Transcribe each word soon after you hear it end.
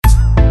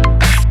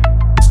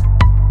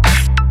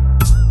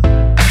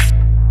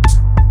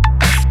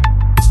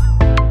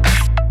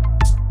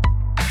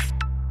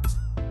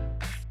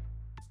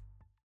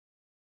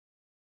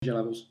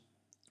levels.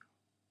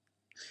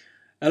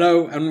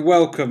 Hello and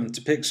welcome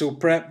to Pixel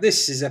Prep.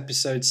 This is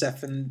episode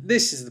 7.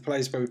 This is the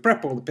place where we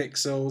prep all the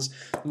pixels.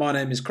 My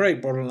name is Craig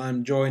Broddle and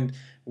I'm joined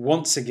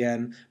once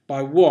again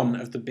by one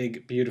of the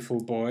big, beautiful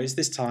boys.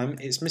 This time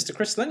it's Mr.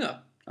 Chris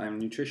Slinger. I am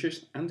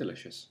nutritious and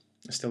delicious.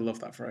 I still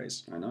love that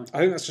phrase. I know. I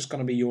think that's just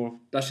going to be your...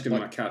 That's just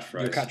going to be my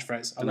catchphrase. Your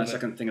catchphrase. Unless I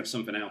can think of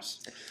something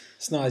else.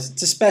 It's nice.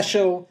 It's a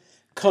special,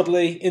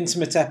 cuddly,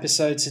 intimate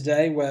episode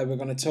today where we're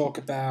going to talk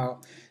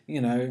about,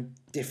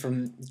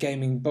 different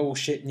gaming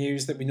bullshit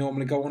news that we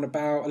normally go on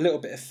about, a little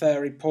bit of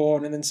furry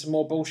porn, and then some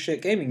more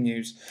bullshit gaming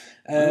news.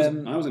 I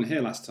wasn't here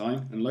last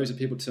time, and loads of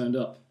people turned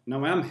up.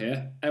 Now I am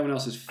here. Everyone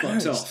else is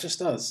fucked off. It's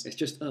just us. It's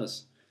just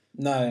us.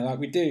 No,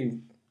 we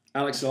do.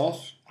 Alex is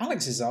off.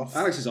 Alex is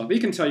off. He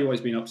can tell you what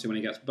he's been up to when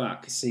he gets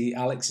back. See,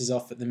 Alex is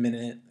off at the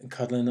minute and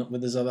cuddling up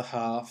with his other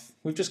half.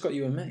 We've just got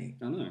you and me.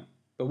 I know.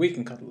 But we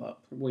can cuddle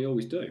up. We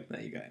always do.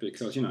 There you go.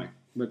 Because,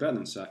 we're better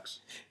than sex.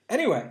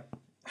 Anyway,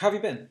 how have you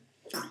been?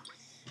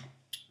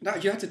 No,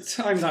 you had to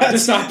time that.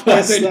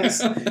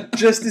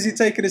 Just as you're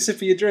taking a sip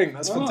of your drink.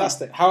 That's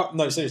fantastic.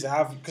 No, seriously,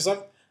 because I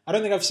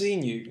don't think I've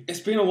seen you. It's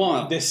been a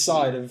while. This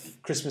side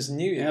of Christmas and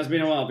New Year. Yeah, it's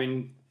been a while. I've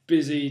been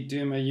busy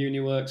doing my uni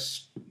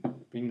works.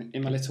 Been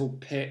in my little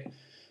pit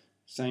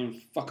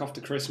saying fuck off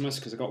to Christmas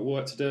because I've got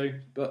work to do.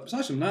 But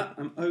aside from that,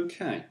 I'm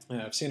okay.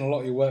 Yeah, I've seen a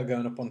lot of your work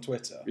going up on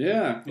Twitter.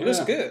 Yeah. It looks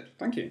good.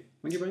 Thank you.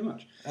 Thank you very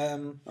much.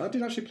 I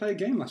did actually play a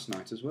game last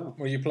night as well.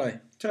 What did you play?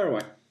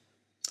 Tearaway.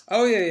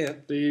 Oh, yeah.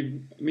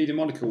 The Media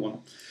Monaco one.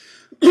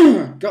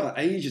 Got that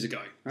ages ago.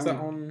 Is that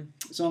on...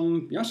 It's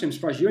on... Actually, I'm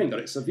surprised you ain't got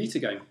it. It's a Vita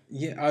game.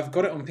 Yeah, I've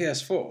got it on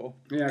PS4.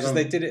 Yeah, because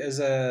they did it as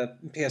a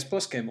PS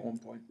Plus game at one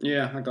point.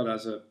 Yeah, I got it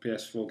as a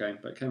PS4 game,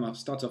 but it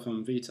started off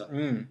on Vita.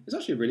 It's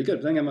actually really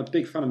good. But then I'm a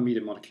big fan of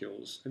Media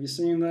Molecules. Have you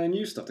seen the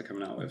new stuff they're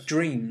coming out with?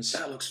 Dreams.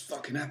 That looks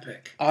fucking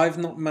epic. I've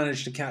not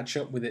managed to catch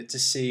up with it to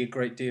see a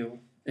great deal.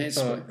 It's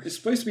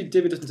supposed to be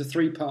divided into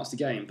 3 parts of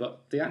the game,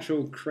 but the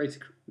actual creator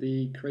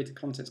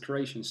content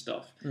creation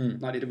stuff,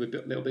 like they did with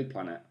Little Big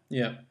Planet,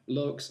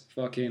 looks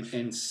fucking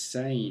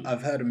insane.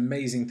 I've heard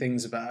amazing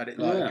things about it.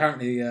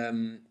 Apparently,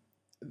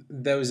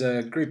 there was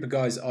a group of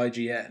guys at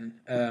IGN.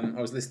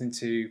 I was listening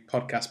to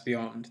Podcast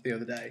Beyond the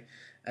other day,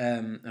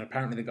 and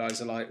apparently the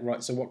guys are like,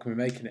 right, so what can we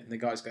make in it? And the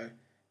guys go,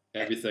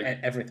 everything.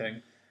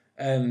 Everything.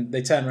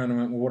 They turned around and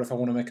went, well, what if I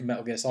want to make a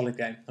Metal Gear Solid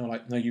game? And I'm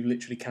like, no, you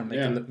literally can make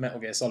a Metal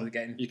Gear Solid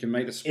game. You can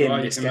make the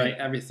sprite, you can make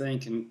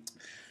everything.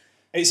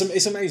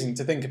 It's amazing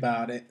to think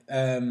about it.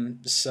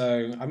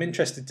 So I'm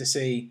interested to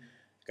see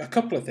a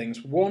couple of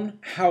things. One,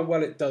 how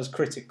well it does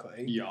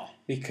critically. Yeah.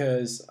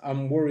 Because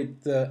I'm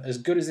worried that as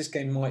good as this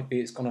game might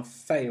be, it's going to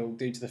fail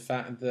due to the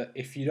fact that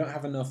if you don't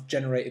have enough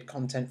generated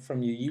content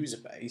from your user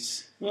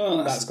base,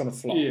 that's going to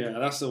flop. Yeah,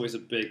 that's always a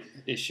big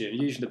issue.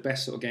 Usually the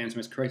best sort of games, the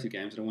most creative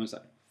games, are the ones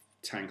that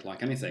tank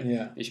like anything.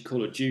 Yeah. It's your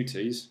Call of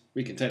Duties.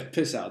 We can take the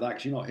piss out of that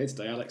because you're not here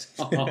today, Alex.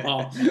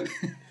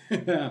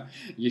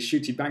 Your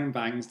shooty bang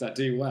bangs that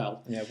do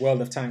well. Yeah,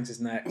 World of Tanks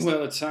is next.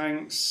 World of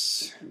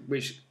Tanks,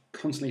 which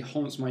constantly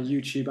haunts my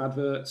YouTube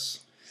adverts.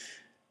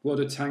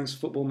 World of Tanks,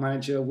 Football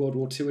Manager, World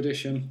War II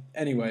edition.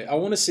 Anyway, I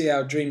want to see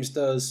how Dreams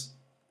does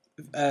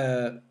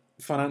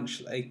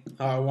financially.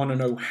 I want to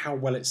know how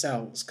well it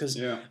sells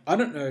because I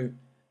don't know.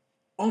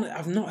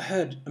 I've not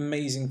heard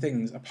amazing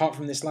things apart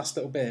from this last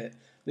little bit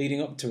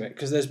leading up to it,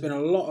 because there's been a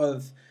lot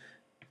of,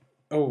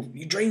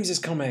 your Dreams is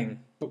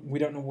coming, but we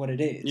don't know what it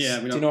is. Yeah,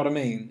 do you know what I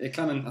mean? It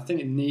I think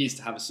it needs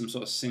to have some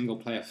sort of single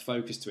player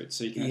focus to it,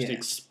 so you can actually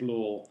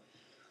explore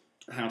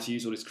how to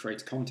use all this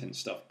creative content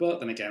stuff. But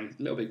then again,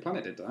 Little Big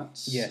Planet did that.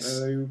 Yes.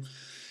 So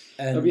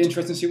it'll be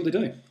interesting to see what they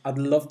do. I'd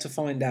love to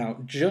find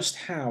out just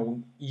how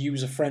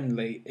user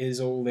friendly is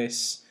all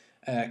this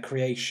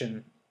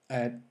creation.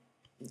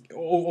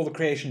 All the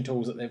creation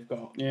tools that they've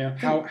got. Yeah.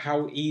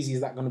 How easy is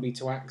that going to be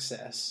to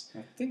access?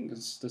 I think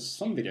there's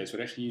some videos where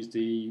they actually use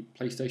the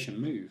PlayStation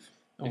Move.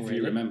 If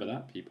you remember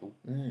that, people.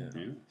 Yeah.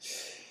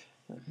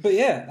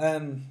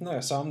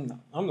 But so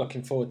I'm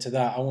looking forward to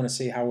that. I want to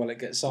see how well it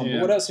gets on. Yeah.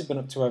 But what else have you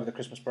been up to over the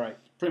Christmas break?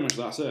 Pretty much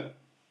that's it.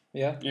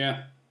 Yeah?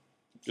 Yeah.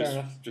 Fair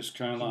enough. Just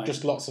kind of like...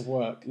 Just lots of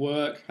work.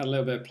 Had a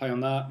little bit of play on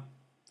that.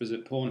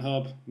 Visit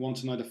Pornhub. Want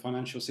to know the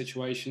financial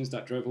situations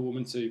that drove a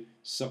woman to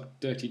suck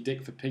dirty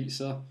dick for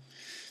pizza.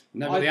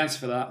 Never the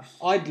answer for that.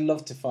 I'd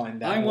love to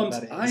find out what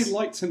that is. I'd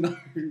like to know.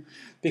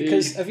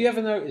 Because have you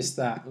ever noticed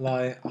that?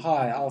 Like,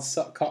 hi, I'll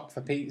suck cock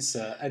for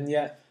pizza, and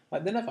yet,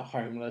 like, they're never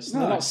homeless. No.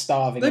 They're not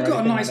starving. They've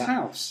got a nice like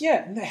house.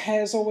 Yeah, and their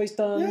hair's always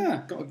done.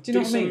 Yeah, got do you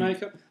know what I mean?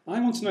 Makeup.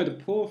 I want to know the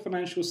poor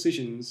financial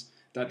decisions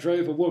that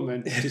drove a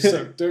woman to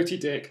suck dirty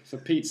dick for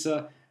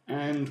pizza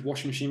and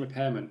washing machine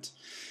repairment,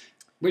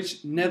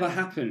 which never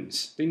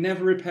happens. They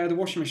never repair the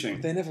washing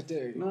machine. They never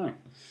do. No.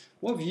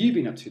 What have you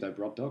been up to, though,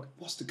 Broad Dog?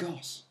 What's the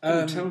goss?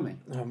 Tell me.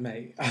 Oh,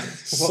 mate.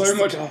 So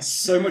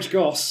much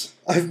goss.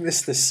 I've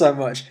missed this so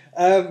much.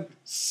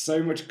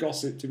 So much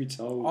gossip to be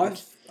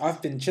told.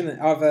 I've been chilling.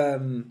 I've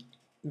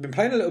been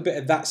playing a little bit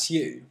of That's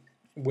You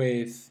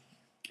with...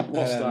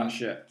 What's that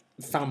shit?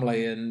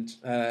 Family and...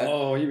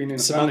 you've been in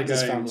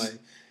Samantha's family.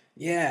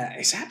 Yeah,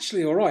 it's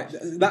actually all right.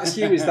 That's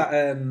you. Is that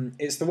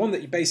it's the one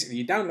that you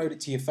download it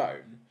to your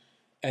phone,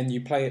 and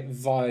you play it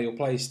via your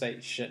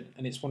PlayStation,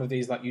 and it's one of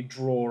these like you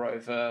draw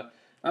over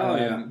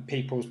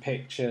people's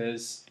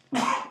pictures.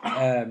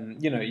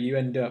 You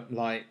end up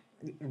like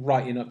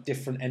writing up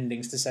different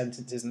endings to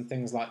sentences and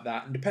things like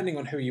that. And depending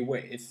on who you're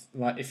with,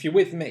 like if you're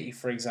with me,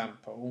 for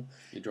example,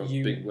 you draw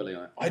Big Willie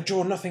on it. I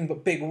draw nothing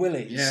but big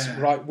willies,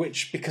 right?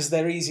 Because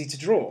they're easy to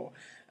draw.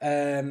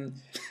 And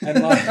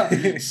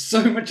like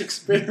so much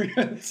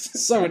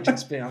experience.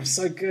 I'm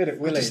so good at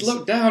willies. I just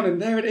look down and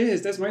there it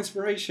is. There's my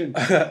inspiration.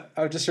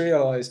 I've just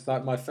realised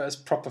that my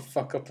first proper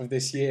fuck up of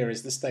this year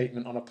is the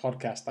statement on a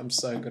podcast. I'm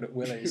so good at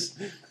willies.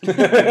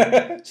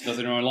 There's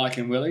nothing wrong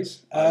liking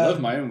willies. I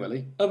love my own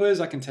willy. Others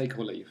I can take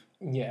or leave.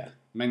 Yeah.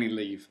 Mainly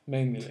leave.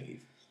 Mainly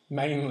leave.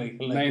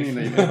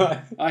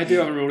 I do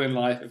have a rule in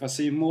life. If I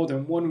see more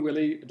than one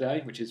willy a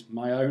day, which is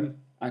my own,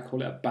 I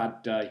call it a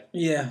bad day.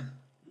 Yeah.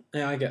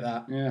 Yeah, I get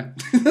that. Yeah.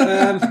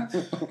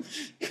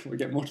 We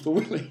get multiple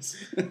willies.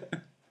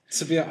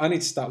 I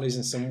need to start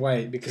losing some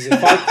weight because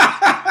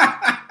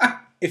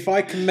if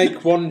I can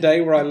make one day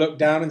where I look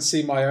down and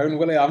see my own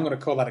willy, I'm going to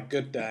call that a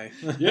good day.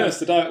 Yes,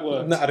 the diet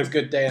works. I've not had a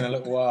good day in a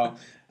little while.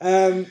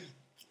 I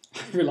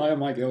rely on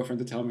my girlfriend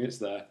to tell me it's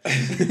there.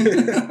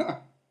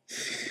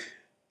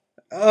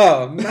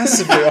 Oh,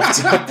 massively off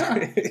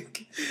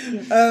topic.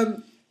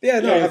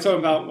 You're talking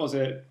about,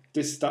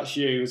 That's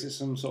You. Is it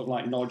some sort of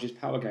like knowledge is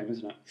power game,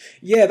 isn't it?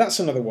 Yeah, that's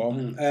another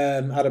one.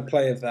 Had a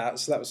play of that,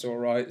 so that was all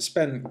right.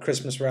 Spent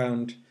Christmas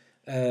round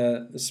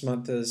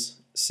Samantha's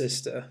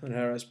sister and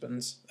her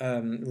husband's.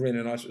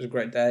 Really nice. It was a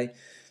great day.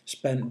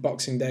 Spent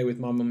Boxing Day with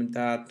my mum and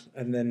dad,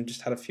 and then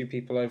just had a few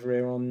people over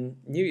here on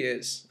New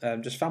Year's,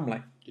 just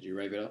family. Did you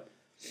rave it up?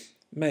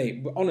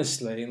 Mate,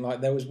 honestly,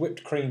 like there was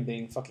whipped cream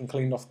being fucking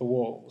cleaned off the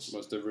walls.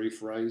 Was the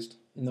roof raised?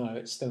 No,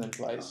 it's still in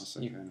place.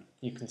 Okay.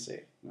 You can see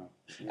it. No.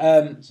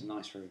 Yeah, it's a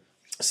nice roof.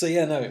 So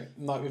yeah, no,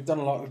 like we've done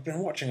a lot. We've been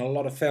watching a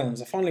lot of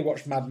films. I finally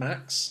watched Mad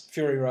Max: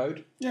 Fury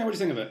Road. Yeah, what do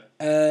you think of it?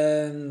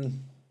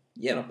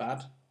 Yeah, not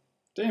bad.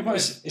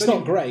 It's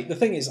not great. The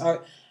thing is,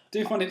 do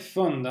you find it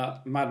fun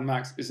that Mad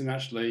Max isn't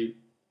actually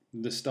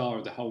the star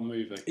of the whole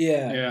movie?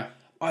 Yeah. Yeah.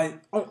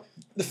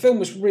 The film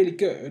was really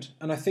good,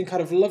 and I think I'd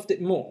have loved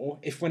it more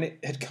if when it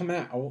had come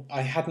out,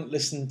 I hadn't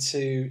listened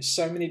to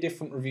so many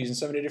different reviews and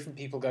so many different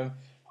people going,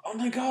 "Oh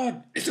my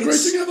god, it's the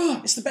greatest thing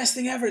ever! It's the best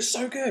thing ever! It's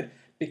so good!"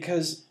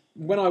 Because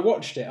when I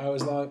watched it, I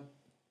was like,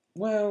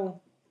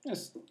 "Well,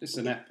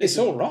 it's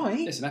all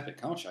right. It's an epic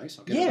car chase.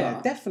 I'll give it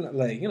that.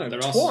 Definitely.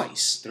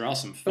 Twice. There are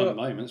some fun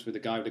moments with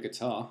the guy with the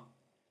guitar.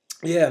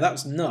 Yeah, that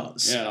was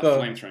nuts. Yeah, that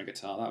flamethrowing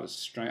guitar, that was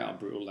straight out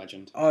Brutal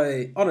Legend.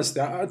 Honestly,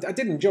 I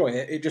did enjoy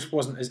it. It just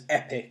wasn't as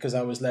epic as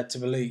I was led to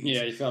believe.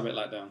 Yeah, you felt a bit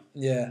let down.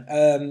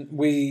 Yeah.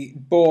 We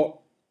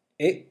bought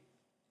it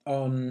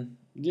on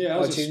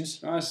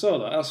iTunes. I saw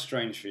that. That's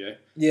strange for you.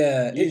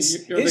 Yeah,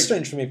 it's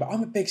strange for me, but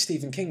I'm a big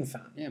Stephen King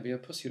fan. Yeah, but you're a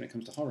pussy when it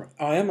comes to horror.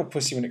 I am a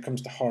pussy when it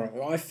comes to horror.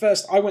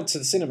 I went to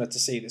the cinema to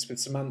see this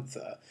with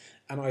Samantha,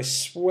 and I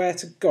swear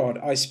to God,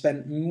 I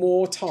spent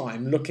more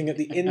time looking at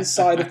the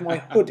inside of my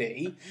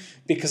hoodie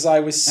because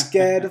I was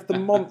scared of the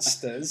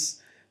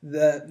monsters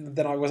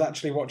than I was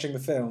actually watching the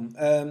film.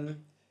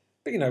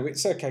 But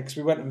it's okay because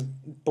we went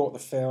and bought the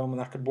film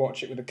and I could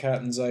watch it with the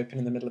curtains open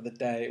in the middle of the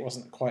day. It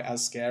wasn't quite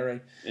as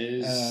scary.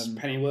 Is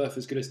Pennyworth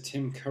as good as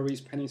Tim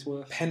Curry's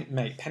Pennyworth?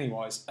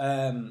 Pennywise.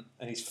 And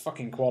he's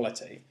fucking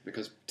quality.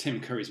 Because Tim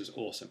Curry's was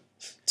awesome.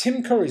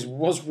 Tim Curry's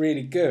was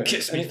really good.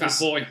 Kiss me, fat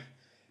boy.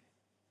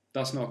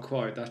 That's not a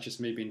quote. That's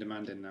just me being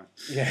demanding now.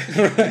 Yeah,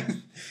 right.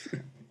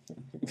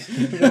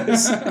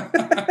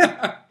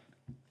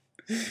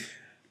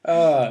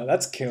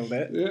 That's killed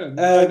it. Yeah,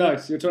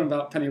 nice. You're talking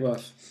about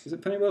Pennyworth. Is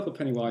it Pennyworth or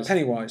Pennywise?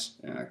 Pennywise.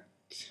 Yeah,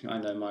 I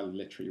know my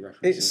literary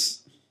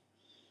references.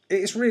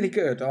 It's really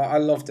good. I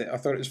loved it. I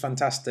thought it was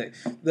fantastic.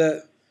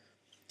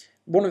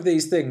 One of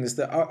these things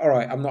that, all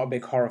right, I'm not a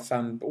big horror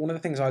fan, but one of the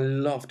things I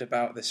loved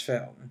about this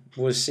film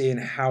was seeing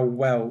how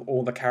well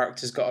all the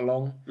characters got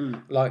along.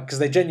 Like, because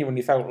they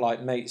genuinely felt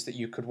like mates that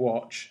you could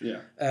watch.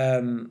 Yeah.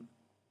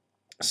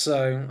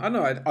 So I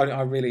know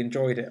I really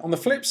enjoyed it. On the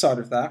flip side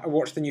of that, I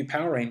watched the new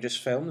Power Rangers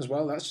film as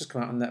well. That's just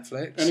come out on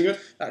Netflix. Any good?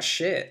 That's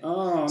shit.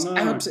 Oh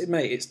no!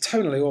 Mate, it's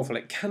totally awful.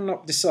 It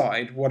cannot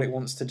decide what it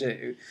wants to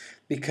do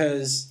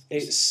because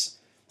it's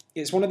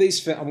one of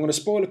these. I'm going to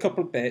spoil a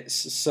couple of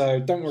bits,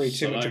 so don't worry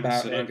too much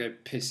about it. Don't go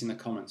piss in the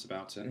comments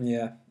about it.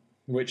 Yeah,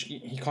 which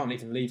you can't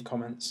even leave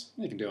comments.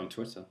 You can do it on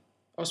Twitter.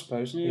 I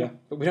suppose, yeah.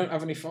 But we don't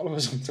have any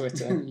followers on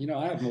Twitter.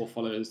 I have more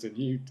followers than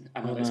you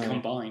and Alex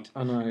combined.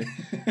 I know.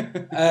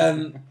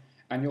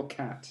 And your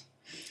cat.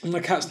 My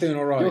cat's doing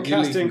all right. Your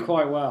cat's doing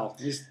quite well.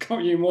 He's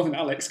got you more than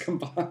Alex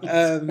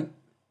combined.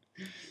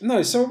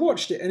 No, so I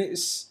watched it, and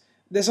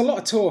there's a lot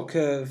of talk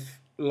of,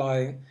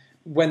 like,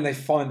 when they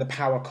find the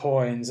power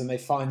coins and they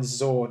find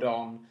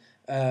Zordon.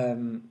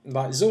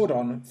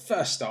 Zordon,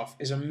 first off,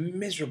 is a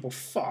miserable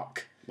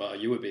fuck. Well,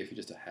 you would be if you're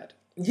just a head.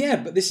 Yeah,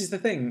 but this is the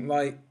thing,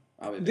 like...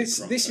 This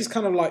is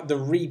kind of like the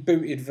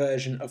rebooted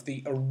version of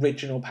the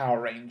original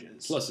Power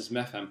Rangers. Plus, this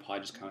meth empire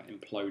just kind of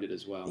imploded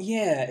as well.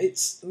 Yeah,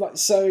 it's like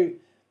so.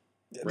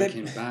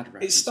 Breaking Bad.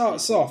 It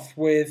starts off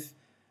with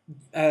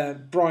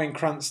Bryan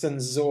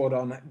Cranston's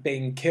Zordon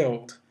being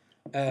killed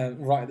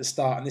right at the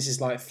start, and this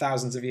is like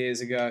thousands of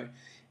years ago.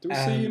 Do we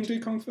see him do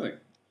kung fu?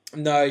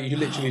 No, you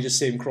literally just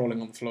see him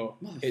crawling on the floor.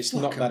 It's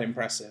not that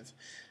impressive.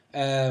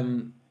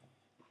 And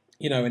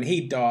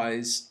he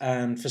dies,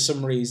 and for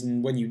some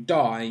reason, when you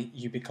die,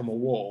 you become a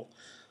wall.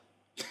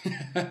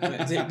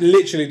 It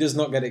literally does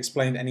not get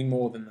explained any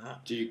more than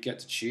that. Do you get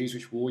to choose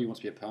which wall you want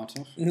to be a part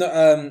of?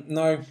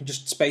 No,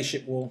 just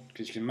spaceship wall.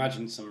 Because you can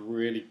imagine some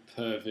really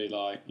pervy,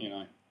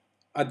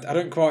 I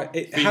don't quite...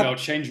 female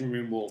changing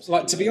room walls.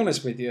 To be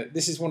honest with you,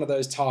 this is one of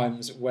those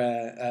times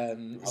where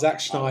Zack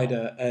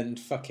Snyder and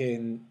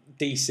fucking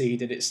DC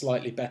did it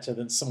slightly better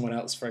than someone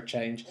else for a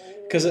change.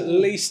 Because at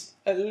least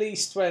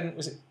when...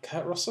 Was it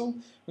Kurt Russell?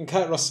 When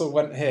Kurt Russell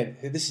went here,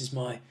 this is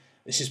my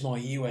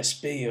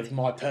USB of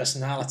my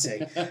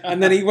personality.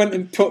 And then he went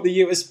and put the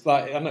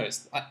USB... I know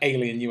it's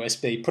alien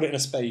USB, put it in a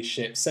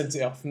spaceship, sent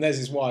it off, and there's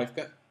his wife.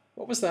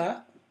 What was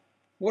that?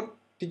 What...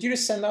 Did you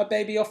just send our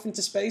baby off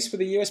into space with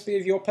a USB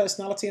of your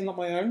personality and not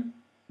my own?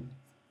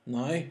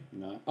 No.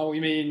 Oh,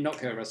 you mean not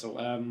Kurt Russell?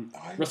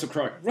 Russell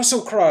Crowe.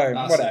 Russell Crowe.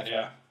 That's whatever. It,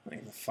 yeah. I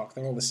think the fuck,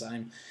 they're all the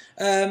same.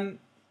 But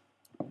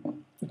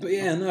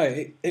yeah, no,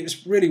 it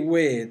was really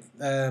weird.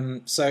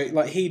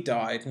 So he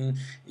died, and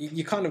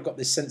you kind of got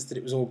this sense that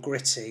it was all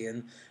gritty,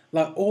 and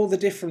all the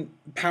different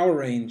Power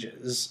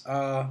Rangers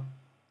are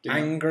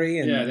angry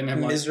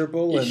and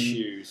miserable,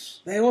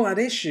 issues. And they all had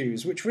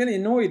issues, which really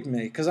annoyed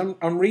me because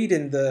I'm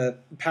reading the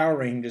Power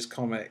Rangers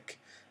comic,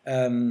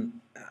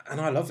 and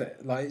I love it.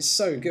 It's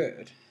so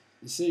good.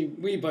 You see,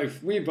 we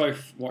both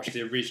watched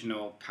the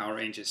original Power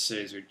Rangers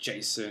series with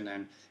Jason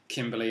and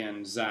Kimberly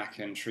and Zach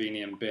and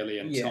Trini and Billy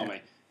and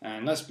Tommy.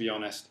 And let's be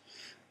honest,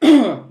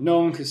 no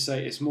one could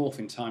say it's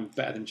Morphin Time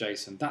better than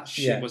Jason. That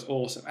shit was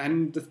awesome.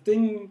 And the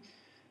thing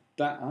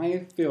that I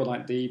feel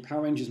like the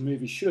Power Rangers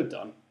movie should have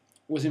done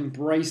was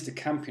embrace the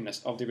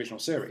campiness of the original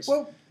series.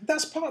 Well,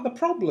 that's part of the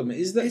problem,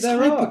 is that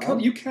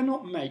you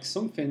cannot make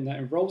something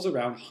that revolves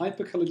around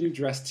hyper-colouredly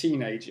dressed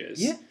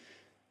teenagers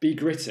be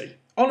gritty.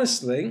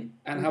 Honestly.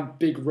 And have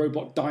big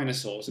robot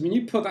dinosaurs. I mean,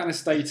 you put that in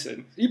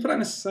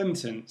a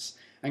sentence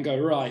and go,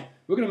 right,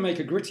 we're going to make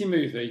a gritty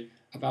movie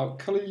about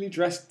colouredly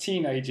dressed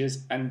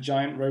teenagers and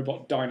giant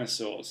robot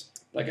dinosaurs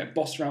that get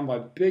bossed around by a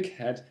big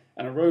head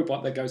and a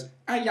robot that goes,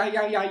 ay, ay,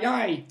 ay, ay,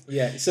 ay.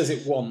 Yeah, it says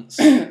it once.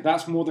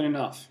 That's more than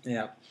enough.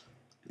 Yeah.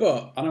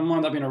 But I don't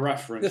mind that being a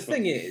reference. The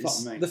thing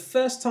is, the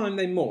first time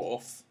they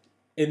morph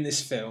in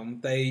this film,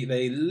 they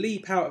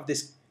leap out of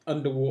this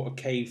underwater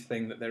cave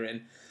thing that they're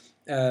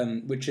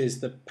in, which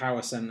is the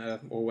power center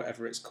or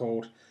whatever it's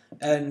called.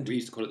 And we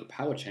used to call it the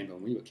power chamber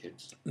when we were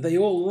kids. They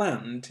all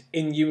land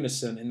in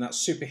unison in that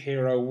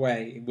superhero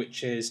way,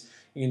 which is,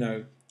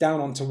 down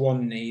onto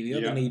one knee, the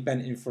other knee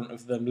bent in front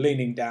of them,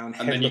 leaning down,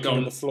 head looking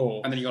on the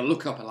floor. And then you got to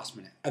look up at the last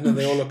minute. And then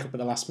they all look up at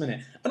the last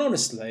minute. And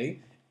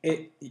honestly,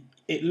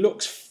 it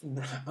looks...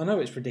 I know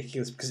it's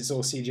ridiculous because it's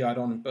all CGI'd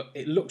on, but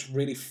it looks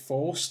really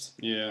forced.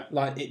 Yeah.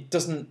 It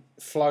doesn't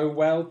flow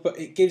well, but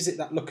it gives it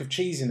that look of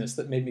cheesiness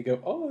that made me go,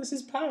 oh, this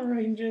is Power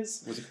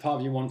Rangers. Was it part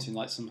of you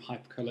wanting some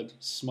hyper-coloured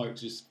smoke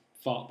to just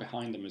fart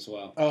behind them as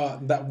well?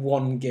 That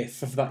one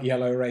gif of that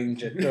Yellow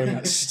Ranger doing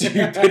that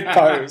stupid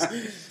pose.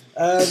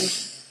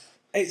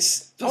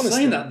 It's honestly,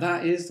 saying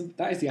that is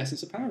the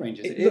essence of Power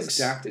Rangers. It looks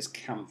daft. It's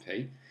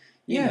campy.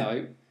 You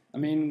know, I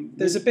mean,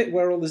 there's a bit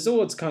where all the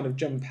Zords kind of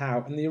jump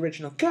out, and the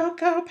original "Go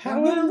Go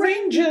Power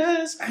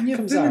Rangers" and your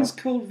villain's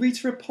called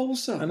Rita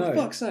Repulsa. I know. For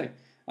fuck's sake!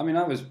 I mean,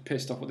 I was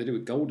pissed off what they did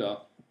with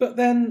Goldar. But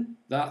then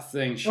that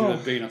thing should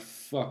have been a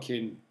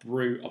fucking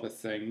brute of a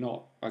thing,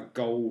 not a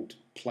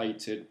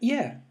gold-plated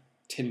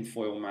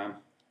tinfoil man.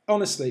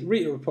 Honestly,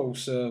 Rita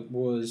Repulsa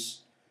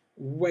was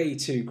way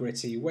too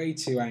gritty, way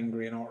too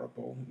angry and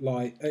horrible.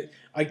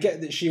 I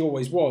get that she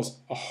always was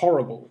a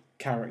horrible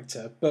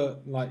character,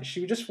 but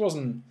she just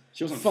wasn't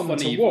fun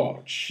to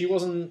watch. She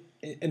wasn't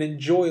an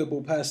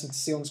enjoyable person to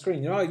see on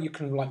screen. You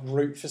can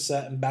root for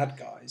certain bad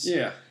guys.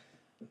 Yeah.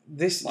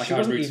 She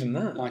wasn't even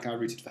that. Like I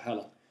rooted for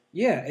Hela.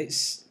 Yeah,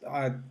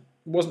 I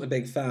wasn't a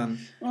big fan.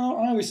 Well,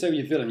 I always say with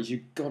your villains,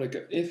 you gotta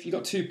go. If you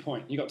got 2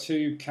 points, you got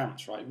two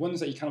camps, right?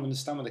 Ones that you kind of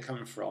understand where they're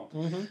coming from,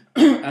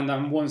 and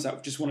then ones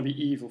that just want to be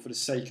evil for the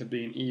sake of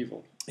being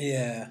evil.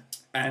 Yeah.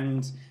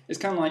 And it's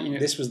kind of like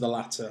this was the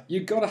latter. You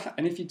gotta,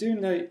 and if you're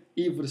doing the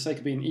evil for the sake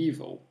of being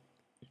evil,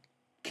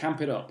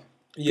 camp it up.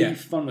 Yeah. Be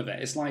fun with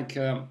it. It's like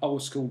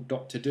old school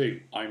Doctor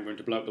Do. I'm going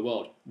to blow up the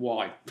world.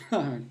 Why?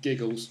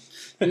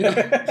 Giggles.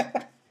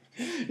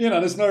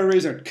 There's no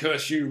reason.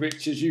 Curse you,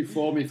 riches, you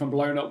for me from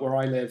blowing up where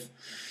I live.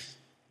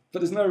 But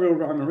there's no real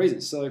rhyme or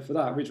reason. So for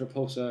that, Rita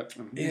Repulsa...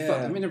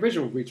 the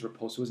original Rita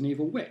Repulsa was an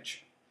evil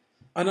witch.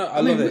 I know. I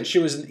love it. She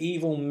was an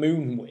evil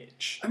moon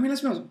witch. I mean, let's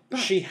be honest.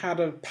 She had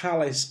a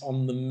palace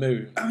on the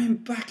moon. I mean,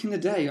 back in the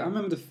day, I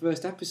remember the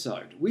first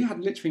episode. We had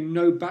literally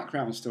no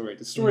background story.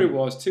 The story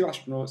was 2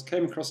 astronauts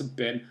came across a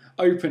bin,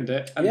 opened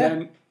it, and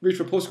then reached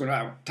for a pulse going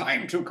out.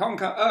 Time to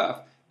conquer Earth.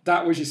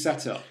 That was your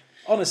setup.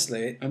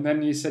 Honestly. And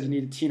then you said you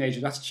needed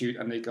teenager attitude,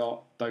 and they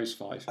got those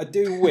 5. I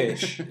do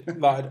wish,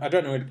 like, I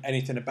don't know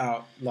anything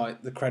about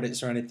like the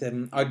credits or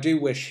anything. I do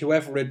wish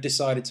whoever had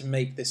decided to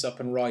make this up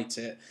and write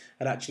it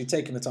had actually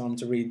taken the time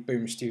to read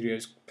Boom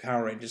Studios'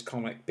 Power Rangers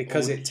comic,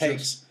 because it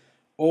takes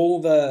all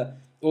the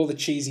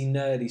cheesy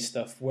nerdy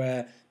stuff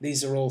where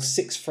these are all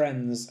 6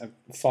 friends,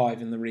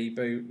 5 in the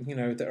reboot, you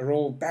know, that are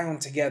all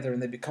bound together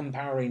and they become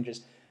Power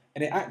Rangers.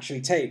 And it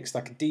actually takes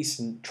like a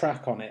decent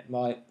track on it.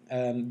 Like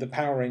the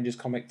Power Rangers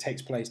comic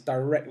takes place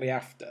directly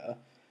after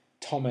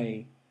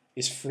Tommy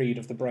is freed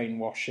of the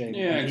brainwashing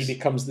and he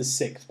becomes the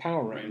 6th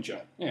Power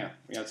Ranger. Yeah,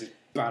 he has his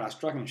badass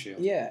dragon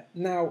shield. Yeah.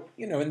 Now,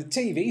 you know, in the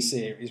TV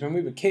series, when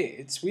we were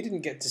kids, we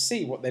didn't get to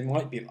see what they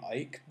might be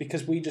like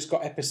because we just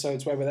got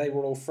episodes where they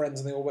were all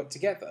friends and they all worked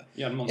together.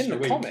 Yeah, in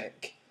the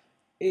comic,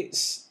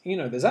 it's, you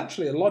know, there's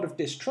actually a lot of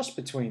distrust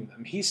between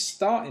them. He's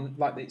starting,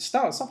 like, it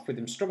starts off with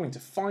him struggling to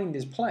find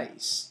his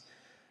place.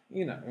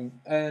 You know,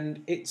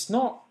 and it's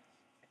not,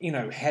 you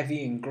know,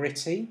 heavy and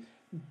gritty,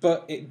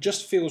 but it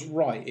just feels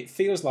right. It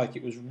feels like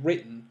it was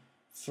written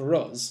for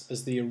us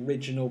as the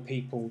original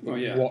people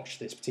who watch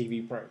this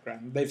TV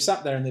program. They've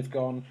sat there and they've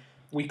gone,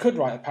 we could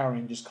write a Power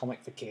Rangers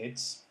comic for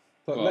kids,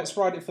 but let's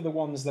write it for the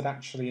ones that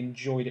actually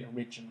enjoyed it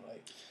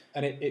originally.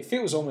 And it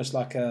feels almost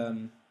like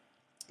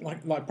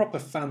like proper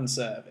fan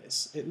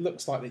service. It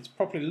looks like it's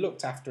properly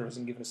looked after us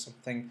and given us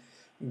something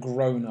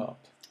grown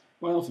up.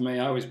 Well, for me,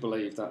 I always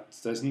believe that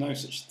there's no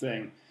such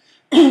thing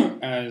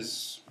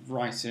as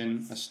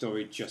writing a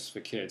story just for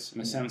kids, in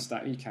the sense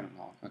that you can't,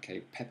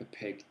 Peppa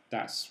Pig,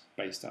 that's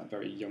based at a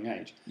very young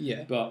age.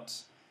 Yeah.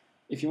 But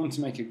if you want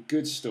to make a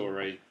good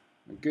story,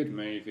 a good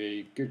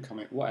movie, good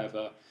comic,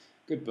 whatever,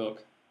 good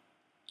book,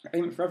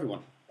 aim it for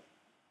everyone.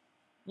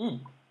 I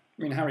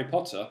mean, Harry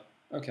Potter,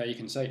 okay, you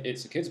can say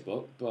it's a kid's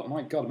book, but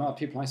my God, the amount of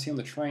people I see on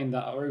the train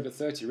that are over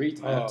 30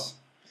 reading it.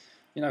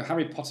 You know,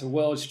 Harry Potter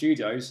World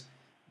Studios,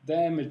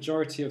 their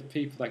majority of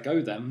people that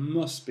go there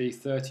must be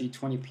 30,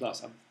 20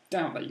 plus. I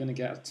doubt that you're going to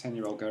get a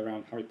 10-year-old go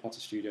around Harry Potter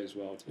Studios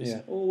world.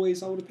 It's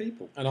always older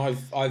people. And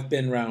I've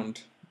been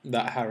round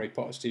that Harry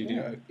Potter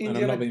studio, and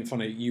I'm not being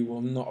funny, you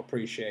will not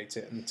appreciate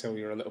it until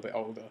you're a little bit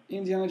older.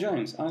 Indiana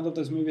Jones. I loved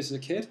those movies as a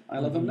kid. I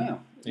love them now.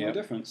 No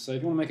difference. So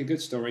if you want to make a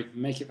good story,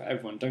 make it for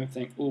everyone. Don't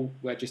think,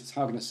 we're just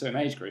targeting a certain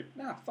age group.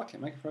 Nah, fuck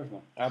it, make it for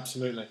everyone.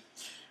 Absolutely.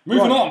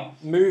 Moving on.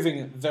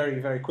 Moving very,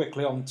 very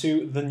quickly on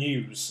to the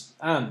news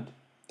and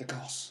the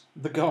goss.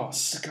 The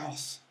goss. The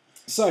goss.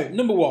 So,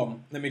 number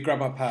 1, let me grab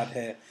my pad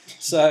here.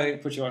 So,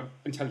 put your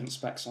intelligent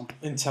specs on.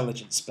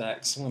 Intelligent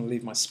specs. I'm going to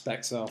leave my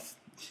specs off.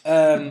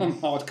 I'm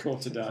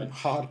hardcore today. I'm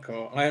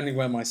hardcore. I only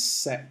wear my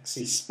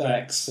sexy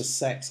specs for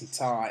sexy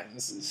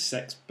times.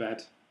 Sex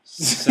bed.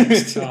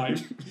 Sex time.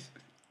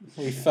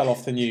 We fell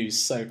off the news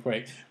so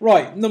quick.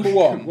 Right, number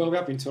 1. Well, we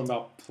have been talking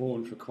about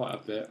porn for quite a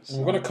bit. So.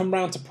 We're going to come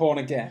round to porn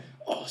again.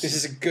 This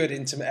is a good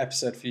intimate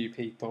episode for you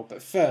people.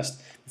 But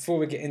first, before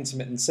we get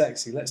intimate and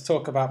sexy, let's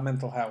talk about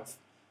mental health.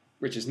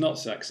 Which is not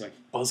sexy.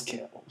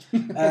 Buzzkill.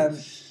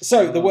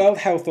 So, the World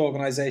Health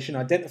Organization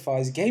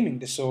identifies gaming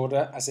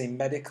disorder as a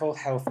medical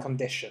health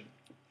condition.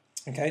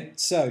 Okay,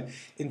 so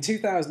in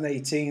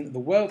 2018, the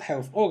World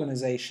Health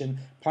Organization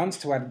plans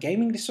to add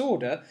gaming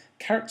disorder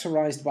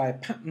characterized by a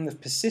pattern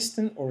of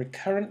persistent or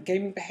recurrent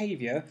gaming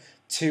behavior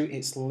to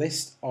its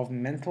list of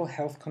mental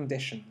health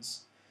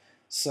conditions.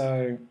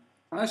 So,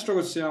 I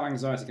struggle to see how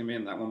anxiety can be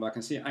in that one, but I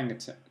can see anger,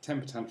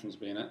 temper tantrums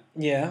being it.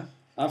 Yeah.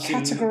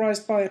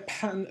 Categorised by a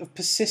pattern of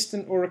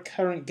persistent or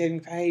recurrent gaming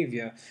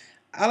behaviour.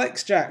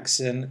 Alex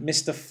Jackson,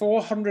 Mr.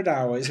 400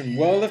 Hours in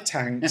World of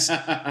Tanks,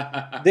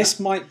 this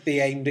might be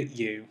aimed at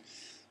you.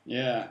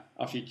 Yeah,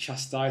 after he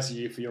chastises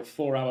you for your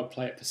 4-hour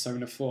play at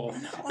Persona 4.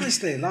 No,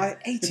 honestly,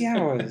 like 80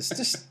 hours.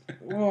 Just,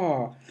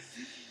 whoa.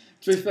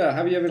 To be fair,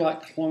 have you ever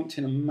clonked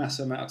in a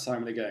massive amount of time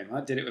in the game?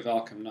 I did it with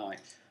Arkham Knight.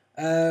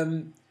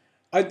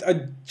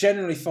 I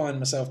generally find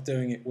myself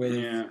doing it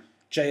with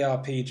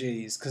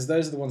JRPGs, because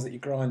those are the ones that you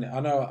grind it. I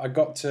know I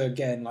got to,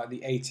 again,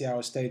 the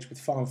 80-hour stage with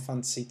Final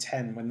Fantasy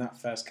X when that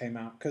first came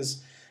out,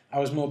 because I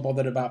was more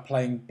bothered about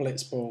playing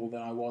Blitzball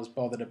than I was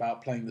bothered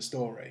about playing the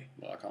story.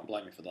 Well, I can't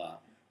blame you for that.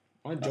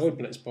 I enjoyed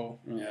Blitzball.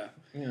 Yeah.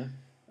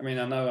 I mean,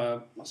 I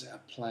know, I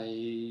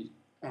played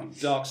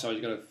Dark Souls,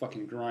 you got to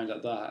fucking grind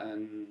at that,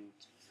 and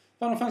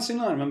Final Fantasy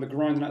IX, I remember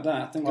grinding at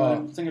that. I think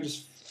I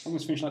just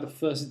almost finished the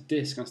first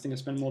disc, and I think I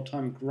spent more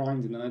time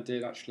grinding than I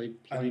did actually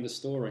playing the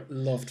story.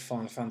 Loved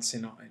Final Fantasy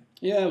IX.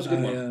 Yeah, it was a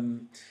good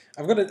one.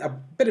 I've got a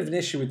bit of an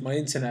issue with my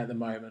internet at the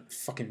moment.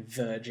 Fucking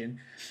virgin.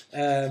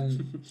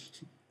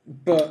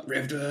 But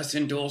reverse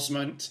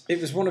endorsement.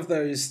 It was one of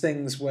those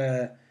things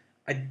where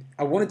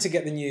I wanted to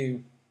get the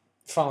new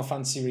Final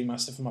Fantasy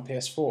remaster for my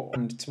PS4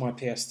 and to my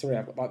PS3.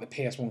 I've got the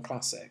PS1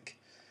 Classic,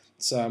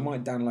 so I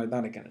might download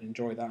that again and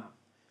enjoy that.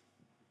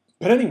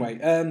 But anyway,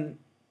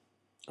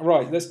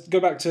 Right, let's go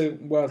back to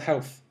World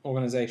Health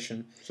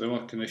Organization. So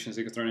what conditions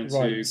are thrown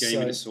into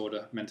gaming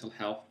disorder, mental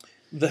health?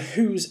 The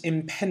WHO's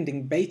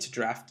impending beta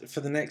draft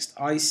for the next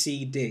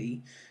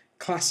ICD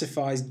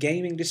classifies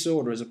gaming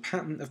disorder as a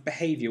pattern of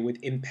behaviour with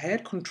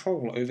impaired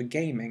control over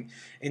gaming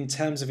in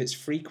terms of its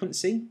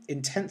frequency,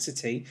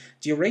 intensity,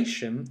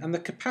 duration, and the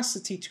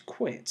capacity to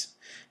quit.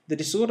 The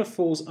disorder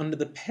falls under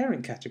the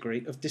parent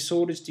category of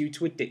disorders due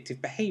to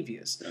addictive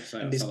behaviours.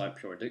 That's like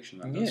pure addiction,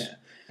 that does. Yeah,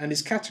 and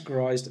is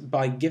categorised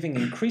by giving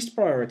increased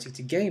priority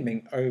to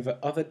gaming over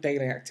other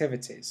daily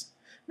activities.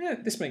 Yeah,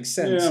 this makes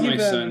sense. Yeah, it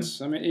makes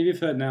sense. I mean, you've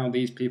heard now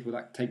these people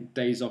that take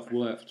days off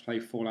work to play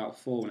Fallout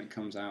 4 when it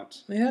comes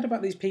out. You heard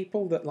about these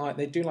people that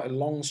they do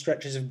long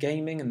stretches of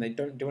gaming and they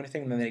don't do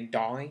anything and then they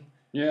die?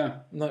 Yeah.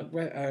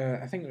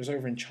 I think it was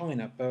over in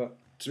China, but...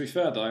 To be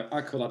fair, though,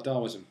 I call that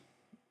Darwinism.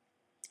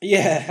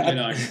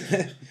 Yeah,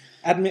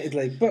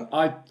 admittedly, but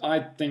I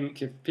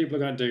think if people are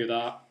going to do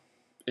that,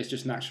 it's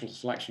just natural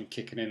selection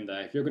kicking in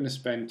there. If you're going to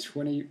spend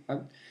 20...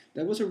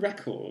 there was a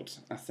record,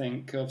 I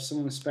think, of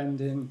someone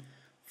spending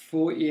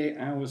 48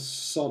 hours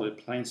solid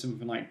playing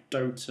something like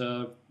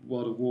Dota,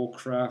 World of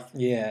Warcraft,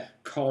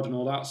 COD and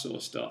all that sort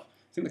of stuff.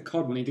 I think the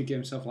COD will need to give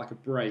himself a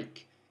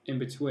break in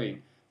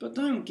between. But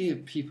don't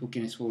give people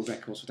Guinness World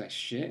Records for that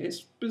shit.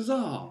 It's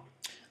bizarre.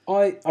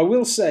 I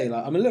will say,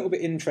 I'm a little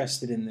bit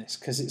interested in this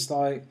because it's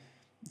so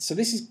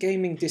this is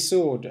gaming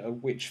disorder,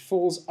 which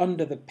falls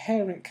under the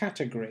parent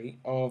category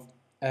of,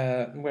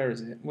 where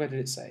is it? Where did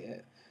it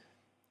say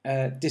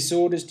it?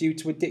 Disorders due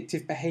to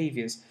addictive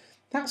behaviours.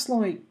 That's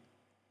Well,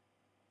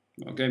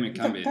 gaming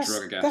can be a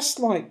drug, I guess.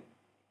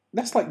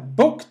 That's like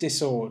book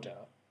disorder.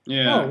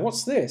 Yeah. Oh,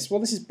 what's this? Well,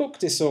 this is book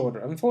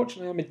disorder.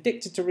 Unfortunately, I'm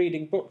addicted to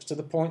reading books to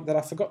the point that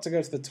I forgot to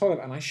go to the toilet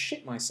and I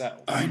shit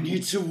myself. I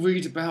need to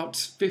read about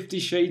 50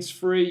 Shades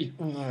Free.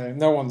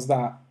 No one's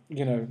that,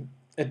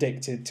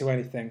 addicted to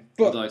anything.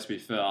 But although, to be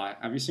fair,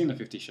 have you seen the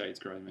 50 Shades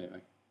Grey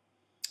movie?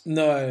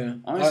 No.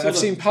 I've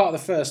seen part of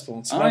the first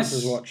one.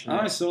 Samantha's watching it.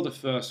 I saw the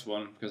first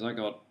one because I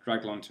got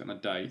dragged onto it on a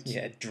date.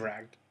 Yeah,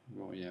 dragged.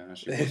 Well, yeah,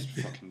 actually, I was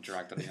fucking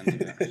dragged at the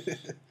end of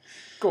it.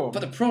 Go on. But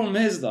the problem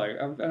is,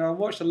 though, and I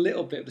watched a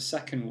little bit of the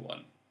second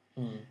one,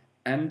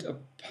 and a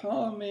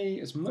part of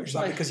me, as much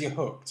as because you're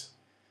hooked?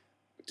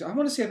 I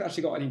want to see if it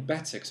actually got any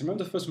better, because I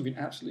remember the first one being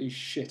absolutely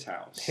shit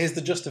house. Here's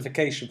the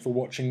justification for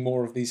watching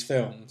more of these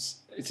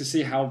films. To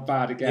see how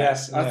bad it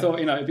gets. Yeah, I thought,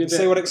 it'd be a bit...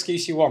 Say what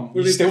excuse you want.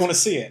 You still want to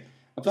see it.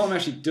 A part of me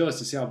actually does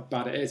to see how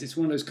bad it is. It's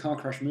one of those car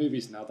crash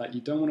movies now that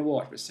you don't want to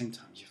watch, but at the same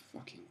time, you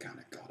fucking kind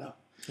of got up.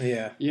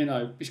 Yeah.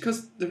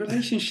 Because the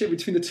relationship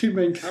between the two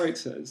main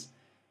characters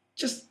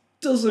just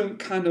doesn't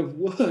kind of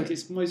work.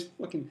 It's most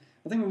fucking...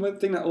 I think one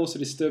thing that also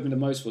disturbed me the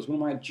most was one of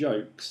my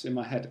jokes in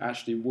my head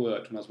actually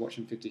worked when I was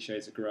watching 50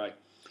 Shades of Grey.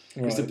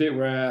 Right. It's the bit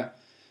where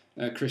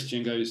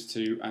Christian goes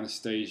to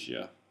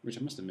Anastasia, which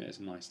I must admit is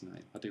a nice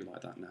name. I do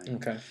like that name.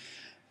 Okay.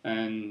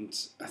 And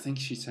I think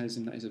she tells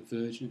him that he's a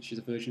virgin. She's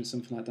a virgin or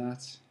something like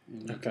that.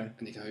 Okay.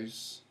 And she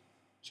goes,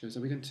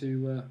 are we going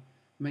to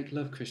make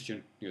love,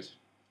 Christian? He goes,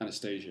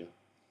 Anastasia,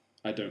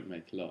 I don't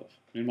make love.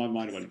 And in my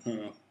mind I went,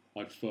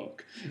 I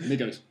fuck. And he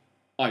goes,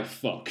 I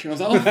fuck. And I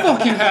was like, oh,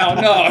 fucking hell,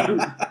 no.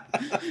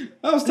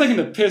 I was taking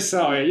the piss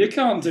out of you. You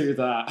can't do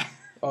that.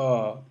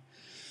 Oh.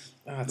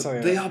 I tell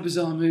you, they are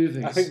bizarre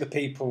movies. I think the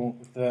people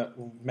that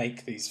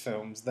make these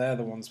films, they're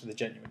the ones with the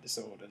genuine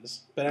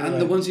disorders. But anyway,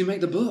 and the ones who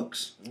make the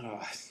books.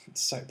 Oh,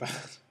 it's so bad.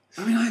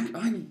 I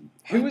mean,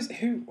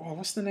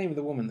 what's the name of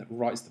the woman that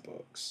writes the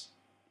books?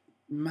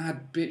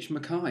 Mad Bitch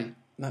Mackay.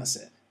 That's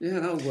it. Yeah,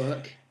 that'll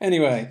work.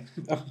 Anyway,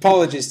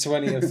 apologies to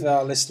any of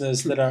our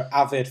listeners that are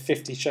avid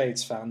 50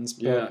 Shades fans,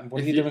 but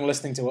what are you doing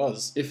listening to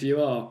us? If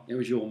you are, it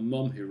was your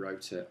mum who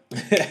wrote it.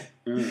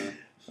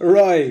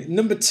 Right,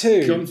 number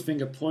 2. Gun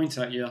finger point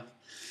at you.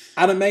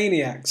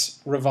 Animaniacs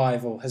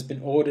revival has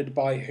been ordered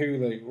by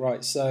Hulu.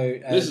 Right, so...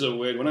 this is a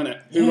weird one, isn't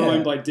it? Who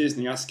owned by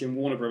Disney asking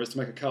Warner Brothers to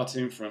make a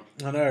cartoon for them?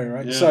 I know,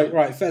 right? Yeah. So,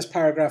 right, first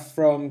paragraph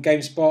from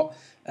GameSpot.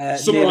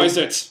 Summarise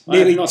it.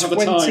 Nearly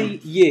 20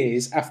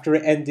 years after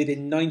it ended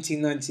in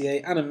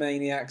 1998,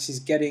 Animaniacs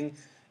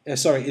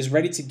is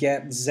ready to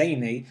get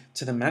zany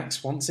to the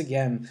max once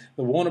again.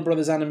 The Warner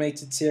Brothers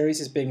animated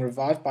series is being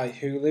revived by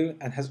Hulu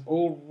and has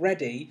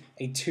already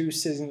a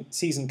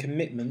 2-season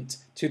commitment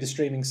to the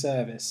streaming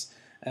service.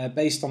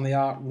 Based on the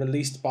art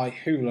released by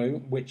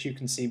Hulu, which you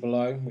can see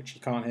below, which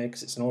you can't hear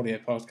because it's an audio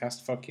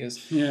podcast. Fuck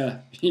yous. Yeah,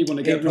 you want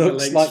to get. It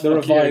looks like the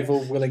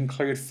revival will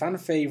include fan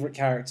favourite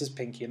characters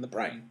Pinky and the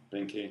Brain.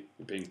 Pinky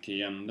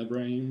and the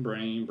Brain.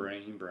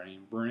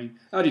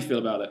 How do you feel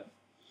about it?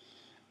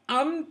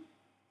 I'm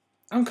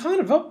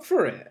kind of up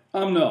for it.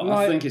 I'm not.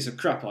 I think it's a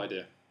crap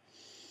idea.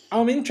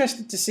 I'm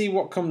interested to see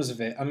what comes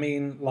of it. I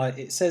mean,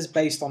 it says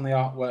based on the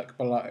artwork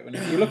below, and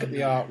if you look at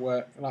the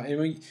artwork,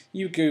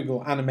 you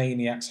Google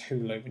Animaniacs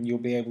Hulu, and you'll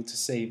be able to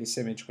see this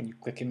image when you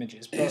click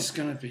images. But it's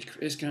gonna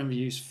be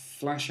used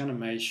flash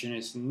animation.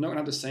 It's not gonna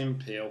have the same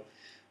appeal.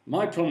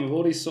 My problem with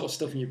all these sort of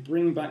stuff, when you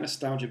bring back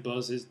nostalgia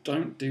buzz, is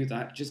don't do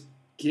that. Just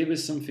give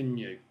us something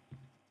new.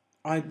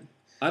 I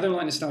don't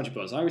like nostalgia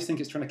buzz. I always think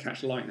it's trying to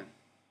catch lightning.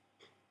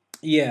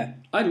 Yeah.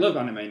 I love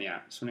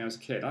Animaniacs when I was a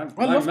kid. I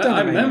remember it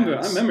coming out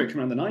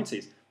in the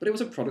 90s, but it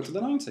was a product of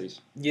the 90s.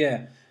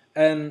 Yeah.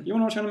 And you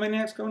want to watch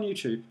Animaniacs? Go on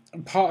YouTube.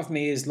 And part of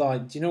me is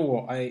like, do you know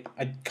what? I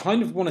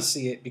kind of want to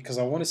see it because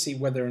I want to see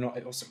whether or not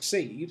it will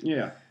succeed.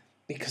 Yeah.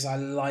 Because I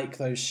like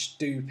those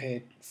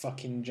stupid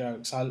fucking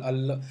jokes. I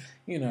love,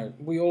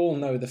 we all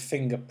know the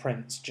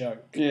fingerprints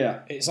joke. Yeah.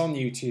 It's on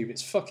YouTube.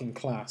 It's fucking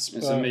class.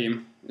 It's a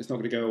meme. It's not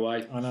going to go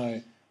away. I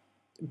know.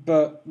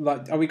 But,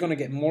 like, are we going to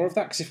get more of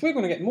that? Because if we're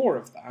going to get more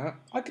of that,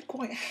 I could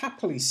quite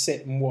happily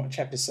sit and watch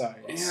episodes.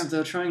 Yeah,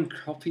 they'll try and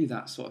copy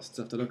that sort of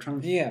stuff. They'll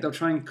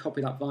try and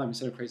copy that vibe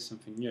instead of creating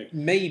something new.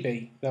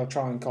 Maybe they'll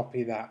try and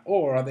copy that.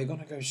 Or are they going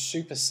to go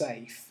super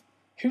safe?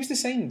 Who's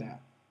this aimed at?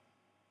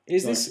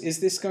 Is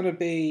this going to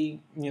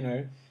be,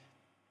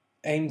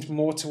 aimed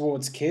more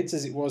towards kids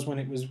as it was when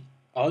it was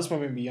us when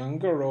we were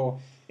younger? Or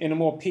in a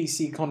more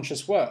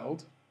PC-conscious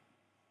world,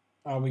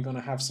 are we going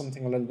to have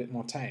something a little bit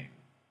more tame?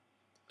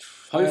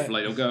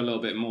 Hopefully, it'll go a little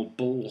bit more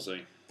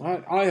ballsy.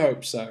 I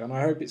hope so, and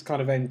I hope it's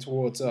kind of aimed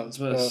towards us.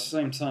 But at the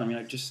same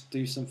time, just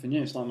do something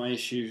new. It's like my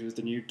issues with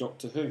the new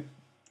Doctor Who. Did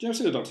you ever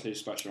see the Doctor Who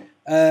special?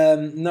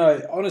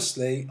 No,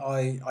 honestly,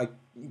 I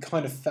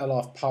kind of fell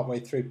off partway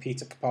through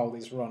Peter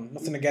Capaldi's run.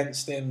 Nothing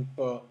against him,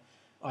 but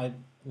I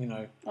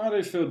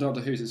do feel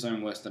Doctor Who's its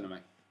own worst enemy.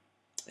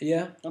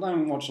 Yeah? I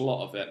don't watch a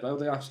lot of it,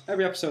 but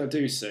every episode I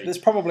do see... There's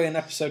probably an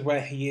episode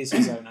where he is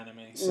his own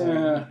enemy. So.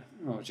 Yeah.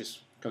 Well, it just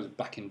goes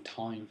back in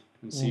time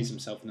and sees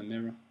himself in the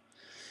mirror.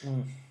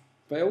 Mm.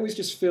 But it always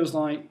just feels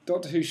like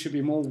Doctor Who should be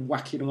more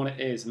wacky than what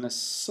it is, and there's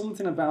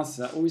something about it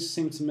that always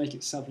seems to make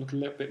itself look a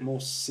little bit more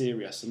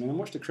serious. I mean, I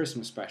watched the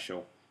Christmas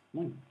special.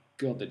 My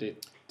God, they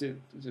did it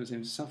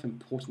was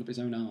self-important up his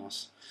own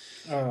arse.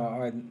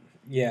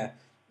 Yeah,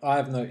 I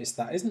have noticed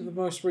that. Isn't the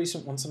most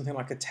recent one something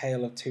like A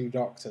Tale of Two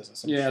Doctors or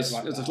something? Yeah, it's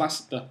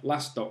the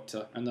last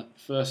Doctor and the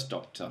first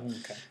Doctor,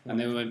 okay. And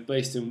they were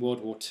based in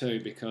World War II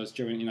because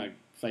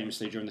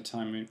famously during the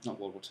time, not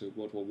World War II,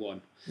 World War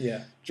One.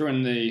 Yeah.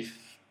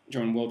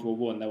 During World War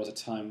One, there was a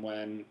time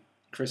when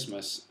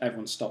Christmas,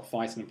 everyone stopped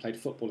fighting and played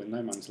football in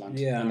no man's land.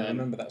 Yeah, and I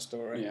remember that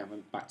story. Yeah,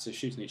 went back to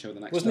shooting each other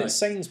the next Wasn't day. it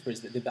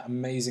Sainsbury's that did that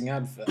amazing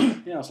advert?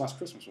 Yeah, it was last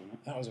Christmas, wasn't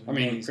it? That was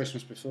amazing. I mean,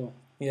 Christmas before.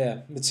 Yeah,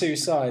 the two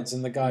sides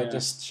and the guy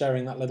just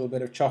sharing that little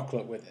bit of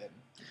chocolate with him.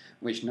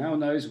 Which now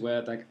knows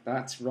where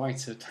that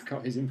writer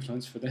got his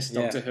influence for this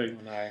Doctor Who.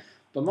 I know.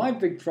 But my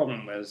big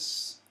problem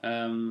was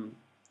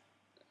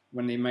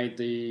when they made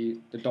the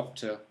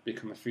Doctor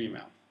become a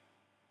female.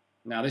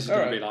 Now, this is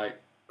going to be like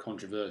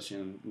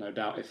controversial, and no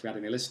doubt if we had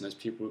any listeners,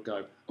 people would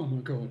go, "Oh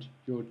my God,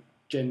 you're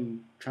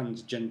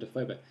transgender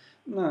phobic."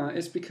 No,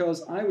 it's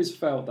because I always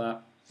felt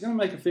that if you're going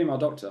to make a female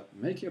Doctor,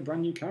 make it a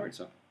brand new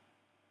character.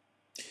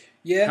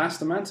 Yeah. Pass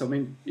the mantle. I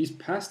mean, he's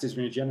past his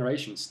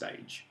regeneration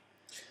stage.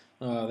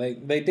 Oh,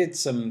 they did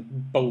some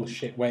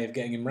bullshit way of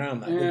getting him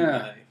round that,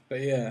 didn't they?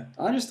 But yeah.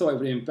 I just thought it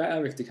would have been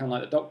better if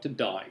the Doctor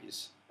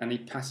dies and he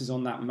passes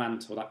on that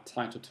mantle, that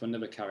title to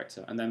another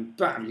character, and then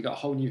bam, you got a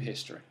whole new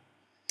history.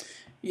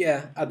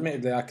 Yeah,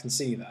 admittedly, I can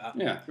see that.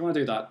 Yeah, if you want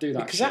to do that,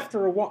 Because shit.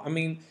 after a while, I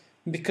mean,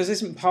 because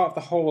isn't part of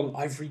the whole,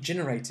 I've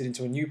regenerated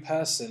into a new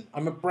person,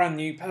 I'm a brand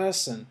new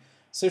person.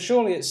 So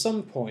surely at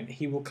some point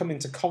he will come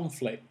into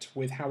conflict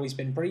with how he's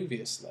been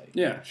previously.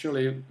 Yeah,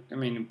 surely. I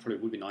mean, it probably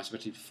would be nice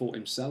if he fought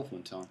himself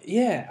one time.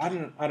 Yeah, I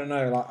don't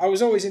know. Like, I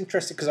was always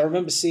interested because I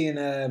remember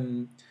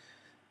seeing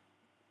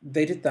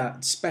they did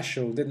that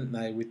special, didn't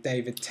they, with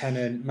David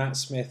Tennant, Matt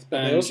Smith,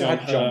 but they also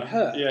had John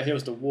Hurt. Yeah, he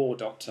was the War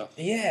Doctor.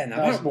 Yeah,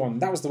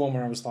 that was the one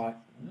where I was like,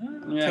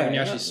 okay, yeah, when you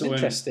actually saw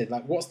interested.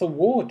 Like, what's the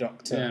War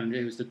Doctor? Yeah, and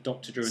he was the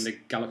Doctor during the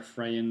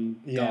Gallifreyan.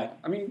 Yeah.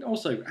 I mean,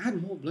 also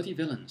add more bloody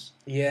villains.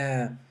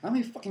 Yeah. How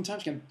many fucking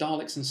times you get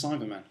Daleks and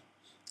Cybermen?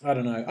 I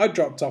don't know. I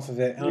dropped off of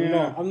it, and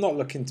I'm not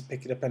looking to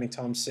pick it up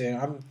anytime soon.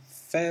 I'm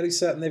fairly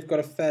certain they've got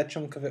a fair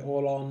chunk of it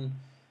all on.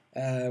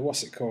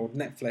 What's it called?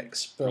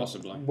 Netflix. But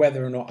possibly.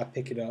 Whether or not I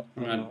pick it up,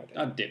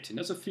 I dipped in.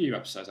 There's a few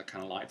episodes I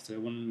kind of liked. The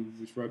one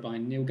was wrote by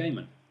Neil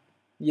Gaiman.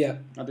 Yeah.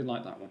 I did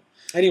like that one.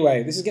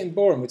 Anyway, this is getting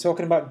boring. We're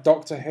talking about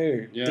Doctor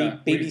Who. Yeah.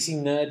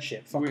 BBC nerd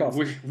shit. Fuck off.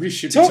 We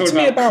should talk to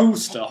me about cool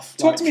stuff.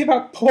 Talk to me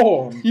about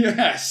porn.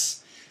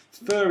 Yes.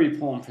 Furry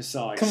porn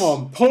precise. Come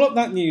on, pull up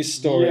that news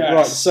story. Yes.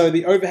 Right, so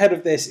the overhead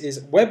of this is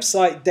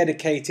website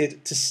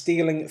dedicated to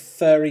stealing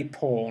furry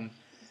porn.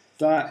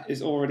 That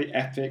is already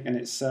epic in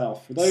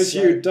itself. For those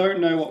of you who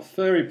don't know what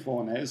furry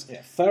porn is...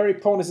 Yeah, furry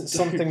porn isn't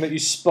something that you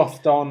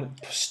spuffed on,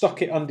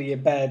 stuck it under your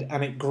bed,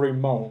 and it grew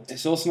mould.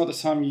 It's also not the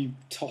time you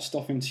tossed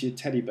off into your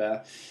teddy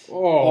bear.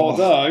 Oh,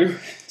 although...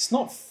 It's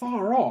not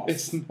far off.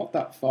 It's not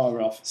that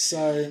far off.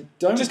 So...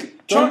 Don't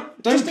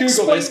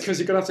Google this, because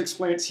you're going to have to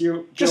explain it to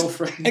your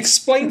girlfriend.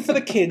 Explain for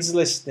the kids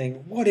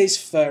listening, what is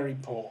furry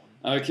porn?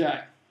 Okay.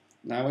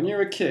 Now, when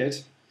you're a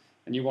kid,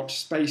 and you watch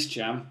Space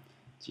Jam...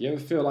 Do you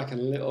ever feel like a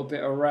little bit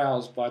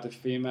aroused by the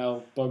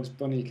female Bugs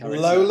Bunny character?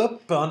 Lola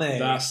Bunny.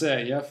 That's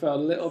it. You ever feel a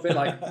little bit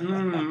like,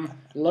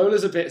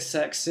 Lola's a bit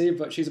sexy,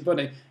 but she's a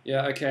bunny.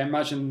 Yeah, okay,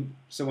 imagine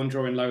someone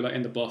drawing Lola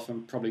in the buff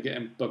and probably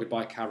getting buggered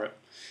by a carrot.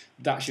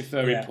 That's your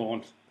furry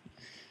porn.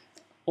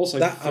 Also,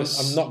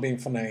 I'm not being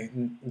funny.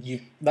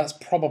 That's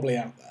probably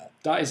out there.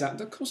 That is out.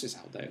 Of course, it's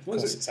out there. What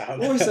is it? It's out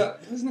What is that?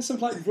 Isn't there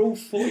something like Rule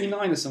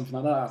 49 or something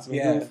like that? Or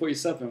Rule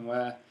 47,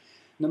 where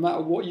no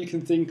matter what you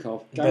can think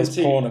of, there's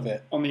porn of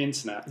it on the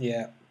internet.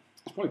 Yeah.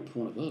 It's probably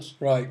porn of us.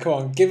 Right, come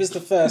on, give us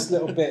the first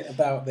little bit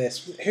about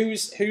this.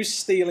 Who's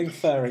stealing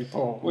furry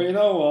porn? Well, you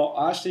know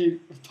what? Actually,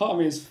 part of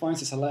me finds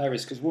this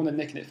hilarious because one, they're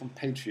nicking it from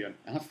Patreon,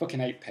 and I fucking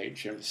hate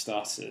Patreon for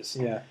starters.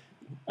 Yeah,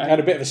 I had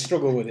a bit of a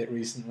struggle with it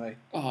recently.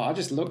 Oh, I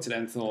just looked at it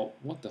and thought,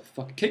 what the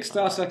fuck?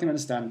 Kickstarter, I can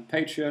understand.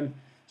 Patreon,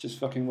 just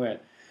fucking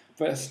weird.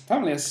 But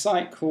apparently, a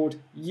site called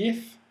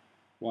YIFF,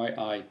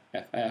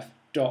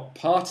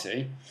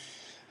 YIFF.party,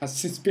 has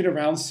since been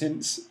around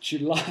since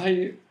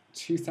July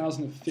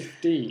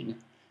 2015.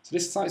 So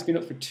this site's been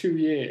up for 2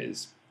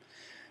 years.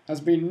 Has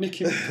been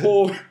nicking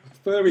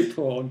furry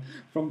porn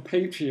from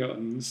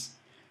Patreons,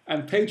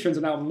 and patrons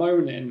are now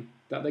moaning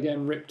that they're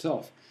getting ripped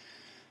off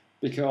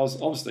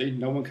because obviously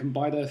no one can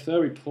buy their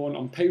furry porn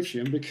on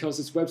Patreon because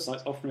this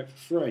website's offering it for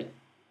free.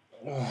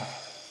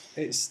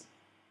 It's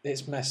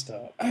messed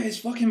up. It's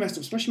fucking messed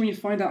up, especially when you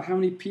find out how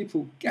many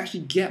people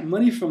actually get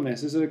money from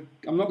this.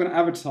 I'm not going to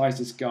advertise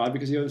this guy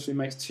because he obviously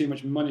makes too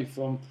much money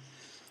from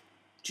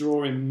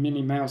drawing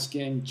Minnie Mouse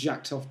getting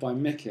jacked off by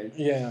Mickey.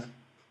 Yeah.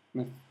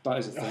 That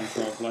is a thing,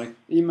 probably.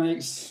 He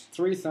makes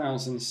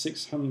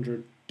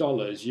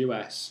 $3,600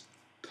 US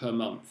per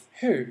month.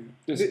 Who?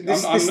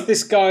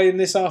 This guy in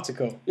this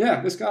article?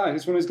 Yeah, this guy.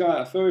 This one is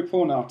guy, a furry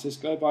porn artist,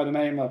 go by the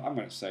name of, I'm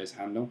going to say his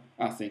handle.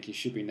 I think he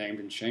should be named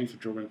and shamed for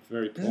drawing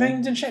furry porn.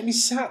 Named and shamed? He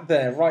sat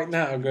there right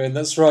now going,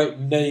 that's right,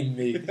 name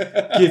me.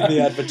 Give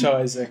me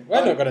advertising.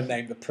 We're not going to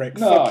name the prick.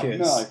 Fuck it.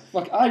 No.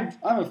 Fuck, I'm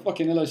a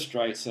fucking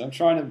illustrator. I'm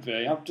trying to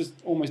be. I've just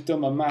almost done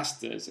my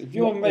masters. If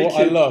you're making...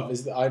 What I love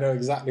is that I know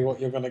exactly what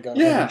you're going to go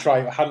and try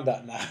your hand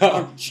at now.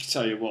 I'll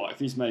tell you what, if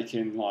he's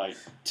making like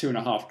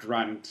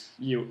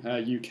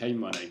 $2,500 UK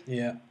money,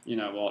 yeah, you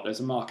know what?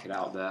 There's a market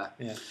out there.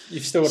 Yeah,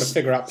 you've still got to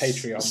figure out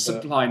Patreon.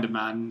 Supply and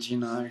demand, you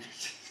know.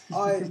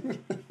 I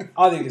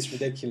think it's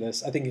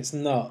ridiculous. I think it's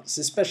nuts,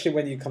 especially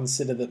when you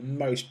consider that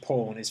most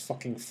porn is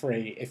fucking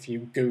free if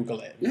you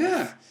Google it.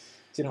 Yeah.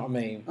 Do you know what I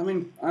mean? I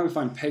mean, I would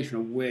find Patreon a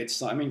weird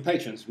site. I mean,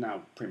 Patreon's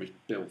now pretty much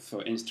built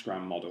for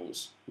Instagram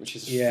models, which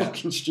is a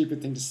fucking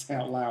stupid thing to say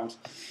out loud.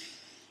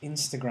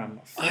 Instagram.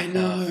 I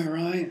know,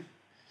 right?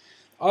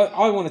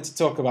 I wanted to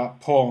talk about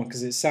porn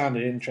because it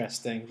sounded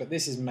interesting, but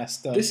this is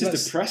messed up. This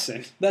is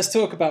depressing. Let's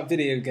talk about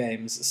video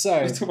games. So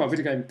let's talk about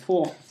video game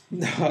porn.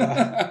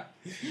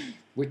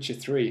 Witcher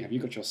 3. Have you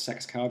got your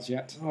sex cards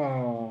yet?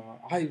 Oh,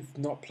 I've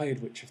not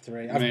played Witcher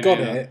 3. I've got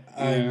it.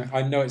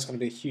 I know it's going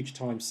to be a huge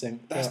time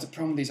sink. That's the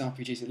problem with these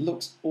RPGs. It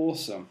looks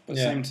awesome, but at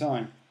the same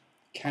time,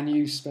 can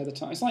you spare the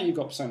time? It's like you've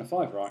got Persona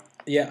 5, right?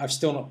 Yeah, I've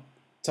still not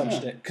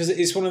touched it because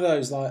it's one of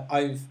those like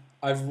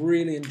I've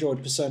really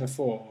enjoyed Persona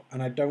 4,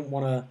 and I don't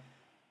want to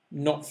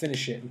not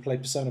finish it and play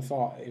Persona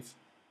 5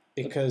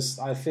 because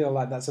I feel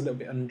like that's a little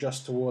bit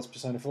unjust towards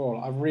Persona 4.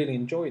 Like, I've really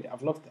enjoyed it.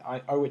 I've loved it.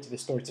 I owe it to the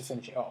story to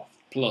finish it off.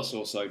 Plus,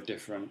 also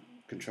different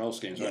control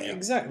schemes, aren't you?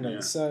 Exactly. Yeah.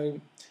 So,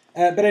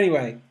 but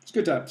anyway, it's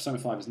good that Persona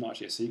 5 is not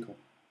actually a sequel.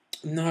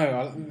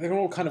 No, they're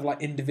all kind of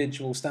like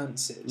individual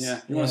stances.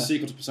 Yeah. You want a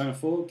sequel to Persona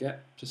 4?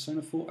 Get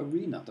Persona 4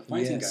 Arena, the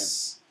fighting game.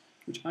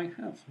 Which I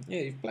have.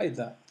 Yeah, you've played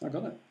that. I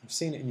got it. I've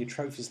seen it in your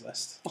trophies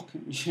list.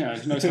 Fucking yeah,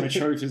 you know how many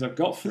trophies I've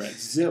got for it.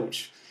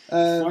 Zilch.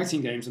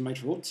 Fighting games are made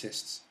for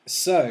autists.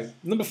 So,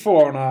 number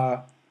 4 on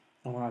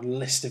our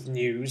list of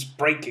news,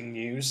 breaking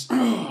news.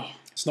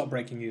 It's not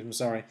breaking news, I'm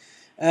sorry.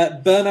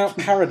 Burnout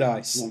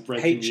Paradise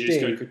breaking HD.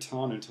 News, go to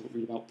Katana and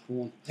read about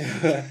porn.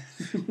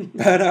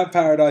 Burnout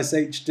Paradise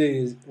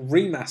HD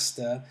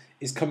remaster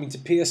is coming to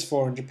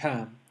PS4 in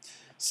Japan.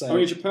 So,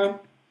 only Japan?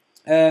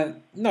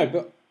 No,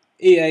 but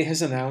EA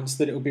has announced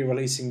that it will be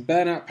releasing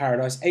Burnout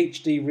Paradise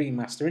HD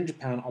Remaster in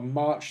Japan on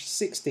March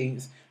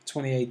 16th,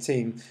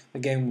 2018. The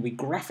game will be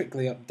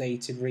graphically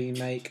updated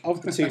remake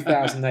of the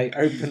 2008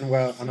 open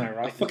world. I know,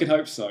 right? I fucking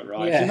hope so,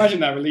 right? Yeah. Can you imagine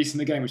that releasing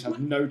the game which has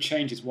no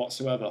changes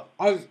whatsoever?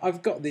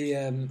 I've got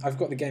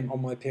the game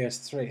on my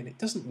PS3 and it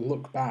doesn't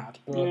look bad.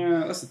 But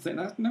yeah, that's the thing.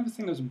 I never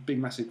think there was a big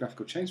massive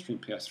graphical change between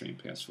PS3 and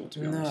PS4. To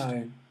be honest.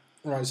 No.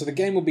 Right, so the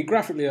game will be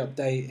graphically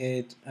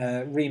updated,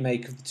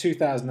 remake of the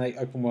 2008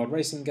 open world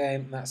racing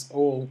game, and that's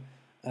all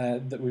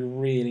that we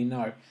really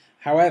know.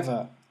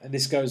 However,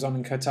 this goes on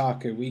in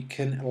Kotaku, we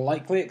can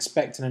likely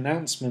expect an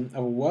announcement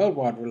of a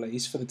worldwide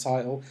release for the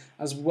title,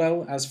 as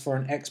well as for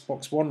an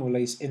Xbox One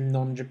release in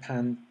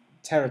non-Japanese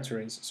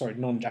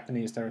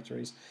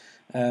territories.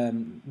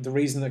 The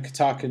reason that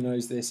Kotaku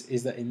knows this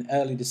is that in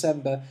early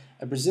December,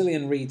 a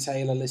Brazilian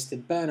retailer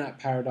listed Burnout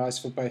Paradise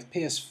for both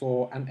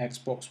PS4 and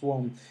Xbox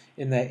One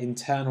in their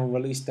internal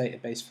release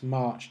database for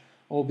March,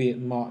 albeit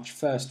March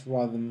 1st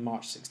rather than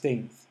March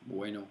 16th.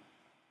 Bueno.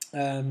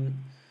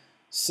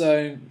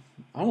 So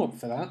I'm up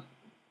for that.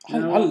 I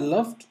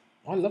loved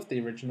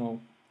the original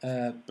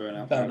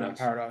Burnout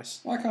Paradise.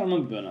 I can't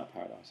remember Burnout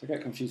Paradise. I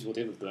get confused with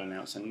all the other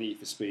Burnouts and Need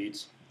for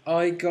Speeds.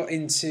 I got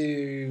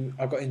into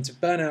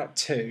Burnout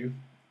 2,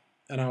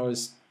 and I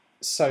was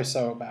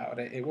so about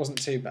it. It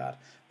wasn't too bad.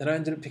 Then I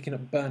ended up picking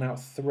up Burnout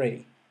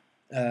 3.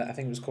 I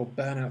think it was called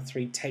Burnout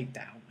 3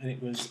 Takedown, and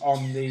it was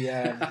on the...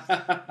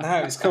 no,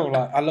 it's cool.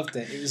 Like, I loved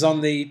it. It was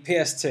on the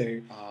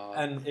PS2,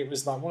 and it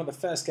was like one of the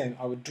first games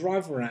I would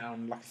drive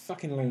around like a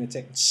fucking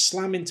lunatic and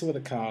slam into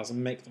other cars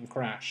and make them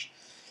crash.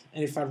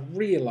 And if I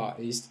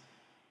realised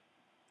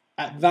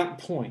at that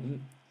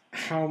point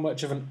how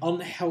much of an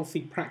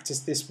unhealthy practice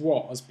this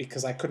was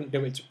because I couldn't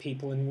do it to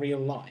people in real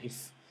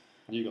life...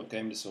 You got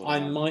game disorder. I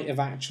might have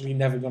actually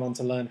never gone on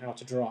to learn how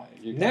to drive.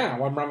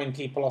 Now I'm ramming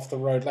people off the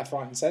road left,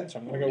 right and centre.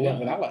 I'm going to go work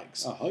with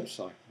Alex. I hope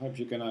so. I hope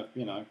you're going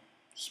to,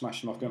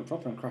 smash them off going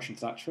proper and crash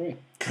into that tree.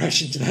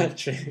 Crash into that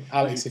tree.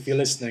 Alex, if you're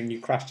listening, you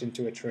crashed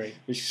into a tree.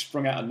 We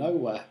sprung out of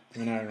nowhere. I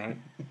know,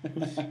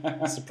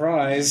 right?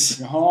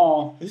 Surprise.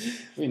 Oh,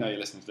 we know you're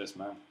listening to this,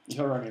 man.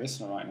 You're only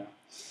listener right now.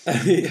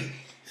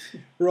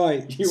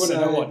 Right. You want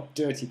to know what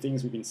dirty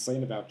things we've been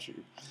saying about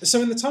you. So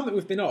in the time that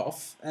we've been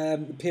off,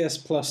 the PS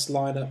Plus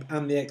lineup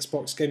and the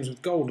Xbox Games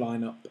with Gold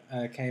lineup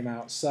came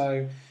out.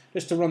 So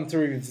just to run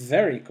through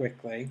very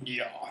quickly.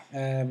 Yeah.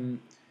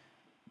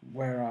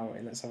 Where are we?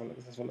 Let's have a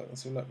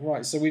look.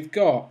 Right, so we've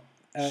got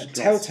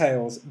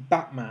Telltale's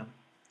Batman.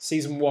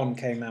 Season 1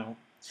 came out.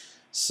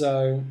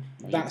 So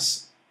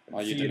that's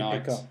are you for you to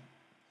pick up.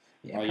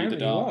 Yeah, are you the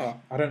dark?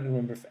 I don't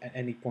remember if at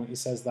any point he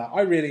says that.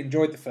 I really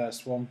enjoyed the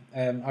first one.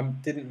 I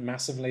didn't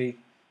massively...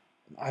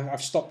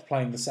 I've stopped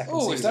playing the second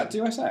season. Oh, is that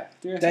Deus Ex?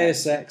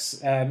 Deus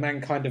Ex,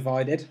 Mankind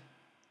Divided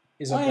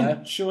is up there. I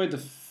enjoyed the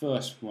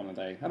first one a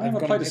day. I never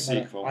played the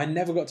sequel. I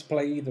never got to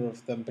play either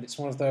of them, but it's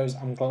one of those,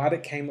 I'm glad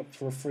it came up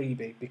for a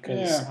freebie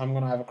because I'm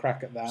going to have a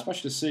crack at that.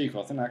 Especially the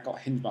sequel. I think that got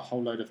hinged by a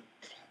whole load of,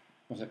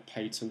 was it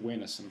pay to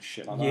win or some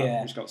shit like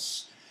that? Which got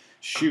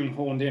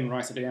shoehorned in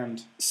right at the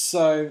end.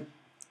 So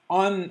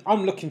I'm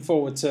looking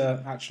forward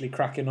to actually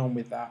cracking on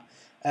with that.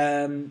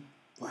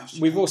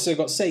 We've also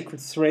got Sacred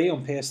 3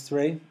 on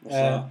PS3. What's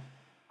that?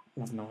 I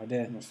have no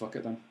idea. Well, fuck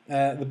it then.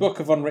 The Book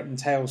of Unwritten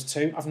Tales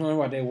 2. I've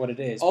no idea what it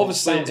is.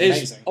 Obviously,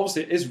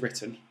 it is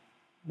written.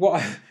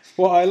 What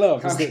I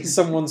love is that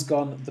someone's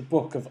gone, The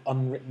Book of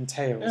Unwritten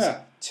Tales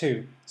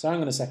 2. So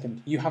hang on a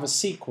second. You have a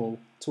sequel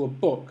to a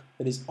book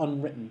that is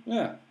unwritten.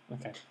 Yeah.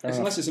 Okay.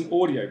 Unless it's an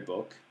audio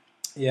book.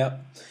 Yeah.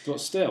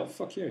 But still,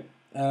 fuck you.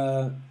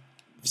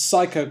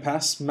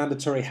 Psycho-Pass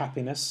Mandatory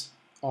Happiness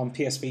on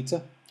PS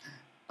Vita.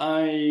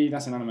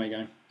 That's an anime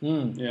game.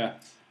 Mm. Yeah,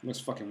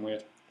 looks fucking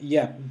weird.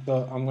 Yeah,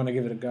 but I'm going to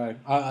give it a go.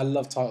 I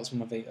love titles from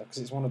my Vita because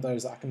it's one of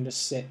those that I can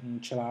just sit and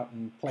chill out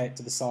and play it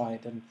to the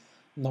side and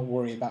not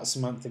worry about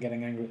Samantha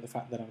getting angry at the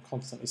fact that I'm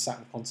constantly sat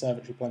in the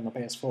conservatory playing my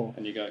PS4.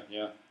 And you go,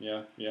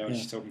 yeah,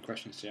 she's talking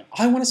questions to you.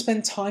 I want to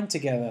spend time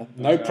together.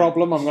 No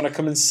problem. I'm going to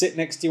come and sit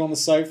next to you on the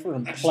sofa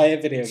and play a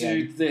video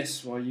game. Do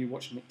this while you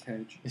watch Nick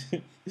Cage.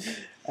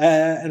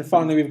 And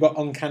finally, we've got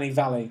Uncanny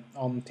Valley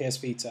on PS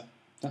Vita.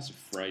 That's a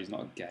phrase,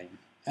 not a game.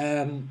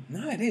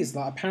 No, it is.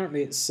 Like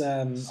apparently, it's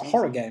a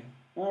horror game.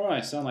 All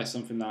right, sounds like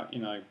something that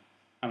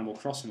Animal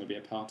Crossing would be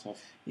a part of.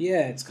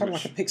 Yeah, it's kind of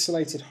like a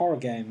pixelated horror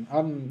game.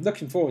 I'm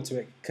looking forward to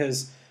it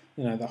because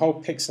the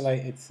whole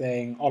pixelated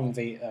thing on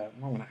Vita.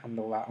 I'm going to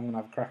handle that. I'm going to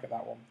have a crack at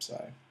that one.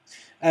 So,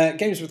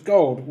 Games with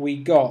Gold, we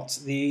got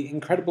The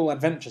Incredible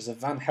Adventures of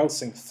Van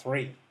Helsing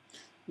 3.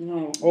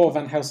 Or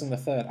Van Helsing the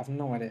Third. I have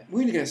no idea.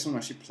 We need to get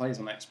someone who actually plays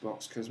on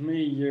Xbox because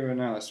me, you,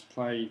 and Alice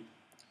play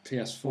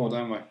PS4,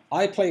 don't we?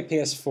 I play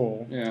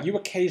PS4. Yeah. You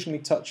occasionally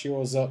touch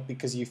yours up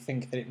because you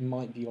think that it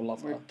might be your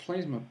lover. Well, it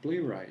plays my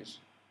Blu-rays.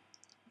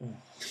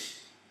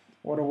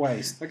 What a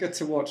waste. I get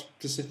to watch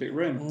Pacific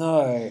Rim.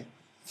 No.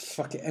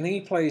 Fuck it. And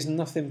he plays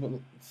nothing but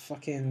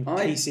fucking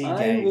PC games.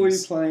 I will be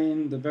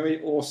playing the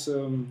very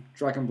awesome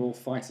Dragon Ball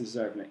Fighter Z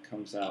when it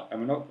comes out.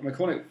 And we're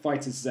calling it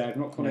Fighter Z. We're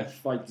not calling it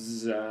Fighter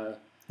Z.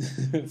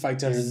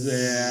 Fighter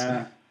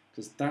Z.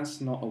 Because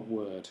that's not a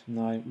word.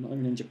 No. Not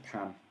even in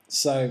Japan.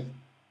 So,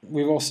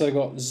 we've also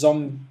got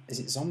Is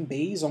it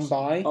Zombie?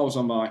 Zombie? Oh,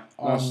 Zombie.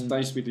 That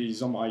used to be the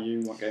Zombie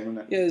U game, wasn't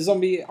it? Yeah,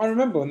 Zombie. I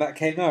remember when that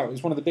came out. It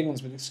was one of the big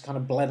ones, but it just kind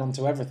of bled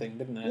onto everything,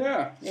 didn't it?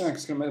 Yeah, because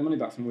it's going to make the money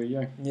back from Wii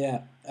U.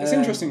 Yeah. It's an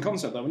interesting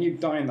concept, though. When you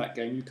die in that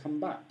game, you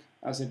come back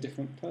as a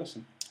different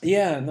person.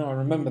 Yeah, no, I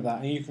remember that.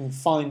 And you can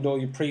find all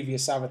your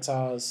previous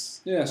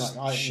avatars. Yes,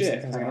 like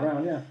shit hanging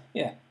around,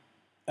 yeah.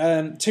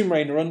 Tomb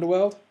Raider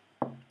Underworld.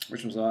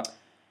 Which was that?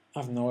 I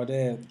have no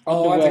idea.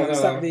 Oh, I think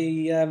is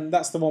that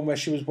that's the one where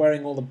she was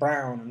wearing all the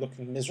brown and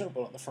looking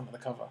miserable at the front of the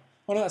cover?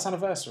 Oh no, that's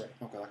Anniversary.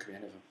 Oh god, that could be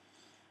any of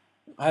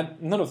them.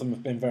 None of them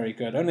have been very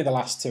good. Only the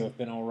last two have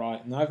been all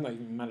right, and I've not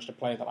even managed to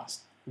play the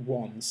last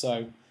one.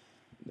 So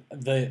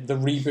the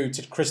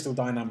rebooted Crystal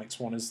Dynamics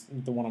one is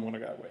the one I'm going to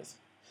go with.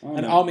 Oh,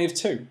 An Army of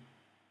Two.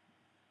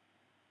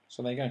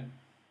 So there you go.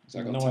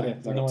 No idea.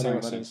 No idea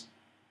what that is.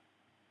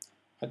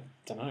 I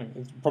don't know.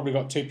 It's probably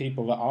got two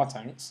people that are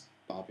tanks.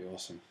 That'd be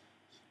awesome.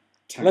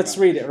 Let's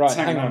read it right.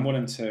 Hang on. 1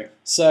 and 2.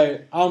 So,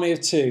 Army of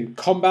Two: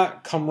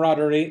 Combat,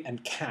 Camaraderie,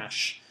 and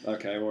Cash.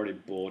 Okay, I'm already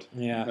bored.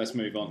 Yeah. Let's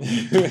move on.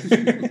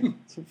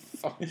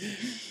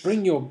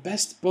 Bring your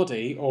best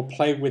buddy or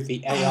play with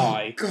the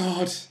AI. Oh,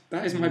 God,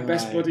 that is my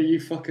best buddy, you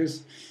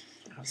fuckers.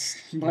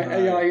 My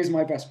AI is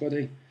my best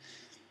buddy.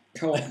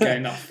 co-op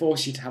game that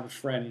forces you to have a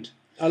friend.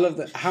 I love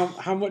that.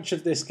 How much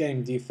of this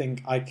game do you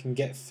think I can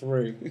get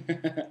through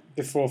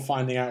before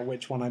finding out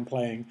which one I'm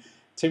playing?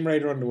 Tomb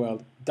Raider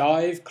Underworld.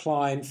 Dive,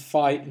 climb,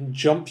 fight, and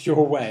jump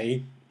your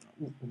way.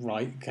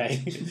 Right,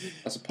 okay.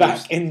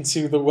 Back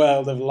into the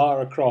world of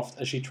Lara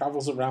Croft as she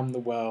travels around the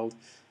world.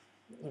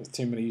 There's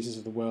too many uses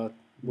of the word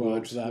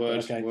world.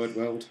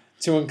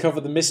 To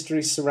uncover the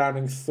mysteries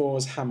surrounding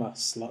Thor's hammer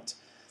slut.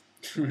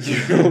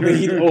 You'll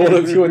need all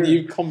of your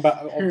new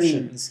combat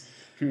options.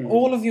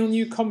 All of your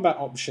new combat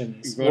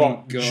options.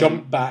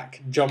 Jump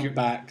back,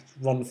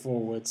 run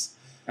forwards.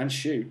 And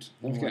shoot.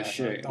 Don't forget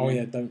shoot. Oh,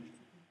 yeah, don't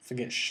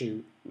forget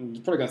shoot.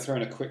 You're probably going to throw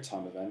in a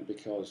QuickTime event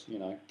because,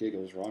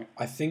 giggles, right?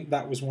 I think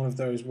that was one of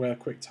those where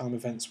QuickTime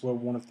events were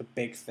one of the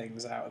big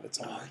things out at the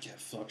time. Oh, yeah,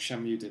 fuck.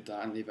 Shenmue did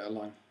that and leave it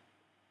alone.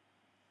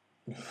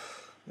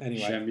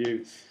 Anyway.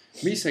 Shenmue.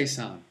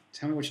 Mise-san,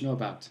 tell me what you know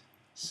about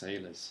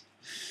sailors.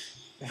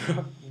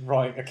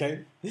 Right,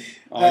 okay.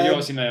 Oh, you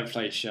obviously never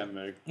played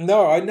Shenmue.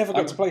 No, I never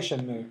got to play Shenmue.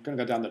 I'm going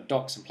to go down the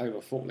docks and play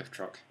with a forklift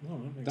truck. Oh,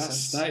 that makes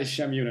sense. That is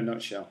Shenmue in a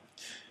nutshell.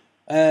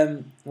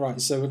 Right,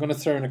 so we're going to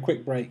throw in a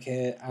quick break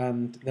here,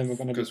 and then we're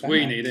going to be back. Because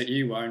we need it,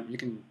 you won't. You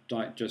can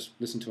just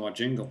listen to our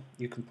jingle.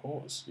 You can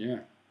pause. Yeah.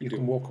 You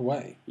can walk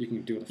away. You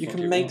can do what the fuck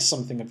you can make want.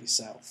 something of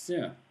yourself.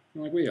 Yeah,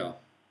 like we are.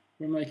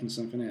 We're making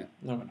something here.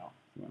 No, we're not.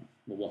 Well,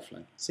 we're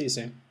waffling. See you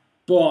soon.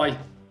 Bye.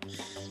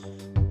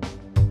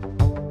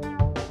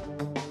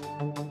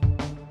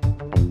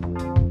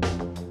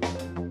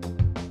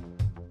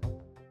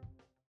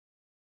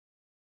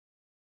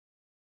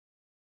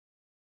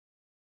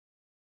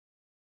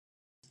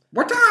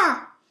 What?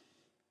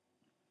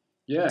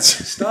 Yeah,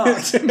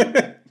 start.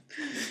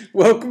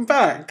 Welcome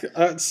back.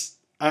 That's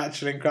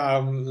actually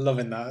incredible. I'm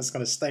loving that. It's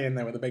going to stay in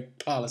there with a big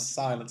pile of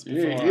silence.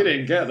 You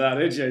didn't get that,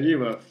 did you?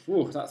 You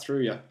were, that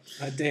threw you.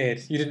 I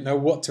did. You didn't know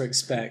what to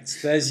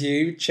expect. There's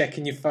you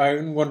checking your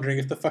phone, wondering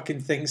if the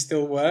fucking thing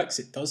still works.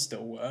 It does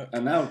still work.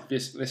 And now,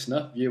 this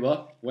listener,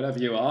 viewer, whatever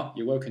you are,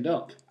 you're woken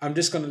up. I'm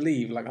just going to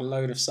leave like a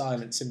load of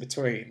silence in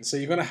between. So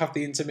you're going to have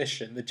the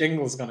intermission. The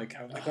jingle's going to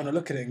go. They're going to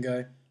look at it and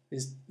go,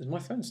 Is my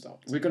phone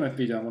stopped? We're going to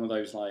be doing one of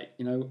those,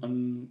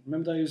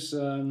 remember those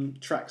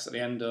tracks at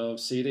the end of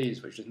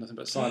CDs, which is nothing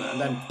but silent,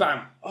 and then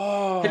bam!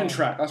 Oh, hidden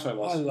track, that's what it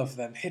was. I love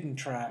them. Hidden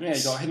tracks. Yeah,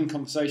 you got a hidden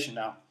conversation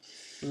now.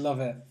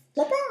 Love it.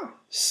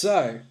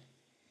 So,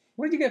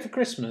 what did you get for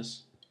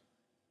Christmas?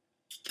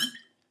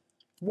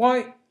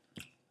 Why?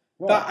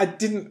 What? That I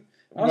didn't...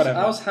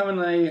 I was having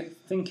a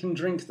think and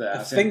drink there.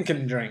 A think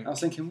and drink. I was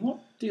thinking, what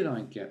did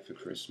I get for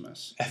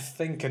Christmas? A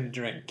think and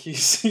drink. You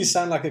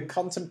sound like a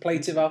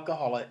contemplative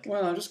alcoholic.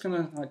 Well, I'm just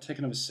going to take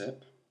another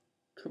sip,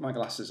 put my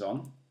glasses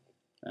on,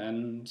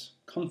 and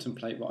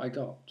contemplate what I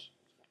got.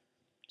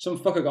 Some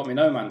fucker got me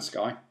No Man's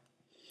Sky.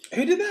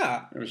 Who did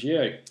that? It was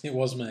you. It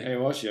was me.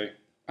 It was you.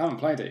 I haven't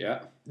played it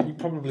yet. You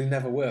probably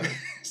never will.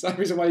 Is that the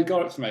reason why you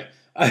got it for me?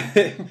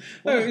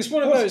 No, it's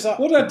one of those...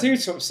 What did I do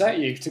to upset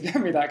you to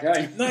get me that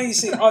game? No, you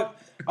see,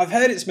 I've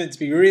heard it's meant to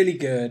be really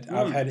good.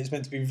 I've heard it's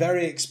meant to be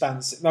very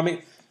expansive. I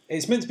mean,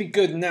 it's meant to be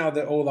good now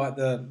that all like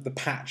the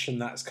patch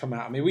and that's come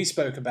out. I mean, we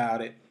spoke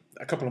about it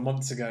a couple of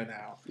months ago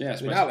now. Yeah,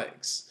 with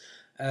Alex.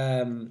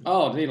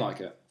 Did he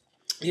like it?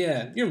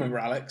 Yeah, you remember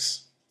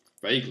Alex?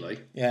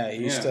 Vaguely. Yeah,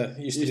 he used to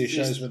do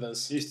shows with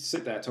us. He used to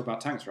sit there and talk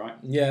about tanks, right?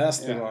 Yeah, that's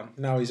the one.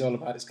 Now he's all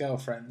about his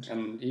girlfriend.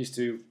 And he used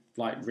to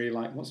what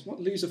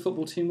loser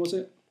football team was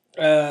it?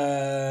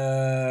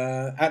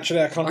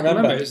 Actually, I can't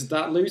remember. It's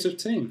that loser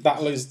team.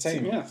 That loser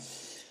team. Yeah.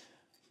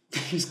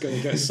 He's going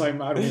to get so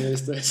mad when he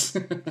hears this.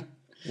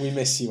 We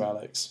miss you,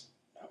 Alex.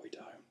 No, we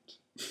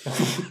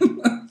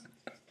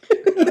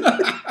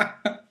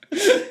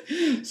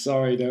don't.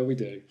 Sorry, no, we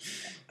do.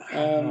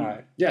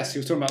 Right. Yes, he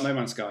was talking about No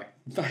Man's Sky.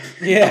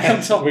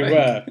 Yeah, we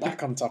were.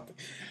 Back on topic.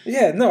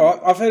 Yeah, no,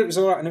 I've heard it was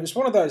alright, and it was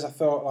one of those I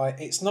thought, like,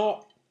 it's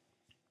not...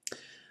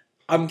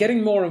 I'm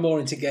getting more and more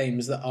into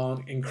games that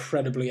aren't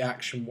incredibly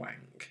action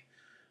wank.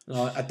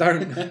 Like, I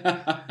don't...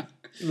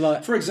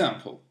 like, for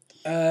example?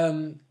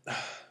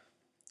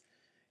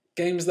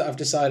 Games that I've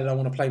decided I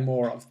want to play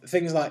more of.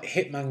 Things like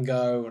Hitman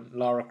Go and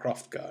Lara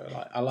Croft Go.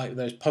 Like, I like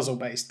those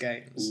puzzle-based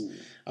games. Ooh.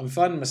 I'm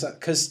finding myself...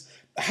 Because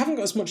I haven't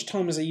got as much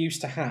time as I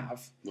used to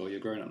have. Well, you're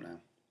grown up now.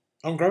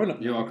 I'm grown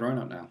up now. You are grown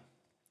up now.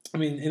 I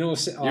mean, you're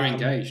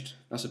engaged.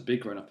 That's a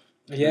big grown up.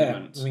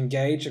 Yeah, I'm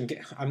engaged.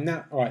 I'm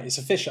now... Right, it's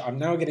official. I'm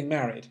now getting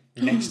married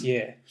next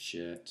year.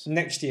 Shit.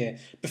 Next year.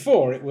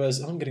 Before, it was,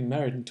 I'm getting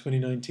married in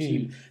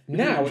 2019.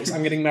 Now, it's,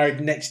 I'm getting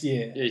married next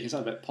year. Yeah, you can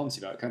sound a bit poncy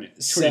about it, can't you?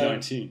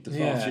 2019, the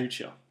far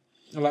future.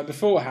 Like,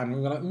 beforehand, we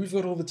were like, we've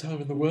got all the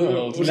time in the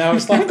world. Now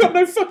it's like, I've got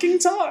no fucking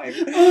time.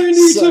 I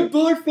need to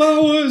buy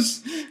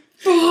flowers.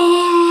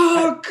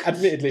 Fuck!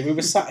 Admittedly, we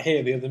were sat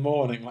here the other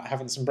morning, like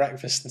having some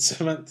breakfast, and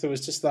Samantha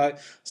was just like,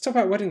 let's talk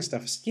about wedding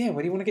stuff. I said, yeah,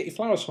 where do you want to get your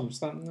flowers from? I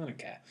was like, I don't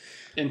care.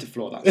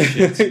 Interfloor,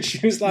 that shit. She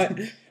was like,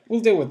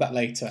 we'll deal with that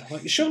later.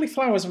 Like, surely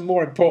flowers are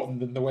more important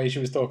than the way she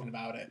was talking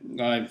about it.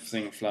 I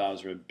think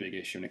flowers are a big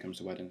issue when it comes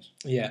to weddings.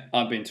 Yeah.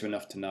 I've been to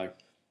enough to know.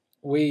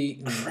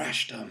 We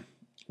crashed them.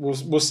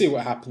 We'll see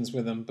what happens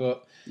with them,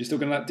 but... You're still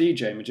going to let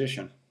DJ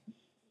Magician?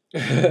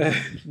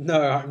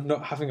 No, I'm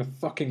not having a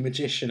fucking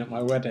magician at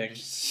my wedding.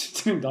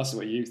 That's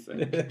what you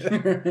think.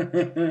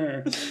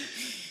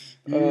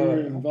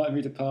 Invite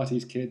me to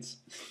parties, kids.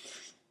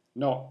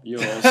 Not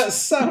yours. That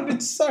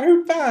sounded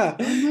so bad.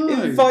 No.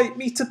 Invite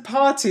me to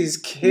parties,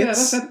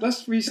 kids. Yeah,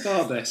 let's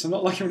restart this. I'm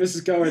not liking where this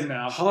is going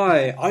now.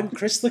 Hi, I'm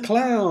Chris the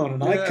Clown,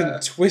 and I can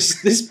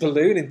twist this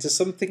balloon into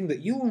something that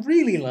you'll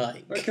really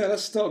like. Okay,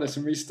 let's stop this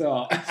and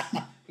restart.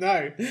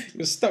 No,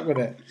 you're stuck with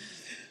it.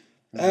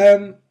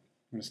 I'm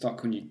going to start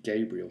calling you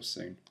Gabriel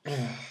soon.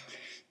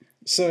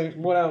 So,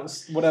 what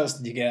else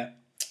did you get?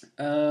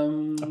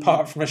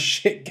 Apart from a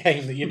shit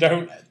game that you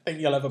don't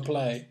think you'll ever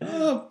play.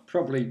 I'll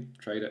probably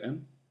trade it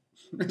in.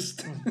 It's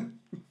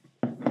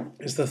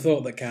the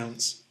thought that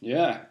counts.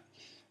 Yeah.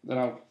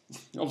 Then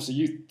obviously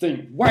you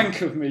think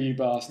wank of me, you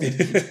bastard.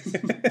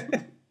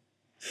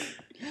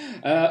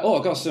 I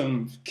got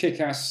some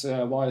kick-ass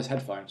wireless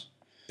headphones.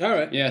 All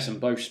right. Yeah, some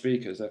Bose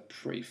speakers. They're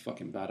pretty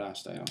fucking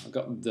badass, they are. I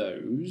got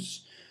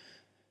those.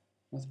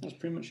 That's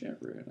pretty much it,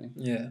 really.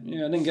 Yeah.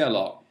 Yeah, I didn't get a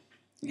lot.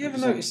 You ever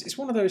notice, it's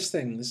one of those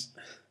things.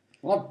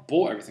 Well, I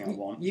bought everything I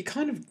want. You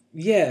kind of,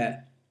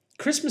 yeah.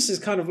 Christmas has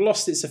kind of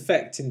lost its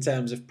effect in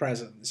terms of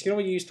presents. You know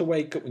when you used to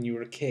wake up when you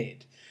were a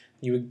kid,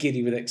 you were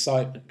giddy with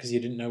excitement because you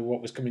didn't know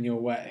what was coming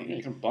your way. You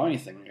couldn't buy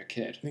anything when you're a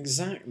kid.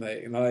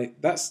 Exactly. Like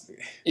that's.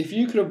 If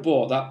you could have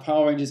bought that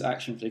Power Rangers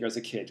action figure as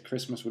a kid,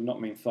 Christmas would not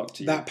mean fuck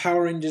to you. That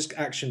Power Rangers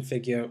action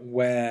figure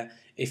where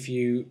if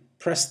you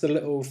press the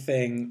little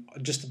thing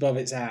just above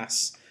its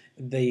ass,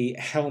 the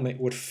helmet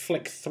would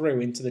flick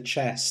through into the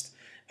chest,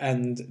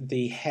 and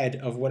the head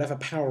of whatever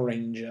Power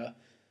Ranger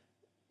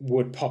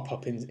would pop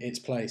up in its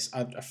place.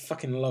 I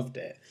fucking loved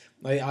it.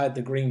 I had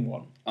the green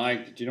one.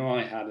 Do you know what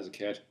I had as a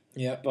kid?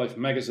 Yeah. Both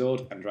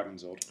Megazord and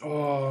Dragonzord.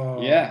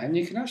 Oh. Yeah, and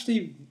you can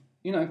actually,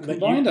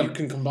 combine them. You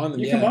can combine them,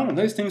 You combine them.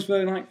 Those things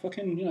were like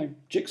fucking,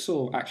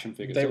 jigsaw action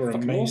figures. They were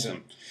fucking amazing.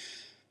 Awesome.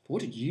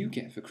 What did you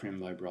get for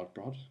Crimbo,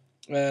 Brod?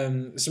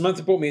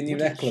 Samantha bought me a new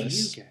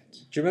necklace. Did you get?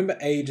 Do you remember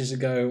ages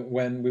ago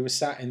when we were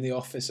sat in the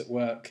office at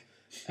work?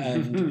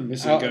 And this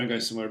is going to go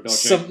somewhere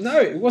dodgy. No,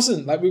 it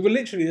wasn't. Like, we were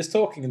literally just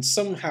talking, and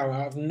somehow,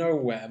 out of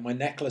nowhere, my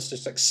necklace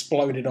just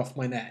exploded off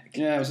my neck.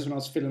 Yeah, it was just when I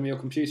was fiddling with your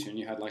computer and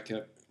you had like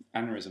a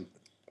aneurysm.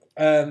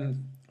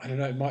 I don't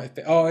know, it might have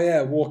been... Oh,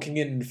 yeah, walking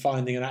in and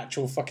finding an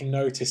actual fucking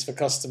notice for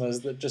customers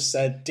that just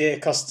said, "Dear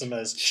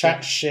customers,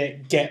 chat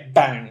shit, get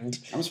banged."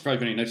 I'm surprised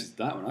when you noticed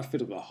that one. I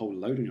fiddled with a whole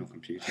load on your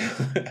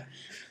computer.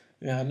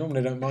 Yeah, I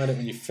normally don't mind it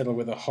when you fiddle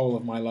with a whole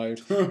of my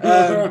load.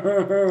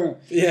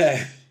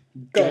 Yeah.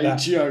 Got that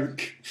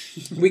joke.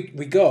 we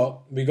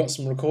got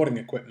some recording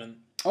equipment.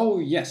 Oh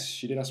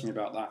yes, you did ask me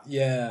about that.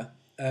 Yeah.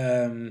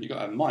 You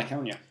got a mic,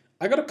 haven't you?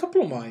 I got a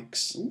couple of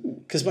mics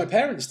because my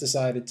parents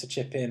decided to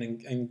chip in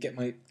and get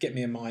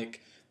me a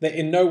mic. They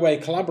in no way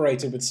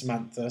collaborated with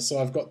Samantha, so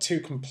I've got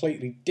two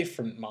completely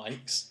different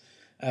mics.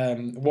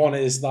 One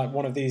is like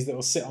one of these that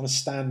will sit on a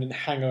stand and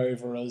hang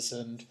over us,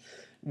 and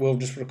we'll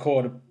just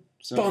record a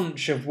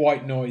bunch of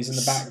white noise in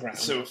the background.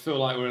 So it'll feel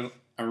like we're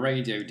a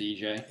radio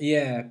DJ.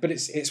 Yeah, but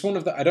it's one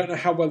of the... I don't know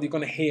how well you're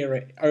going to hear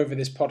it over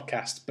this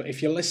podcast, but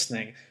if you're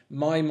listening,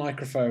 my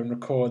microphone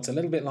records a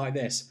little bit like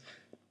this.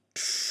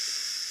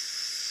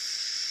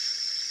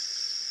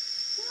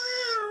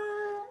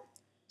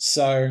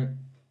 So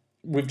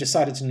we've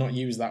decided to not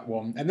use that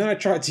one. And then I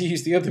tried to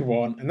use the other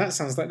one, and that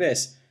sounds like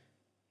this.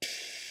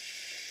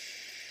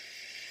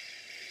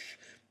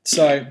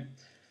 So,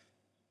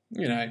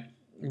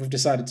 we've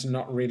decided to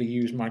not really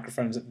use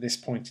microphones at this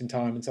point in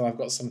time until I've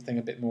got something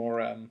a bit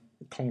more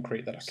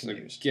concrete that I can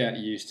use. Get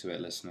used to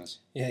it, listeners.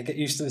 Yeah, get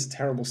used to this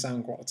terrible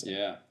sound quality.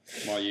 Yeah,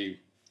 while you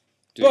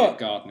do your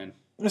gardening.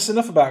 That's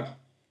enough about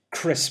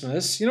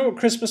Christmas. You know what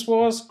Christmas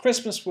was?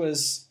 Christmas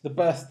was the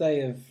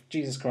birthday of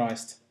Jesus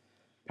Christ,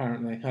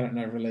 apparently. I don't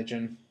know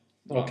religion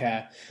or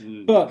care.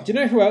 But do you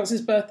know who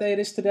else's birthday it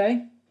is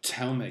today?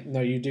 Tell me.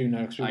 No, you do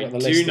know, because we've got the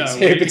list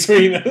here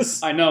between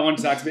us. I know, I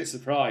wanted to act a bit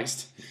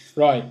surprised.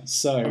 Right,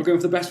 so... We're going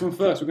for the best one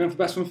first.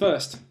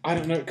 I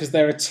don't know, because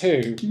there are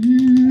two,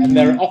 and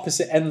they're at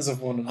opposite ends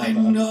of one another. I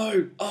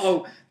know.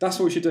 Oh, that's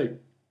what we should do.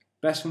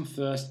 Best one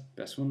first,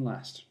 best one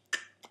last.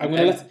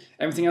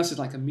 Everything else is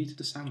like a meat of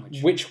the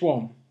sandwich. Which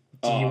one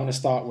do you want to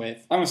start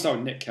with? I'm going to start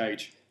with Nick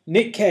Cage.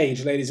 Nick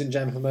Cage, ladies and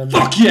gentlemen.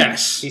 Fuck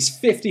yes! He's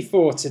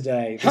 54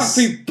 today.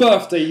 Happy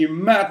birthday, you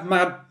mad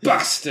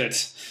bastard!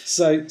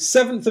 So,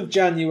 7th of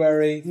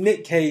January,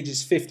 Nick Cage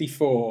is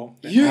 54.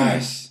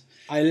 Yes!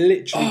 I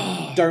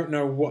literally don't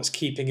know what's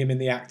keeping him in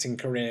the acting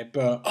career,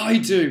 but... I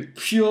do.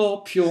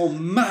 Pure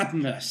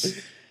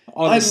madness.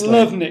 Honestly, I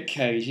love Nick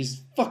Cage.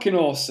 He's fucking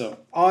awesome.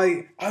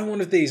 I'm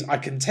one of these. I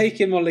can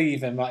take him or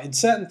leave him. Like, in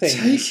certain things...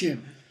 Take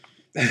him.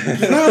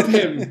 Grab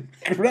him.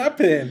 Grab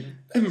him.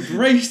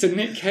 Embrace the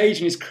Nick Cage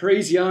and his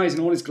crazy eyes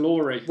and all his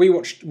glory. We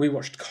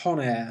watched Con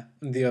Air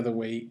the other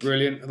week.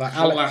 Brilliant. Like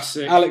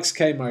classic. Alex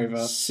came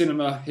over.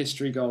 Cinema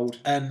history gold.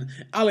 And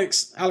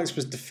Alex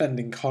was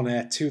defending Con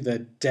Air to the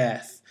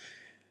death.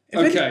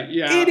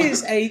 Yeah. It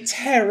is a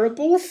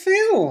terrible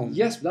film.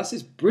 Yes, but that's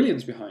his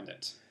brilliance behind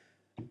it.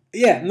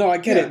 Yeah, no, I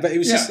get it, but it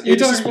was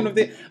just one of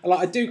the... Like,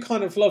 I do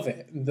kind of love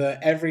it that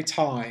every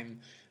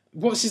time...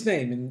 What's his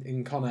name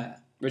in Con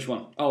Air? Which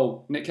one?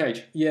 Oh, Nick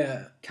Cage.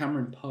 Yeah.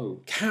 Cameron Poe.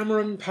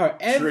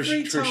 Every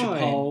time. Trisha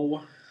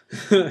Poe.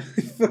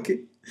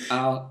 Fucking...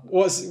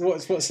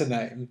 what's her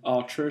name?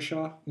 Oh,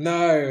 Trisha?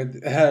 No,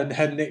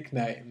 her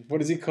nickname. What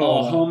does he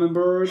call her?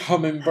 Hummingbird.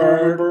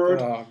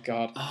 Hummingbird. Oh,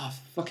 God. Oh,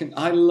 fucking...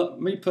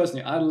 Me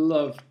personally, I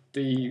love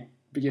the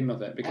beginning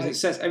of it because it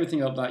sets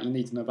everything up that you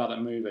need to know about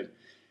that movie.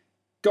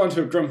 Got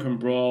into a drunken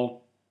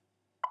brawl,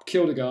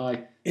 killed a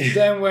guy,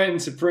 then went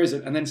into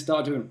prison, and then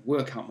started doing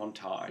workout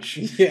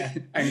montage. Yeah.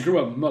 And grew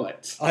a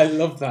mullet. I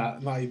love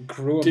that. Like,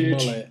 grew a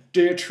mullet.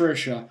 Dear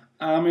Trisha,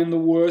 I'm in the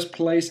worst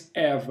place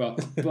ever,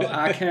 but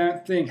I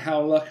can't think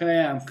how lucky I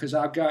am because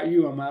I've got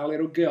you and my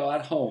little girl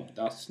at home.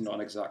 That's not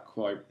an exact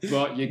quote,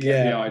 but you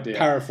get the idea.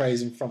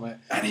 Paraphrasing from it.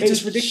 And he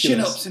just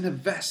chin-ups in a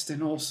vest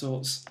and all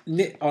sorts.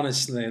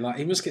 Honestly, like,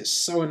 he must get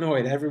so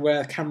annoyed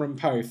everywhere Cameron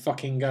Poe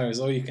fucking goes.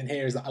 All you can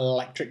hear is that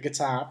electric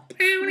guitar.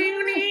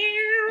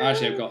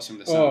 Actually, I've got some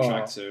of the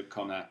soundtrack to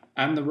Con Air.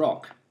 And The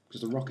Rock,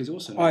 because The Rock is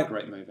also a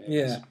great movie.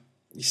 Yeah.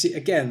 You see,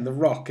 again, The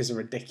Rock is a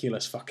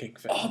ridiculous fucking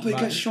film. Oh, but it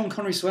gets Sean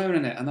Connery swearing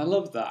in it, and I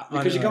love that.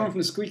 Because you're going from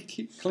the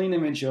squeaky clean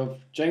image of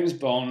James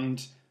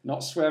Bond,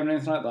 not swearing or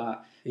anything like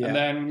that, and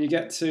then when you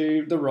get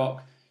to The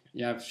Rock,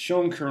 you have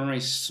Sean Connery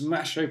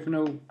smash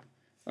open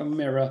a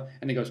mirror,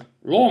 and he goes,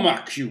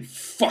 "Lomax, you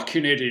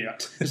fucking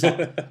idiot!" It's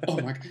like, oh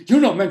my God, you're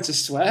not meant to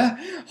swear.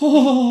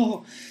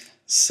 Oh.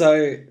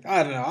 So,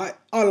 I don't know,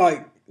 I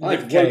like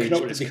I've Nick Cage woken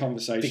up with this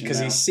conversation because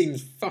now. he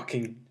seems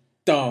fucking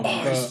dumb.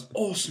 Oh, he's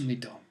awesomely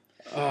dumb.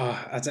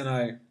 Oh, I don't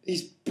know.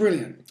 He's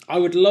brilliant. I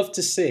would love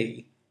to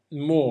see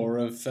more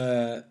of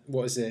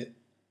what is it?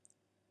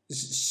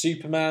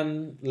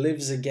 Superman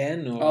Lives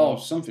Again, or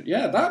something.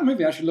 Yeah, that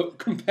movie actually looked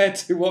compared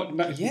to what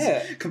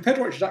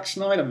Zack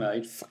Snyder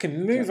made.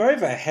 Fucking move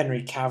over,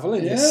 Henry Cavill,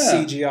 in his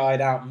CGI'd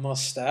out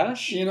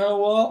mustache. You know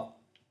what?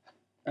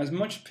 As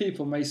much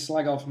people may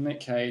slag off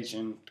Nick Cage,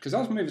 and because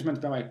that movie was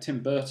meant to be by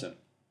Tim Burton.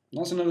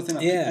 That's another thing.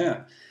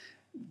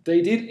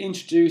 They did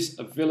introduce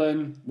a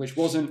villain which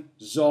wasn't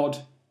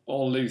Zod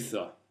or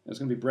Luthor. It was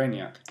going to be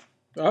Brainiac.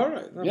 All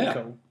right, that'd be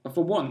cool. But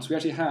for once, we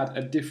actually had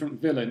a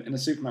different villain in a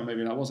Superman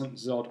movie that wasn't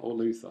Zod or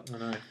Luthor. I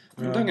know.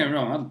 Don't get me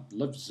wrong, I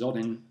loved Zod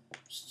in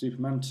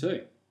Superman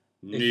 2.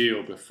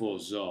 Kneel before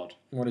Zod.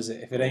 What is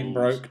it? If it ain't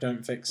broke,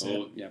 don't fix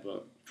it. Yeah,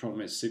 but the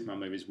problem is Superman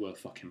movies were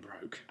fucking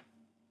broke.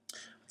 I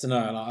don't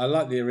know. I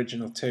like the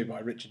original 2 by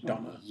Richard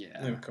Donner.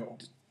 Yeah. They were cool.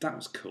 That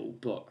was cool,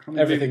 but...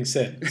 Everything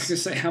since. I was going to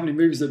say, how many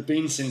movies there have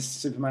been since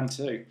Superman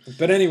 2?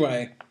 But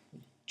anyway,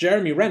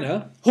 Jeremy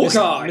Renner,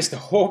 Hawkeye! Mr.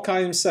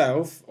 Hawkeye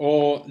himself,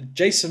 or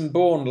Jason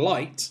Bourne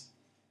Light,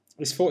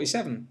 is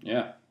 47.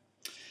 Yeah.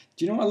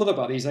 Do you know what I love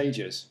about these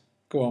ages?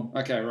 Go on.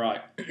 Okay,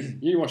 right.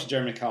 You watch the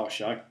Jeremy Kyle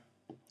show.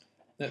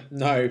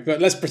 No, but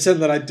let's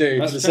pretend that I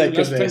do for the sake of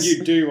this. Let's pretend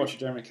you do watch the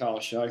Jeremy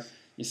Kyle show.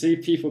 You see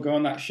people go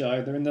on that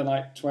show, they're in their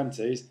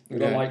 20s, they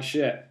look like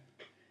shit.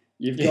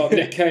 You've got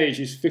Nick Cage,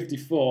 who's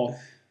 54,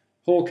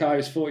 Hawkeye,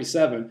 who's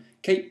 47,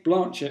 Cate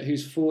Blanchett,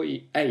 who's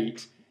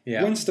 48,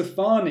 Gwen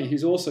Stefani,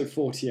 who's also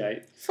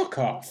 48. Fuck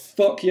off.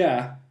 Fuck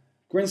yeah.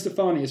 Gwen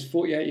Stefani is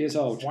 48 years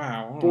old.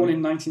 Wow. Born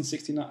in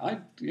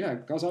 1969.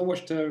 Guys, I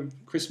watched a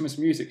Christmas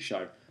music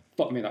show.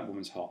 Fuck me, that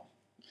woman's hot.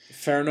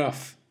 Fair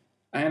enough.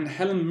 And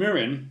Helen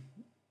Mirren,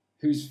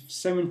 who's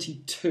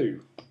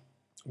 72.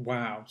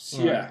 Wow.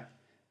 So, yeah.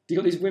 You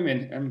got these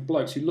women and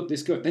blokes who look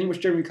this good. Then you watch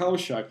Jeremy Kyle's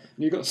show, and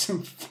you got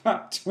some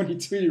fat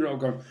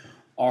 22-year-old going,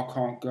 "I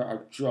can't get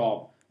a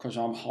job because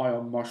I'm high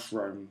on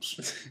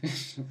mushrooms.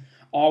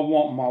 I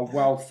want my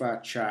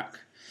welfare check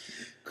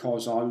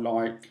because I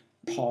like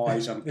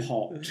pies and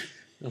pot."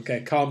 Okay,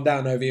 calm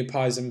down over your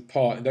pies and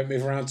pot and don't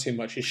move around too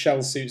much. Your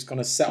shell suit's going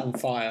to set on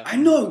fire. I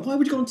know. Why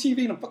would you go on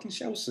TV in a fucking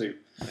shell suit?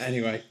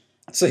 Anyway.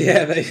 So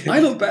yeah,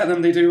 I look better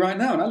than they do right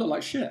now, and I look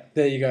like shit.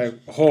 There you go.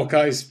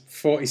 Hawkeye's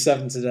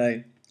 47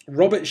 today.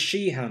 Robert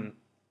Sheehan.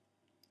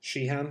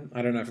 Sheehan?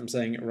 I don't know if I'm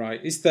saying it right.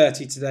 He's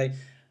 30 today.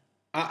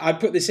 I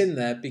put this in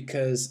there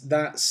because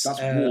that's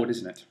Ward,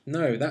 isn't it?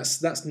 No,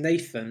 that's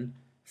Nathan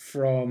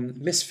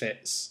from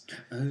Misfits.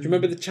 Do you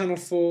remember the Channel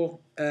 4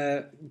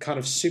 kind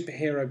of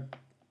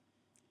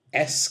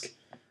superhero-esque?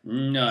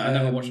 No, I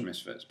never watched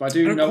Misfits, but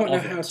I don't quite know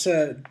how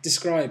to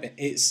describe it.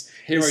 It's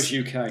Heroes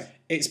UK.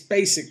 It's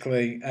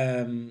basically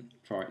for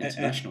our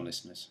international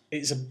listeners.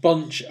 It's a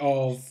bunch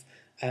of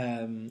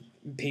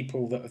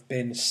people that have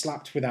been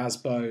slapped with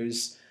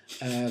ASBOs.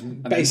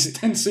 Basically,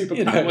 10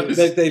 superpowers.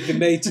 They've been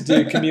made to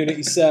do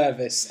community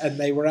service, and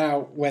they were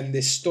out when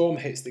this storm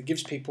hits that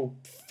gives people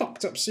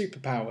fucked up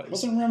superpowers.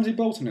 Wasn't Ramsay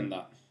Bolton in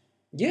that?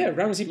 Yeah,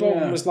 Ramsay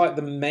Bolton was like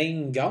the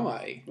main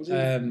guy.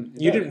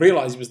 You didn't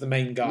realise he was the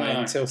main guy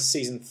until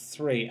season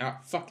 3.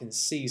 Fucking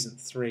season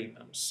 3,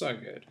 man, so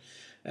good.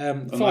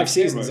 5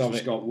 seasons of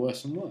it. Got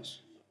worse and worse.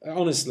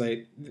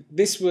 Honestly,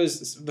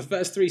 the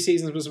first 3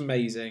 seasons was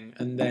amazing,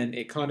 and then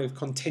it kind of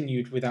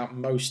continued without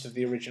most of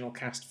the original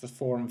cast for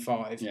 4 and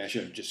 5. Yeah, I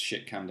should have just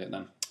shit canned it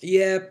then.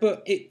 Yeah,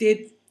 but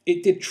it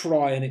it did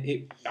try,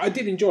 and I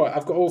did enjoy it.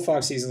 I've got all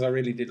 5 seasons. I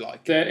really did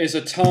like it. There is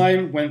a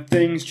time when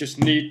things just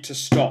need to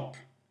stop.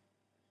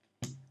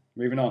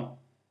 Moving on.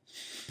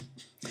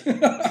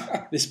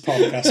 This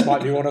podcast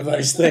might be one of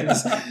those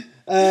things.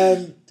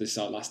 This is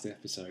our last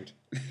episode.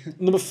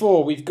 Number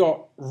 4, we've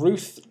got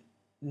Ruth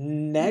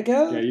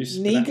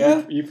Negga.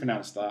 Yeah, you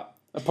pronounced that.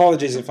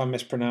 Apologies if I'm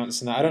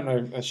mispronouncing that. I don't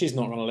know. She's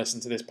not going to listen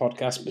to this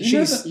podcast, but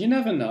you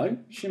never know.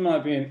 She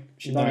might be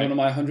one of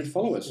my 100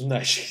 followers.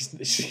 No,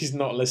 she's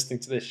not listening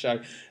to this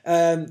show.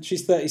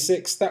 She's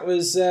 36. That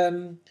was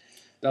the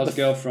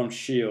girl from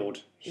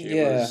Shield. She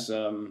was.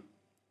 I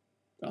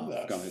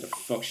forgot who the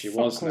fuck she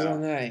was now. What was her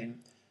name?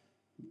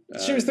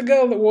 She was the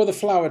girl that wore the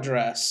flower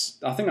dress.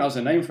 I think that was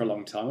her name for a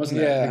long time, wasn't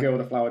it? The girl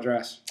with the flower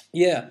dress.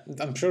 Yeah,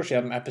 I'm sure she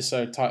had an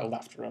episode titled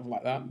after her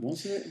like that.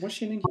 Was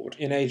she in England?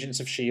 In Agents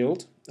of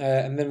S.H.I.E.L.D.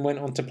 And then went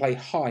on to play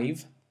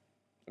Hive.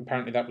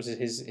 Apparently that was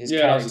his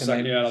character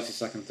name. Yeah, that's the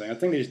second thing. I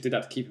think they just did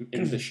that to keep him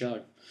in the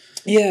show.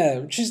 Yeah,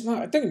 which is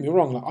not... Don't get me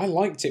wrong, I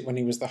liked it when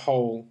he was the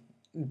whole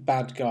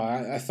bad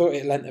guy. I thought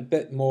it lent a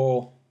bit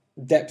more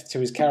depth to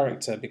his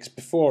character, because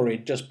before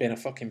he'd just been a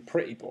fucking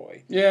pretty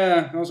boy.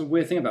 Yeah, that was a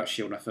weird thing about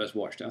S.H.I.E.L.D. when I first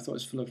watched it. I thought it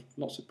was full of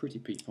lots of pretty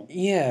people.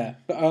 Yeah,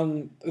 but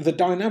the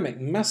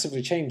dynamic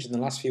massively changed in the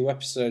last few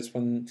episodes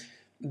when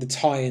the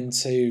tie-in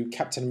to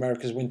Captain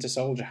America's Winter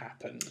Soldier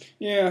happened.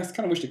 Yeah, I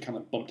kind of wish they kind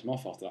of bumped him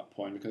off after that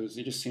point, because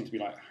he just seemed to be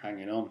like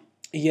hanging on.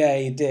 Yeah,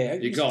 he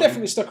did. He's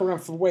definitely stuck around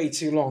for way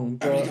too long.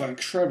 But he got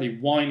incredibly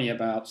whiny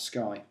about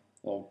Skye,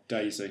 or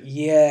Daisy.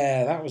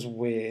 Yeah, that was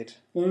weird.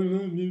 I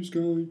love you,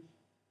 Skye.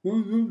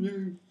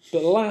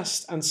 But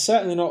last and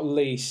certainly not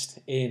least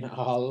in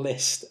our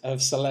list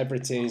of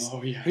celebrities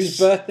whose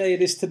birthday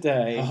it is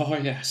today. Oh,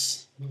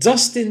 yes.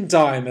 Dustin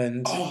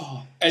Diamond.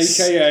 Oh,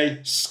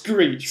 a.k.a.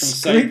 Screech from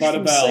Saved by the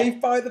Bell.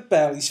 Saved by the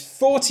Bell. He's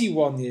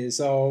 41 years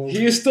old.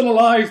 He is still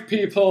alive,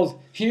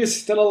 people. He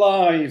is still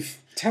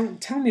alive.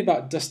 Tell me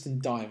about Dustin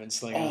Diamond,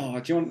 Slinger.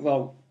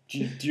 Oh,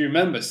 do you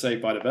remember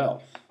Saved by the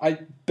Bell?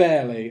 I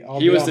barely.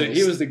 He was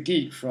the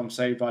geek from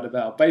Saved by the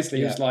Bell. Basically,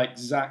 he was like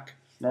Zach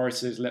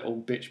Morris's little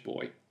bitch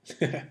boy,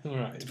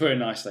 right. To put it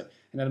nicely,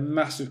 and had a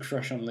massive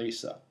crush on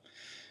Lisa.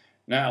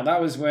 Now,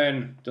 that was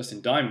when Dustin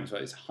Diamond was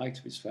at his height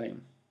of his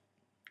fame.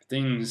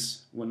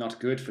 Things were not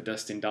good for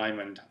Dustin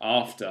Diamond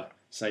after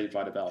Saved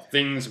by the Bell.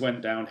 Things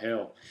went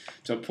downhill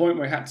to a point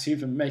where he had to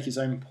even make his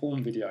own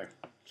porn video.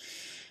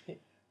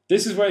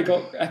 This is where it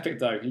got epic,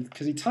 though,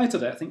 because he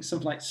titled it, I think,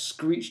 something like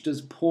Screech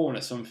Does Porn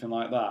or something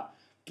like that.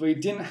 But he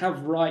didn't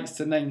have rights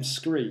to name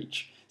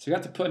Screech. So we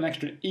had to put an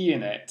extra E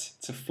in it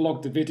to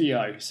flog the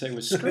video. So it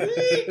was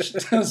Screech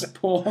Does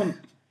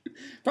Porn.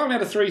 Apparently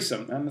had a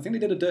threesome, and I think they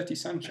did a Dirty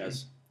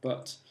Sanchez.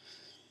 But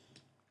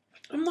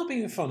I'm not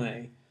being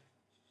funny.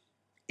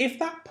 If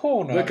that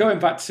porno... We're going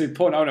back to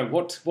porn. I don't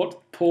know,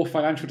 what poor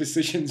financial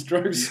decisions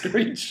drove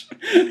Screech?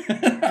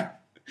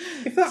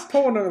 If that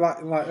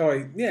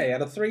porno, he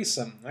had a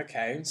threesome.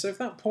 Okay, so if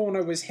that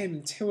porno was him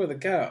and 2 other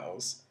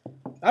girls...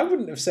 I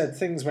wouldn't have said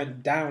things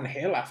went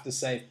downhill after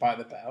Saved by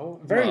the Bell.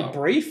 Very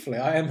briefly,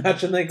 I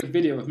imagine they... A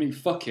video of me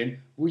fucking,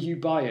 will you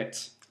buy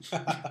it?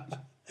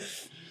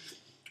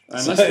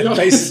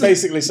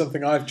 Basically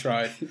something I've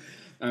tried.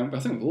 I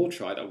think we've all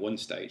tried at one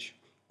stage.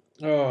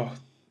 Oh,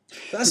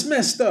 that's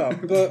messed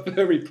up, but...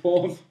 Very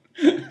porn.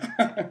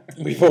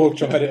 We've all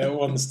tried it at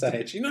one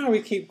stage. You know how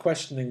we keep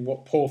questioning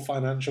what poor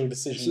financial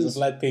decisions have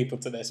led people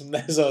to this? And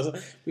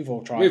we've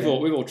all tried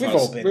it. We've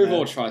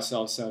all tried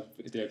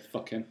self-video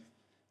fucking...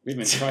 We've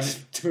been trying to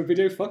do a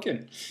video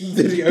fucking.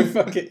 Video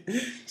fucking.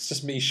 It's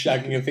just me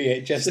shagging a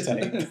VHS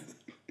tape.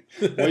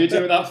 What are you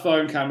doing with that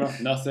phone camera?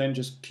 Nothing,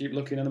 just keep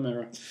looking in the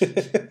mirror.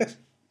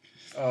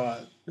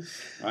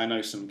 I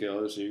know some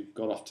girls who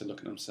got off to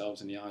looking at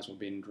themselves and the eyes were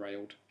being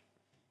drailed.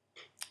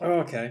 Oh,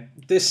 okay.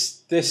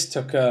 This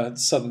took a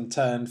sudden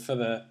turn for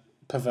the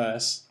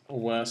perverse, or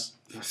worse.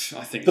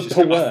 I think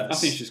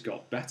it's just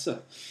got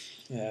better.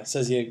 Yeah,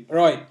 says you.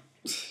 Right.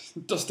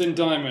 Dustin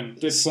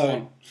Diamond did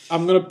porn.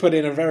 I'm going to put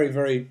in a very,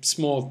 very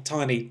small,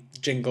 tiny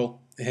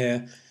jingle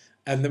here,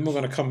 and then we're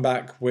going to come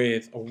back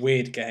with a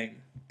weird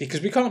game,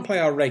 because we can't play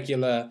our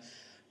regular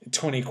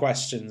 20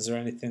 questions or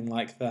anything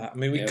like that. I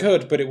mean, we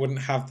could, but it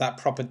wouldn't have that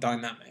proper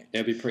dynamic.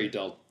 It'd be pretty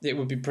dull. It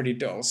would be pretty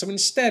dull. So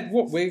instead,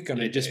 what we're going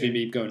to do... It'd just be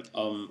me going,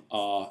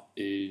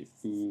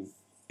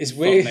 is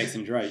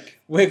Nathan Drake.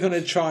 We're going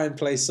to try and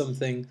play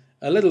something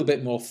a little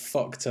bit more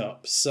fucked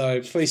up.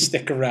 So please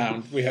stick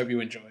around. We hope you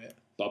enjoy it.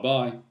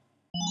 Bye-bye.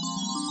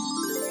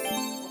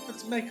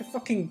 To make a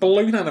fucking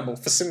balloon animal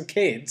for some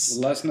kids.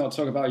 Let's not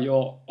talk about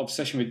your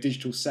obsession with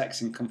digital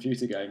sex in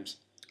computer games.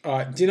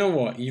 Alright, do you know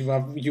what?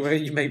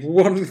 You made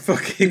one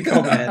fucking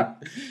comment.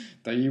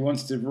 That you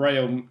wanted to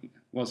rail,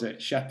 was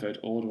it, Shepard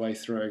all the way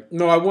through?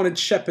 No, I wanted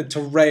Shepard to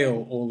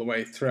rail all the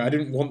way through. I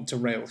didn't want to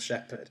rail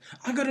Shepard.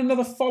 I got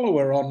another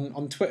follower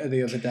on Twitter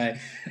the other day.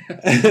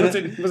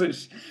 was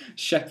it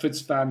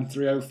Shepard's fan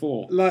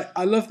 304? Like,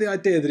 I love the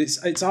idea that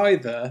it's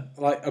either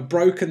like a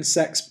broken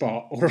sex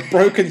bot or a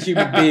broken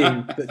human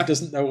being that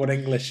doesn't know what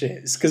English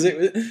is. Because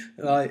it was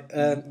like...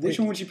 which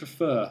one would you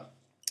prefer?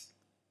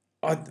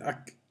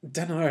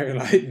 Don't know,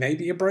 like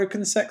maybe a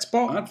broken sex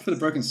bot. I'd for the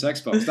broken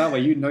sex box. That way,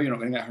 you know you're not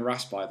going to get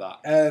harassed by that.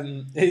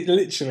 It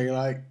literally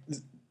like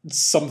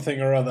something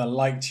or other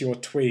liked your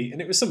tweet,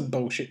 and it was some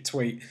bullshit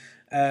tweet.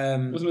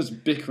 Wasn't us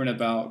bickering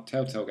about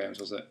Telltale games,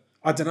 was it?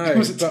 I don't know. It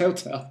was a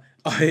Telltale.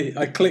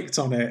 I clicked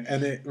on it,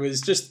 and it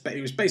was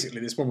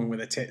basically this woman with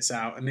her tits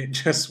out, and it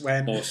just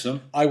went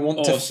awesome. I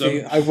want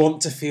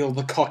to feel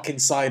the cock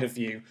inside of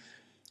you.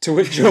 To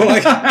which you're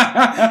like,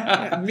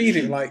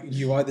 immediately like,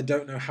 you either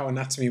don't know how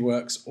anatomy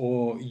works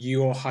or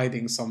you're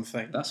hiding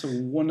something. That's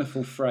a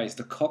wonderful phrase.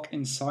 The cock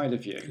inside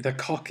of you. The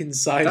cock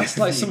inside. That's of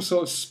like you. some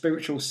sort of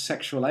spiritual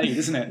sexual aid,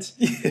 isn't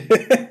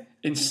it?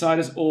 Inside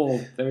us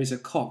all, there is a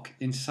cock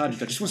inside of you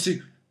that just wants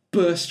to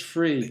burst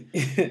free,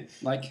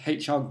 like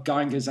H.R.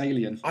 Geiger's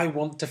alien. I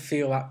want to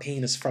feel that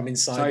penis from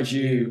inside of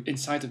you.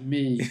 Inside of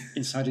me,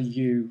 inside of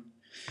you.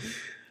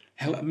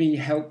 Help me,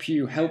 help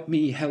you. Help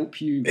me,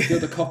 help you. Feel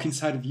the cock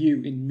inside of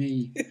you in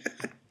me.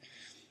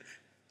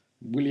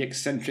 Really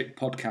eccentric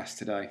podcast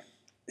today.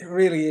 It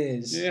really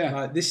is. Yeah.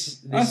 Like,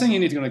 this... I think you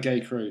need to go on a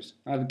gay cruise.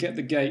 Either get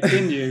the gay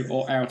in you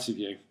or out of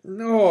you.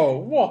 No,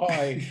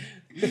 why?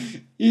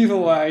 Either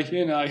way,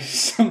 you know,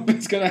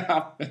 something's going to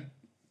happen.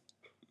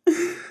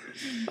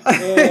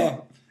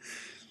 Oh.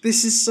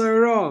 This is so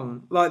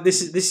wrong. Like,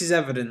 this is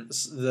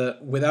evidence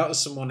that without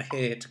someone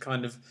here to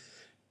kind of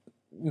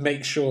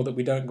make sure that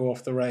we don't go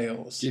off the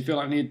rails. Do you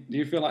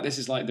feel like this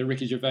is like the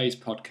Ricky Gervais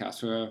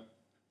podcast where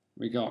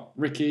we got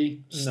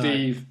Ricky,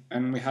 Steve,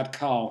 and we had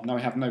Carl. Now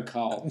we have no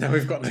Carl. No,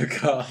 we've got no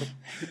Carl.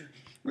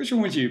 Which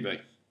one would you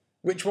be?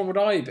 Which one would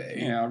I be?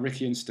 Yeah,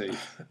 Ricky and Steve.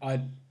 I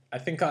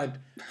think I'd...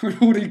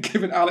 We've already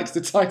given Alex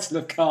the title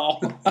of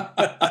Carl.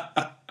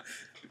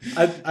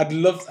 I'd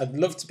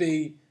love to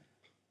be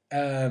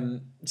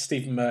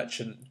Stephen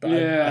Merchant, but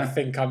yeah. I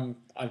think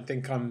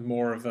I'm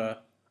more of a...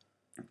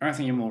 I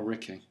think you're more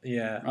Ricky.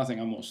 Yeah. I think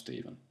I'm more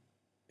Stephen.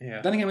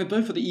 Yeah. Then again, we're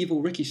both at the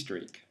evil Ricky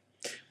streak.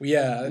 Well,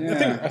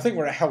 yeah. I think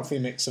we're a healthy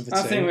mix of the two.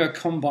 I think we're a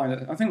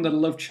combined. I think the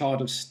love child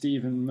of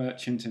Stephen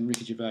Merchant and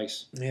Ricky Gervais.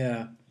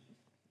 Yeah.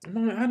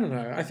 No, I don't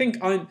know. I think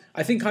I'm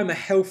a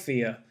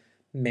healthier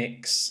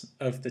mix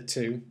of the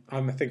two.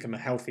 I think I'm a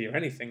healthier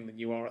anything than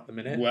you are at the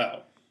minute.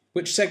 Well.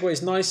 Which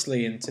segues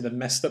nicely into the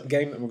messed up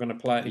game that we're going to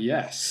play.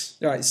 Yes.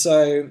 All right,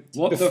 so...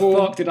 What the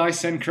fuck did I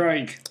send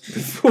Craig?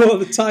 Before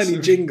the tiny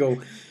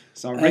jingle...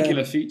 It's our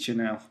regular feature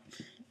now.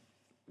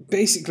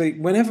 Basically,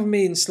 whenever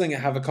me and Slinger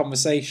have a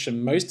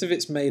conversation, most of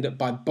it's made up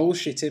by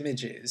bullshit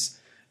images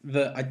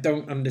that I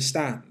don't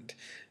understand.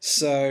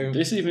 So...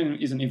 This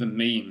isn't even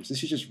memes.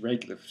 This is just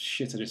regular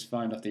shit I just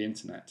find off the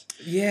internet.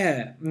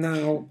 Yeah,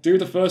 now... Do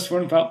the first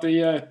one about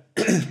the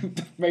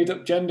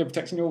made-up gender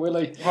protecting your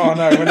willy. Oh,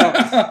 no, we're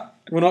not...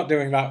 We're not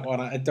doing that one.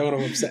 I don't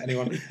want to upset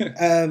anyone.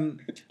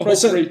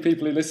 Three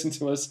people who listen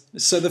to us.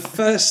 So the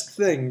first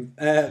thing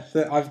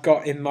that I've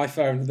got in my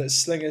phone that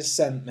Slinger's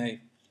sent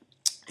me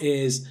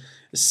is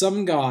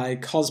some guy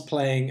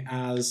cosplaying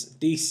as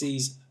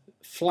DC's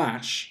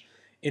Flash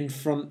in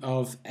front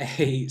of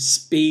a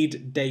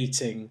speed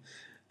dating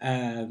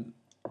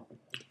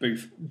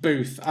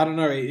booth. I don't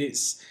know.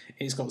 It's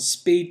got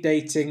speed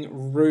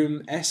dating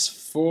room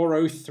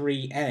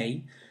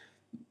S403A.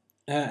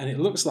 And it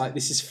looks like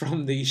this is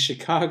from the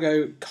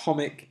Chicago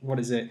Comic... What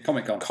is it?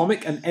 Comic-Con.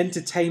 Comic and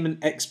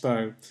Entertainment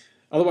Expo,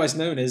 otherwise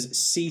known as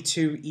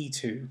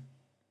C2E2.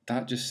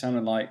 That just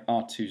sounded like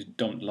R2's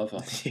dumped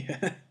lover.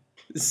 Yeah.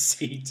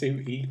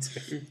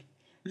 C2E2.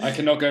 I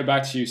cannot go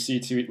back to you,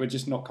 C2. We're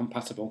just not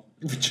compatible.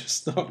 We're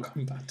just not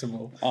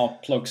compatible. Our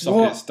plug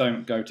sockets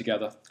don't go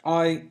together.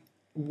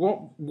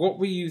 What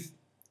were you...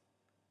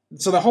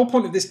 So the whole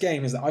point of this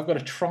game is that I've got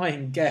to try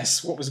and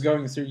guess what was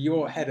going through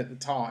your head at the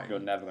time. You're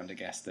never going to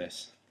guess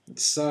this.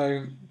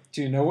 So,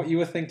 do you know what you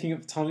were thinking at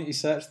the time that you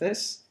searched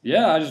this?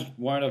 Yeah, I just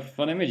wanted a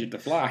fun image of the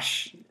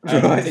Flash.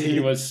 Right. He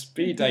was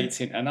speed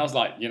dating, and I was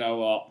like, you know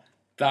what?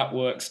 That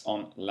works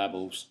on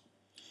levels.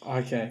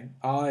 Okay,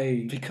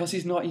 Because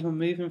he's not even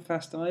moving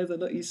fast either.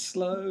 Look, he's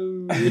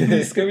slow.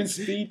 He's going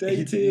speed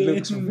dating. He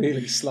looks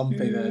really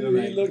slumpy there,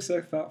 doesn't he? He looks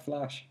so fat,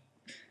 Flash.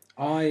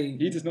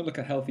 He does not look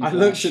a healthy Flash. I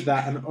looked at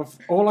that, and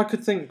all I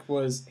could think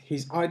was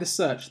he's either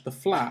searched the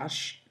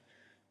Flash,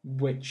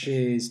 which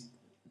is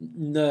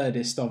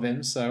nerdist of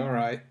him, so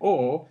alright,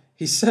 or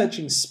he's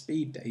searching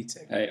speed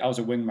dating. Hey, I was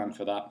a wingman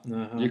for that.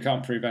 Uh-huh. You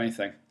can't prove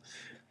anything.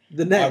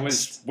 The next, I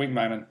was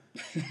wingmaning.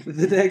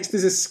 The next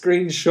is a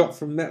screenshot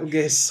from Metal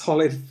Gear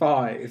Solid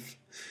 5,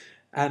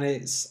 and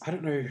it's... I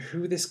don't know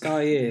who this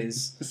guy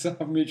is. It's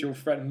our mutual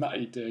friend,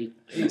 Matty D.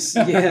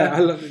 I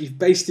love it. You've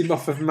based him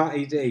off of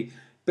Matty D.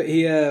 But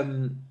he,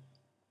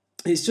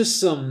 it's just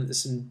some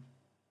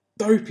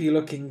dopey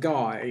looking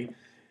guy.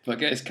 But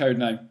get his code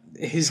name.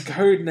 His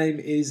code name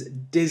is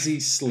Dizzy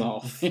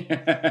Sloth. We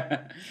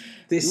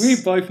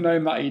both know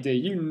Matty D.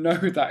 You know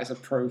that is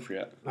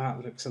appropriate.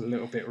 That looks a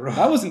little bit rough.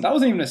 That wasn't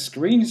even a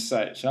screen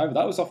search. That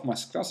was off my.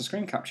 That's a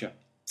screen capture.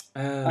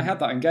 I had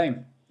that in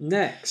game.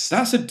 Next,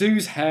 that's a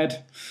dude's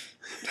head.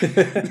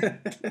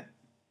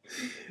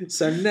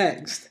 So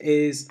next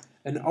is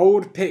an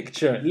old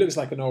picture. It looks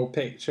like an old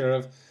picture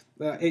of.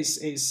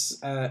 It's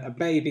a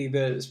baby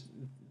that's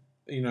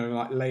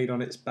like laid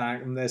on its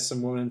back, and there's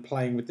some woman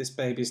playing with this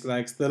baby's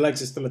legs. The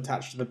legs are still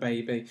attached to the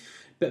baby,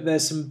 but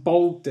there's some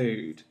bald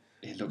dude.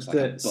 It looks like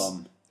a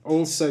bum.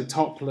 Also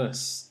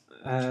topless.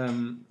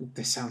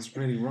 This sounds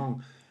really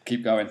wrong.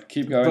 Keep going.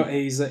 But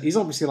he's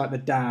obviously like the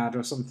dad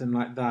or something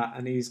like that,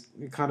 and he's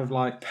kind of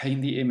like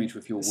paint the image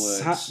with your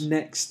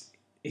words.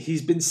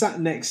 He's been sat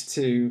next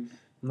to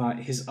like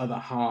his other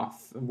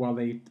half while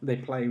they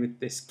play with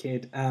this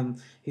kid.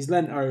 He's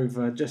leant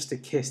over just to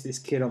kiss this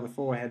kid on the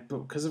forehead, but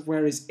because of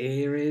where his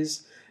ear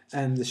is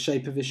and the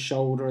shape of his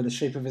shoulder and the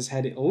shape of his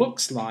head, it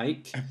looks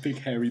like a big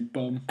hairy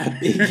bum. A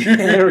big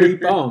hairy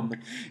bum. It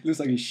looks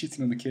like he's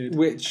shitting on the kid.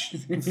 Which,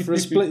 for a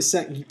split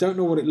second, you don't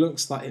know what it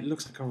looks like. It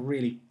looks like a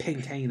really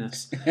pink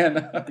anus. Yeah,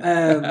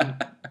 no.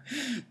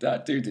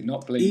 That dude did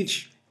not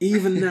bleach.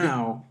 Even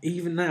now,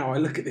 I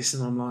look at this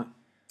and I'm like,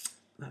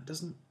 that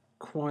doesn't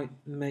quite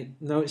make...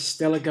 No, it's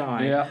still a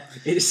guy. Yeah.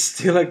 It's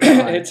still a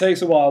guy. It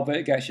takes a while, but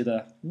it gets you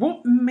there.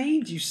 What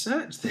made you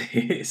search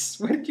this?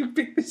 Where did you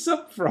pick this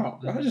up from?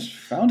 I just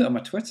found it on my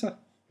Twitter.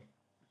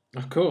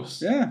 Of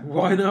course. Yeah.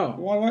 Why not?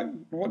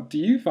 What do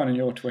you find on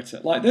your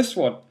Twitter? Like this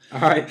one. All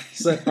right.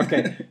 So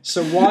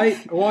why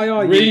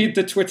are you... Read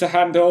the Twitter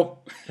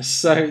handle.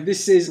 So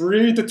this is...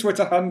 Read the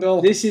Twitter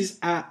handle. This is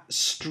at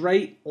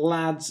Straight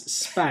Lads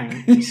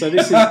Spanked. So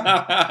this is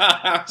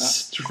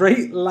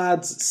Straight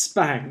Lads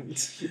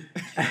Spanked.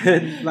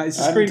 And like, it's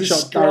a screenshot.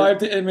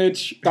 Describe the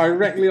image.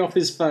 Directly off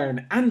his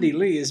phone. Andy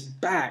Lee is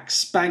back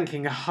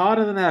spanking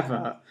harder than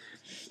ever.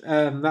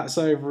 That's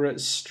over at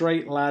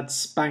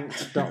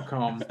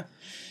straightladspanked.com.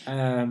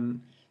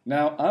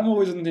 Now, I'm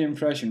always under the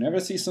impression, whenever I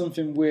see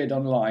something weird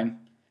online,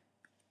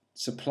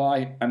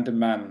 supply and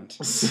demand.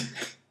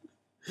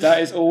 That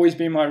has always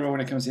been my rule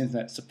when it comes to the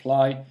internet.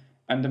 Supply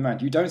and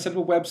demand. You don't set up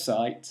a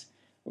website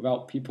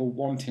without people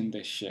wanting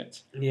this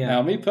shit. Yeah.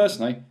 Now, me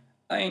personally,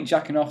 I ain't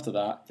jacking off to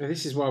that.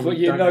 This is why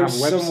we don't have a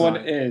website. But someone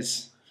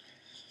is.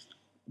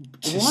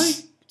 Why?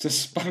 To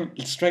spank,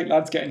 straight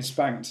lads getting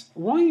spanked.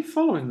 Why are you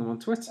following them on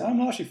Twitter? I'm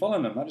not actually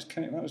following them.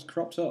 That was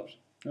cropped up.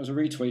 That was a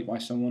retweet by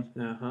someone.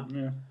 Uh-huh.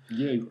 Yeah.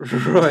 You.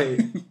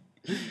 Right.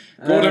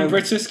 Gordon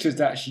Brittis, because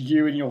that's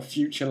you in your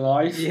future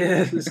life.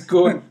 Yeah, there's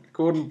Gordon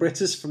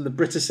Brittis from the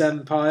British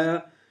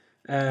Empire.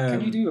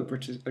 Can you do a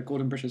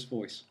Gordon Brittis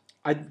voice?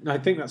 I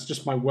think that's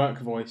just my work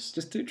voice.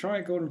 Just try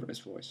a Gordon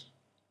Brittis voice.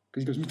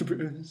 Because he goes,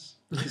 Mr.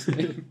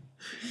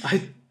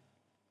 Brittis.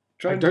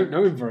 I don't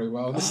know him very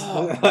well.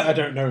 I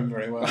don't know him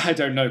very well. I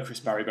don't know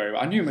Chris Barry very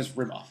well. I knew him as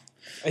Rimmer.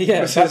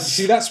 Yeah,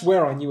 that's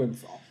where I knew him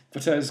from.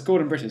 But as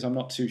Gordon Brittis, I'm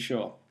not too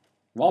sure.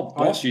 Well,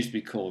 boss used to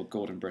be called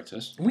Gordon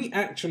Brittis. We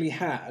actually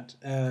had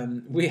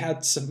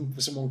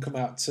someone come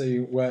out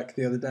to work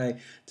the other day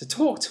to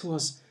talk to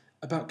us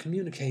about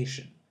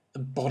communication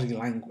and body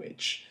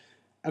language.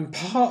 And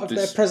part of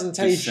their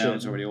presentation... This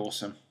sounds already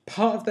awesome.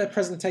 Part of their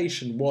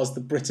presentation was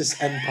the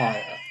British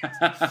Empire.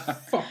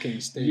 Fucking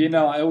stupid. You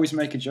know, I always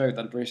make a joke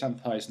that the British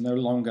Empire is no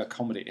longer a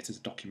comedy, it is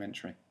a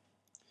documentary.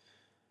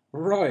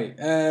 Right.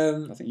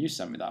 I think you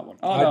sent me that one.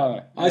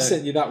 I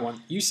sent you that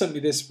one. You sent me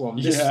this one.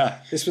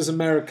 This was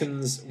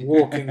Americans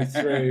walking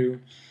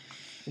through...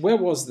 Where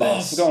was this? Oh,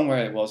 I've forgotten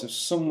where it was. It was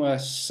somewhere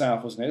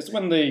south, wasn't it?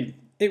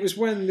 It was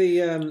when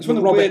the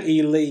Robert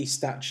E. Lee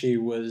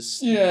statue was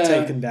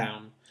taken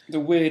down. The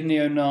weird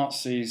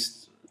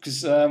neo-Nazis.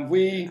 Because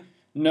we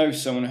know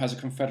someone who has a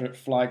Confederate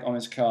flag on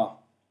his car.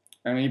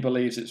 And he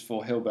believes it's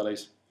for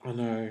hillbillies. I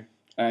know.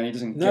 And he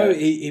doesn't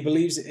he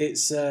believes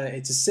it's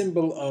a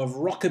symbol of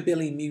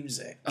rockabilly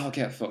music. Oh,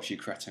 get fucked, you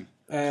cretin.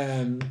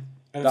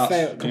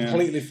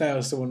 Completely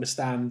fails to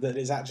understand that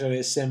it's actually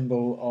a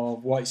symbol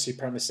of white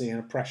supremacy and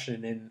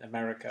oppression in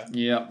America.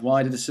 Yeah,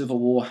 why did the Civil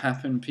War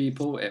happen,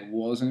 people? It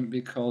wasn't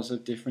because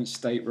of different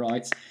state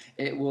rights.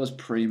 It was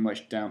pretty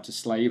much down to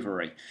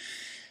slavery.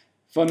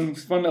 Fun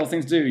little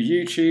thing to do.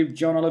 YouTube,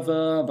 John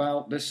Oliver,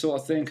 about this sort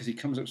of thing, because he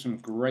comes up with some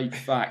great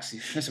facts.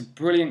 There's a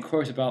brilliant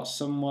quote about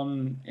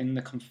someone in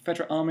the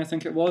Confederate Army, I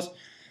think it was,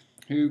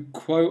 who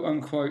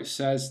quote-unquote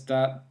says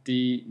that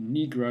the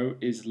Negro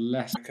is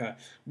less...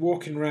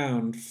 Walking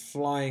around,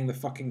 flying the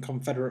fucking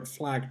Confederate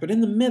flag, but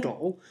in the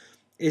middle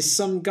is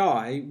some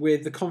guy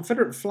with the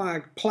Confederate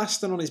flag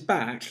plastered on his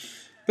back,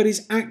 but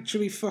he's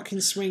actually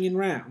fucking swinging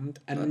round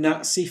a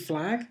Nazi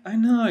flag. I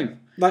know.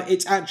 Like,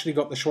 it's actually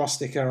got the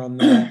swastika on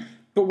there.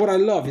 But what I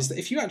love is that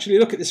if you actually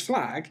look at this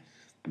flag,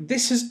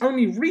 this has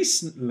only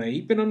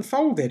recently been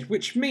unfolded,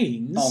 which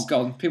means... Oh,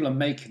 God, people are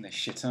making this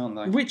shit, aren't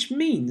they? Which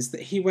means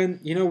that he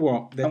went, you know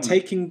what, they're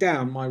taking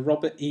down my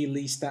Robert E.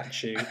 Lee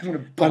statue.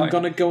 I'm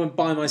going to go and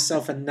buy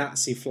myself a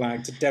Nazi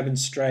flag to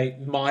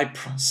demonstrate my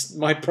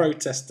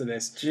protest to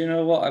this. Do you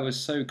know what? I was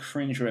so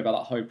cringeworthy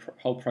about that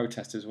whole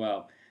protest as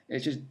well. It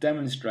just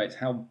demonstrates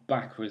how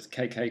backwards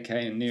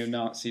KKK and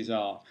neo-Nazis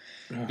are.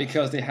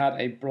 Because they had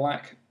a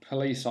black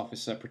police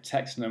officer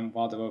protecting them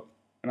while they were,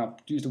 and I'll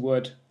use the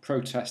word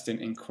protesting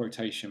in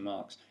quotation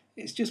marks.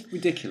 It's just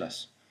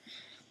ridiculous.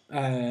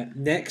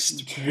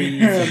 Next,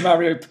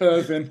 Mario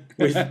Pervin.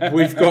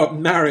 we've got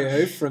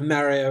Mario from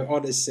Mario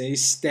Odyssey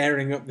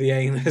staring up the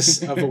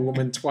anus of a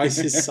woman twice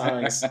his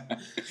size.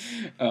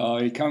 Oh,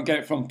 he can't get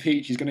it from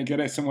Peach. He's going to get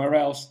it somewhere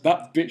else.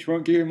 That bitch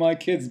won't give me my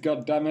kids.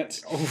 God damn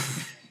it!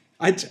 Oh,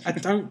 I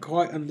don't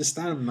quite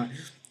understand that.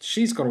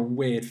 She's got a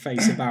weird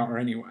face about her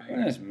anyway.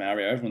 Well, it's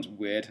Mario. Everyone's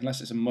weird unless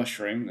it's a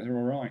mushroom. They're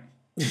all right.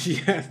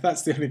 Yeah,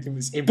 that's the only thing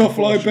that's in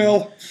Buffalo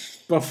Bill.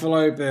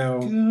 Buffalo Bill.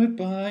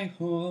 Goodbye,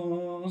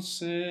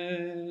 horses.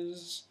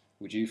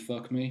 Would you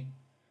fuck me?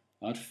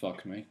 I'd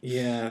fuck me.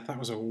 Yeah, that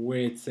was a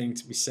weird thing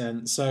to be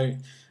sent. So,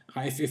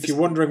 if you're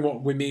wondering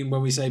what we mean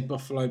when we say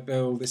Buffalo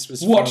Bill, this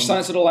was Watch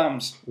Silence of the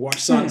Lambs.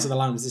 Watch Silence of the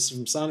Lambs. This is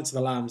from Silence of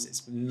the Lambs.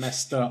 It's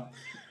messed up.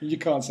 You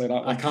can't say that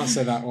one. I can't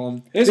say that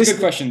one. Here's a good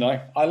question,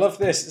 though. I love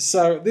this.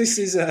 So this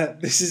is a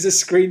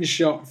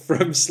screenshot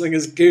from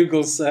Slinger's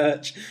Google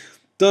search.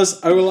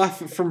 Does Olaf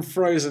from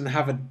Frozen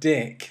have a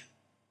dick?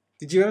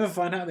 Did you ever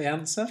find out the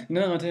answer?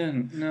 No, I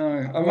didn't.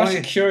 No. I'm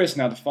actually curious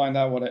now to find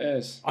out what it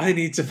is. I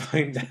need to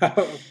find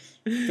out.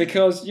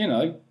 Because,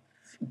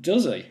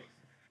 does he?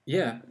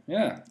 Yeah.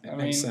 Yeah. It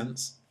makes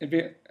sense.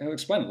 It'll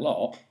explain a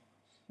lot.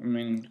 I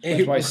mean,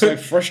 that's why he's so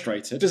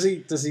frustrated. Does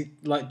he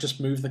like just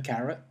move the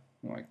carrot?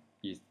 Like,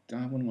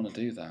 I wouldn't want to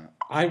do that.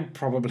 I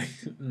probably...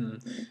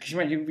 Because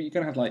you're going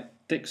to have, like,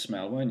 dick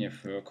smell, weren't you,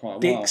 for quite a while?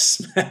 Dick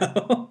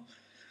smell?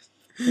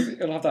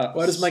 You'll have that...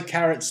 Why does my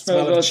carrot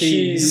smell of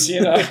cheese?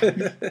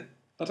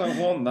 I don't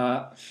want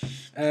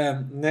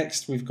that.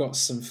 Next, we've got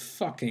some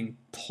fucking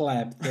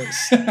pleb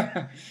that's...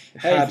 Hey,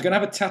 if you're going to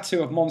have a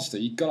tattoo of Monster,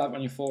 you've got to have it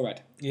on your forehead.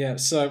 Yeah,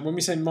 so when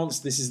we say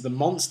Monster, this is the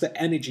Monster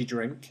energy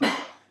drink.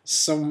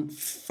 Some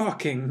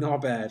fucking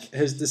knobhead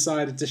has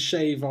decided to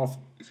shave off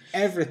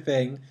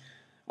everything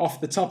off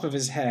the top of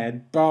his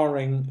head,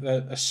 barring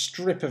a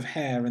strip of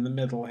hair in the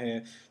middle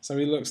here. So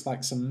he looks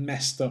like some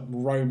messed up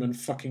Roman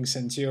fucking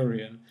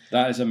centurion.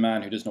 That is a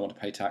man who does not want to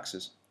pay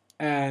taxes.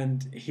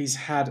 And he's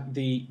had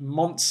the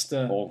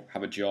Monster... Or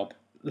have a job.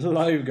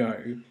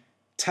 ...logo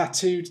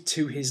tattooed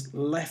to his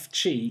left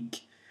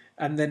cheek,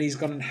 and then he's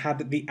gone and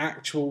had the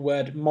actual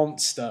word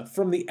Monster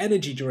from the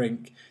energy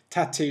drink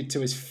tattooed to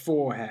his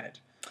forehead.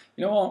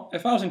 You know what?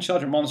 If I was in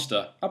charge of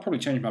Monster, I'd probably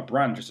change my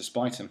brand just to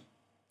spite him.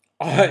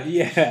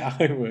 Yeah,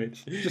 I would.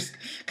 Just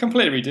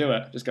completely redo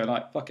it. Just go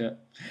like, fuck it.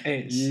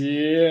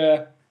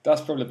 Yeah,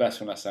 that's probably the best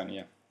one I sent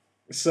you.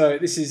 So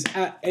this is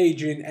at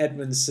Adrian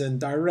Edmondson,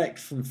 direct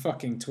from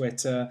fucking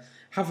Twitter.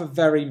 Have a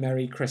very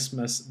Merry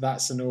Christmas.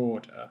 That's an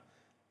order.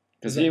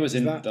 Because he was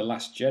in The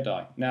Last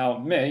Jedi. Now,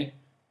 me,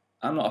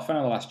 I'm not a fan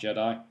of The Last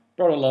Jedi.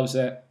 Brother loves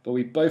it, but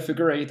we both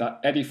agree that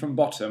Eddie from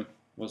Bottom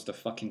was the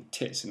fucking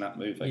tits in that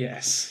movie.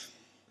 Yes.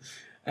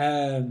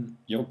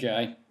 You're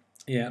gay.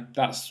 Yeah.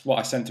 That's what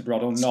I sent to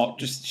Broddle, not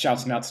just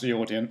shouting out to the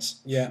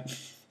audience. Yeah.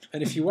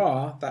 And if you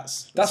are,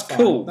 that's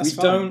cool. That's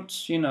fine.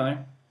 Don't,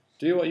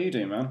 do what you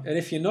do, man. And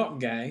if you're not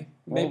gay,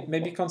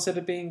 maybe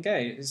consider being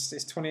gay. It's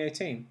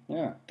 2018.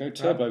 Yeah, go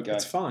turbo gay.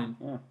 It's fine.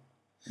 Yeah.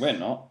 We're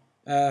not.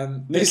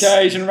 Nick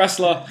Cage and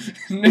wrestler.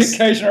 Nick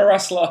Cage and a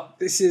wrestler.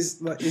 This is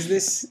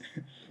this?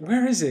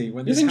 Where is he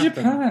when He's this in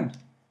happened? Japan.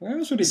 Where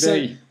else would he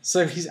be?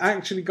 So he's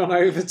actually gone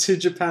over to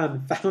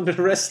Japan, found a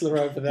wrestler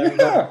over there.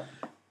 Yeah.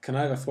 Can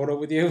I have a photo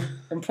with you?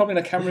 And probably in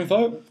a Cameron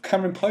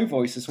Poe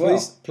voice as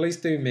well. Please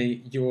do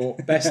me your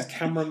best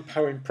Cameron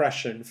Poe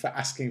impression for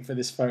asking for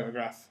this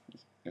photograph.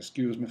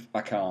 Excuse me,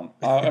 I can't.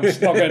 I'm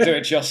just not going to do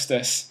it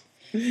justice.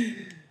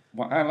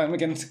 Well, let me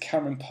get into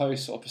Cameron Poe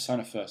sort of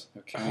persona first.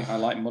 Okay, I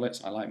like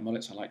mullets. I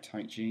like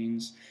tight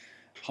jeans.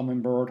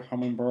 Hummingbird.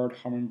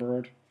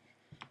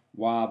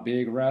 Wow,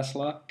 big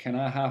wrestler. Can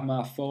I have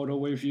my photo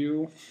with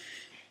you?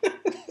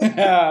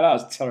 That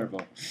was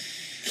terrible.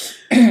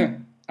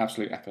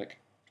 Absolute epic.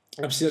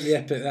 Absolutely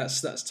epic.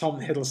 That's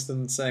Tom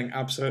Hiddleston saying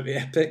absolutely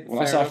epic. Well,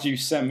 that's after you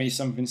sent me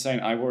something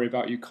saying I worry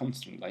about you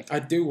constantly. I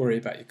do worry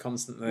about you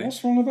constantly.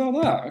 What's wrong about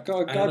that? I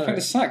got a guy playing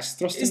the sax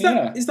thrust in the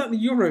air. Is that the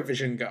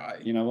Eurovision guy?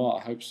 You know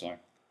what? I hope so.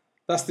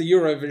 That's the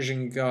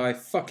Eurovision guy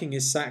fucking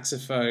his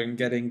saxophone,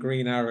 getting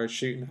Green Arrow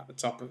shooting at the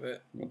top of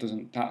it. What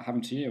doesn't that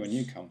happen to you when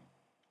you come?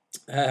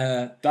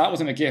 That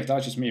wasn't a gift. That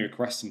was just me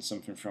requesting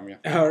something from you.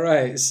 All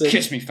right. So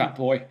kiss me, fat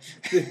boy.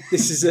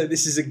 This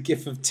is a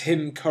gif of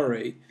Tim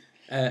Curry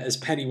as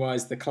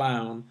Pennywise the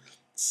Clown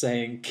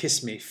saying,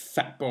 "Kiss me,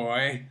 fat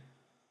boy."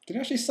 Did he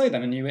actually say that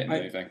in a new It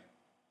movie?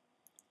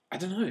 I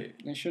don't know.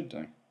 They should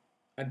do.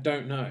 I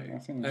don't know. I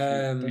think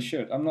they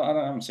should. I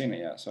haven't seen it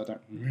yet, so I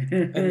don't.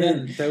 And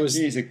then there was.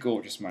 He's a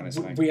gorgeous man,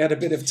 isn't he? We had a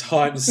bit of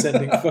time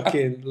sending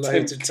fucking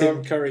loads of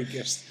Tim Curry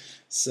gifts,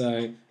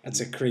 so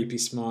that's a creepy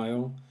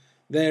smile.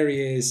 There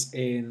he is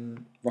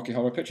in Rocky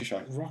Horror Picture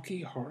Show.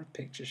 Rocky Horror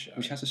Picture Show,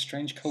 which has a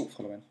strange cult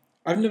following.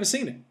 I've never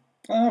seen it.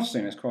 I've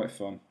seen it. It's quite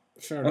fun.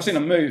 I've seen a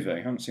movie. I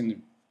haven't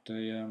seen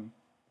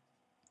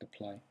the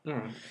play. All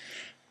right.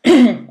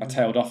 I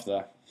tailed off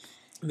there.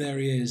 There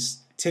he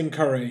is, Tim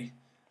Curry.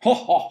 Ha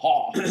ha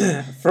ha!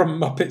 From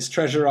Muppets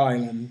Treasure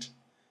Island.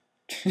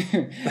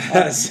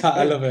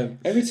 I love him.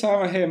 Every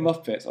time I hear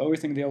Muppets, I always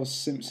think of the old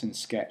Simpsons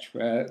sketch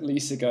where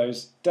Lisa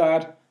goes,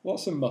 "Dad,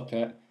 what's a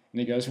Muppet?" And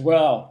he goes,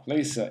 well,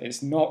 Lisa,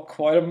 it's not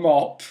quite a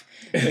mop.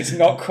 It's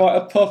not quite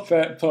a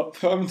puppet, but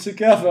put them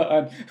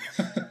together.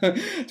 And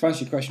to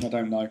answer your question, I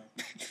don't know.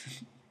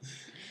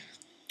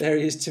 There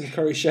he is, Tim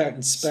Curry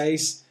shouting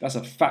space. That's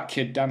a fat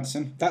kid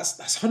dancing.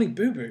 That's Honey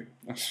Boo Boo.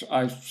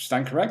 I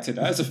stand corrected.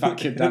 That is a fat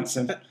kid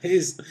dancing. That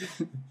is.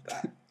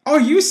 Oh,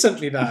 you sent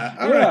me that.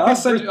 Yeah, I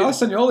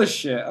sent you all this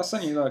shit. I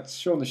sent you like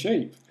Shaun the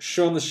Sheep.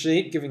 Shaun the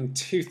Sheep giving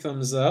 2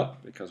 thumbs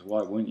up. Because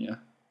why wouldn't you?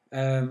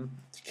 Do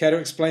you care to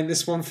explain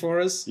this one for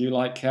us? You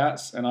like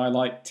cats, and I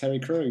like Terry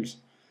Crews.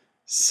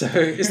 So,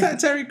 is that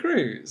Terry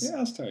Crews? Yeah,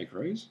 that's Terry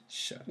Crews.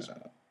 Shut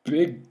up.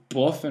 Big,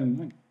 buff, and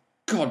my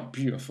God,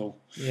 beautiful.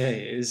 Yeah,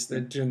 he is.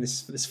 They're doing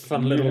this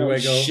fun little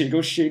wiggle.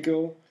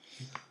 Shiggle.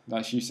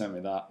 Like, you sent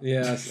me that.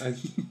 Yeah, I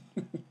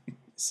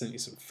sent you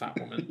some fat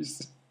woman.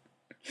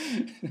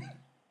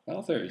 I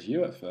thought it was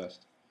you at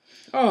first.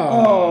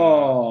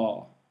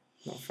 Oh.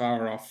 Not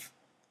far off.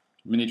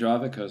 Mini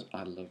Driver, because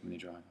I love Mini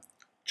Driver.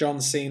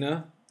 John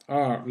Cena.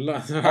 Oh,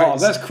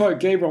 let's quote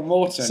Gabriel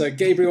Morton. So,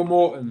 Gabriel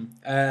Morton.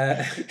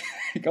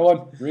 Go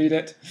on, read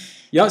it.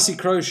 Yahtzee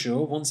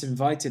Croshaw once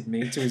invited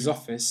me to his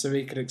office so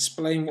he could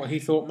explain what he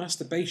thought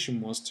masturbation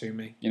was to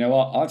me. You know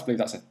what? I believe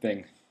that's a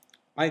thing.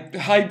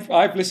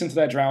 I've listened to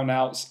their drown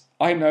outs.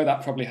 I know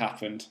that probably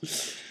happened.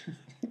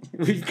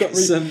 We've got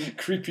some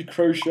creepy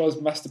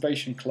Crowshaw's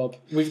masturbation club.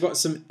 We've got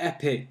some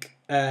epic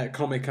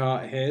comic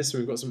art here. So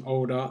we've got some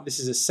old art. This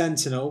is a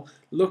Sentinel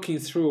looking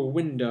through a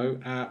window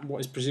at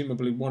what is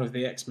presumably one of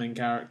the X-Men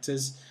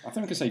characters. I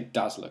think we could say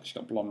Dazzler. She's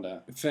got blonde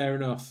hair. Fair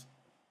enough.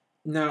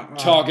 Now,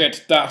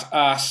 target that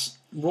ass.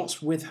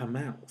 What's with her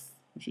mouth?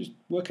 She's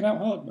working out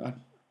hard,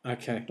 man.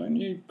 Okay. Don't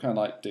you kind of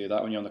like do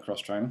that when you're on the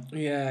cross trainer?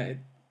 Yeah.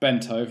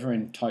 Bent over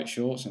in tight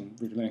shorts and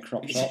really in a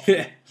crop top.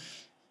 Yeah.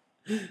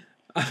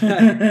 You're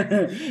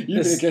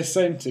going to get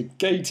sent to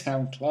Gay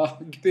Town,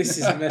 Clark. This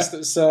is messed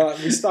up. So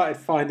we started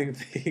finding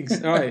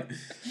things. All right.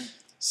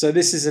 So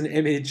this is an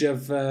image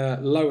of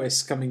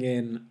Lois coming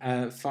in,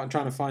 trying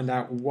to find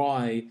out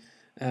why.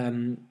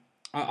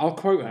 I'll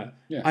quote her.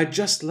 Yeah. I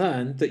just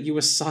learned that you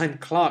assigned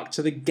Clark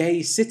to the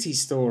Gay City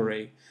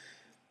story.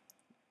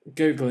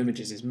 Google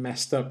Images is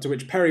messed up, to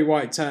which Perry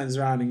White turns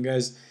around and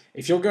goes,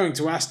 if you're going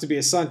to ask to be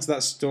assigned to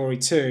that story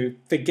too,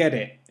 forget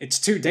it. It's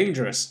too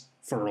dangerous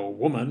for a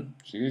woman.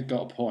 So you've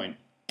got a point.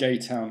 Gay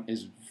Town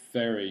is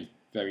very,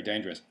 very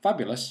dangerous.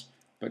 Fabulous,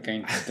 but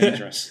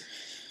dangerous.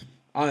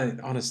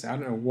 Honestly, I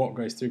don't know what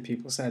goes through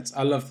people's heads.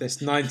 I love this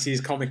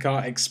 90s comic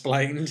art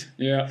explained.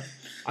 Yeah.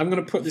 I'm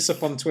going to put this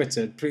up on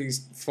Twitter.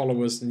 Please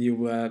follow us and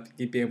you'll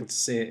be able to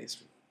see it. It's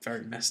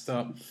very messed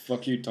up.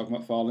 Fuck you, Todd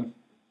McFarlane.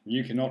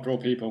 You cannot draw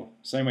people.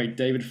 Same way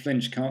David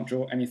Finch can't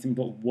draw anything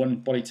but one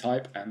body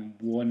type and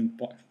one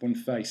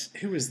face.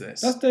 Who is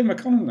this? That's Dave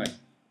McConaughey.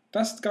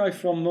 That's the guy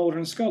from Mulder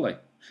and Scully.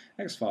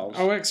 X-Files.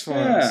 Oh,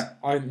 X-Files. Yeah.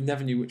 I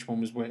never knew which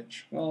one was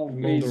which. Well,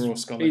 Mulder or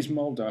Scully. He's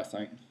Mulder, I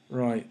think.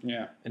 Right.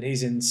 Yeah. And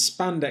he's in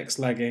spandex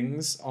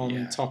leggings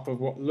on top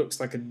of what looks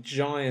like a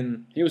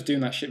giant... He was doing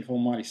that shit before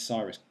Miley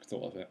Cyrus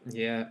thought of it.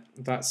 Yeah,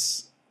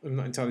 I'm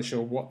not entirely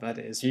sure what that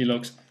is. He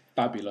looks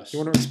fabulous. You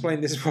want to explain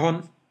this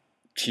one?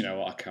 You know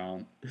what, I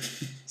can't.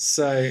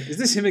 So, is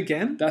this him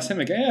again? That's him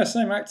again. Yeah,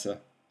 same actor.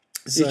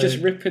 So, he's just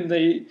ripping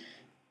the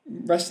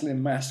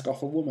wrestling mask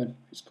off a woman.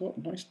 He's got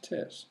nice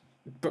tits.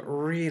 But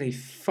really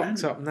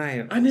fucked up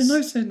nails. I didn't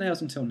notice those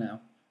nails until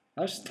now.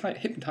 I was just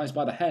hypnotised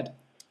by the head.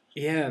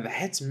 Yeah, the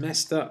head's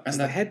messed up. And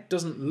the head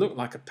doesn't look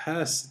like a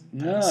person.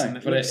 No,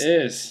 but it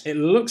is. It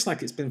looks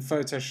like it's been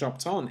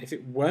photoshopped on. If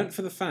it weren't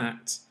for the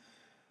fact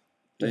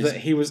that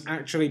he was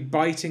actually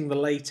biting the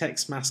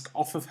latex mask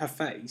off of her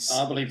face.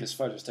 I believe this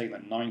photo was taken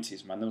in the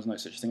 90s, man. There was no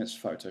such thing as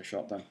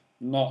Photoshop then.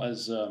 Not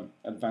as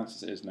advanced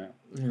as it is now.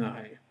 No.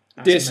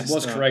 This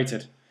was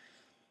created.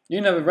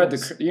 You never read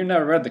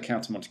the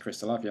Count of Monte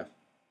Cristo, have you?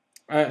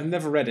 I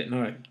never read it,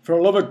 no. For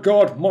the love of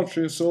God,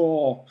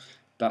 Montreal.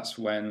 That's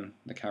when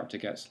the character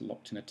gets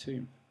locked in a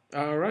tomb.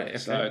 Oh, right. Okay.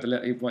 So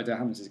what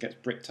happens is it gets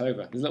bricked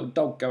over. There's a little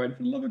dog going,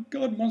 for the love of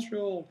God,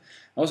 Montreal.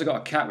 I also got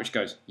a cat which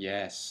goes,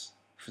 yes,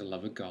 for the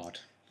love of God.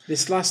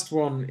 This last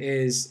one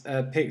is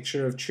a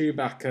picture of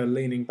Chewbacca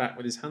leaning back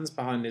with his hands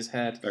behind his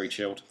head. Very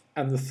chilled.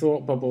 And the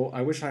thought bubble,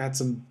 I wish I had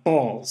some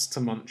balls to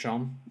munch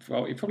on.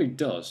 Well, he probably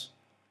does.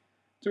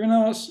 Do we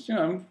know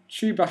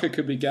Chewbacca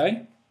could be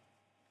gay?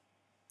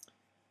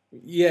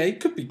 Yeah, he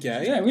could be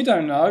gay. Yeah, we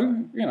don't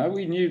know.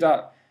 We knew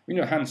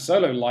Han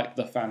Solo liked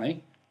the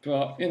fanny,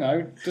 but,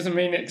 doesn't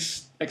mean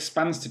it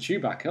expands to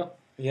Chewbacca.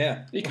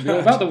 Yeah. He can be all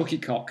about the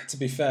Wookiee cock. To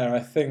be fair, I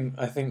think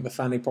the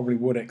fanny probably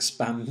would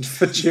expand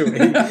for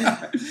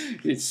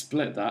Chewie. He'd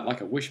split that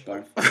like a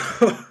wishbone.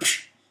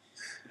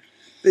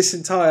 This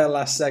entire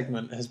last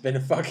segment has been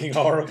fucking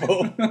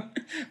horrible.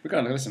 We're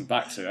going to listen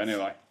back to it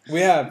anyway.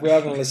 We are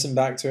going to listen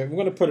back to it. We're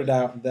going to put it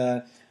out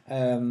there.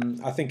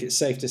 I think it's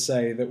safe to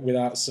say that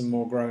without some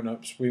more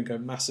grown-ups, we go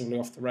massively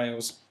off the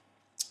rails.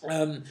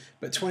 But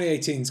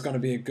 2018 is going to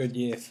be a good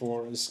year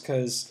for us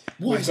because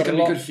why is it going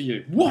to be good for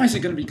you? Why is it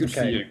going to be good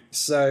for you?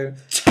 So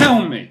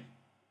tell me.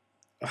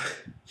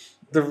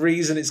 The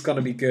reason it's going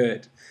to be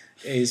good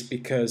is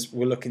because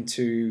we're looking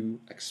to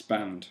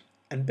expand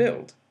and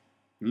build.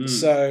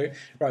 So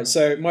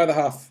my other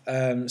half,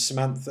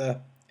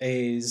 Samantha,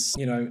 is,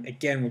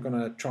 again, we're going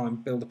to try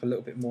and build up a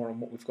little bit more on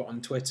what we've got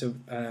on Twitter.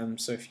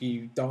 So if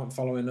you aren't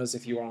following us,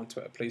 if you are on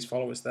Twitter, please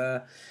follow us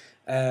there.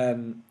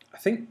 I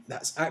think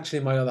that's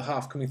actually my other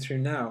half coming through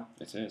now.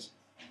 It is.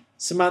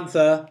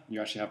 Samantha. You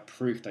actually have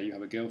proof that you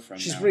have a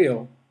girlfriend. She's now.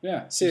 real.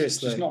 Yeah.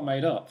 Seriously. She's not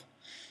made up.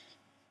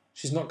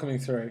 She's not coming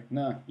through.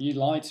 No, you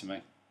lied to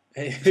me.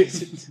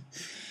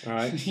 All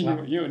right.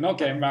 You're not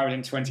getting married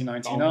in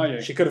 2019, are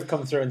you? She could have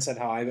come through and said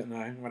hi, but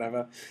no,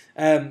 whatever.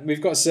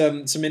 We've got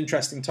some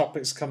interesting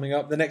topics coming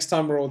up. The next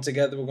time we're all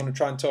together, we're going to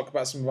try and talk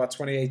about some of our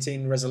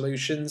 2018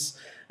 resolutions.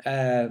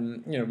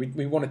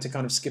 We wanted to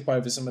kind of skip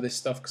over some of this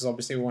stuff because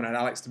obviously we wanted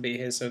Alex to be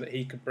here so that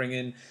he could bring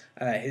in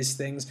his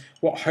things.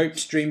 What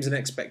hopes, dreams, and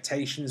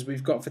expectations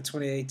we've got for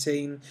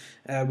 2018.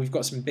 We've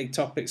got some big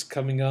topics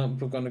coming up.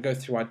 We're going to go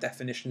through our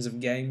definitions of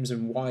games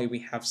and why we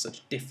have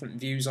such different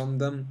views on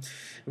them.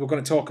 We're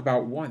going to talk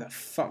about why the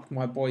fuck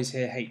my boys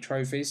here hate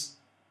trophies.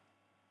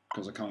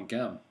 Because I can't get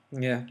them.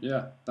 Yeah.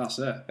 Yeah, that's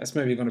it. That's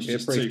maybe going to be a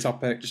brief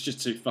topic. It's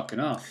just too fucking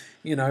hard.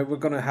 We're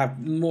going to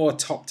have more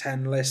top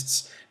 10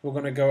 lists. We're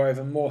going to go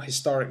over more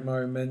historic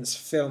moments,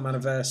 film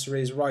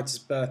anniversaries, writers'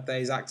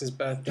 birthdays, actors'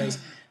 birthdays,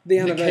 the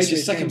anniversary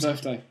of second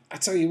birthday. I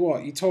tell you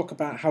what, you talk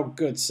about how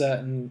good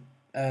certain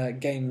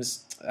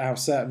games, how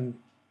certain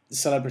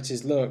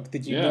celebrities look.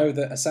 Did you know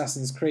that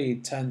Assassin's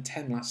Creed turned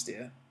 10 last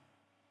year?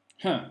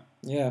 Huh.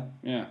 Yeah.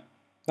 Yeah.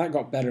 That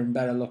got better and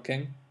better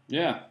looking.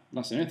 Yeah,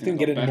 that's the only thing. Didn't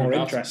get any more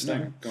interesting.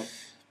 No, got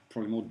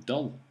probably more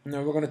dull.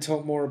 No, we're going to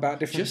talk more about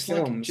different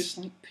films. Just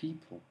like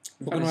people.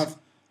 We're going to have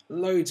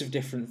loads of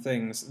different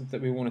things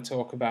that we want to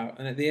talk about.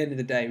 And at the end of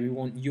the day, we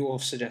want your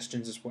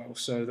suggestions as well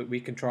so that we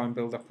can try and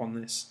build up on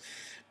this.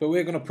 But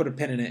we're going to put a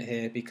pin in it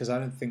here because I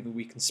don't think that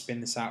we can spin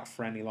this out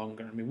for any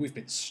longer. I mean, we've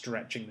been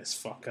stretching this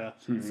fucker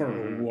for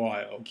a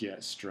while.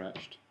 Get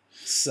stretched.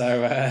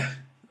 So,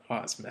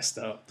 that's messed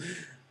up.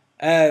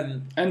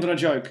 End on a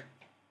joke.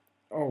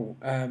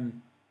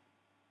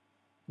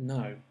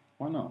 No.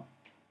 Why not?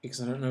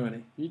 Because I don't know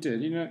any. You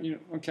did. You know.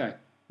 Okay.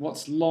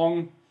 What's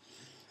long,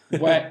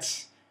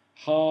 wet,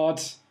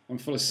 hard,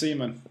 and full of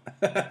semen?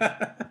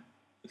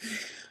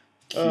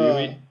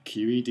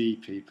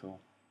 QED, people.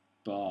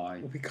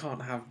 Bye. We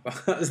can't have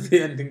that as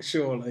the ending,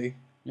 surely.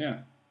 Yeah.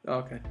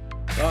 Okay.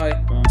 Bye.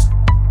 Bye.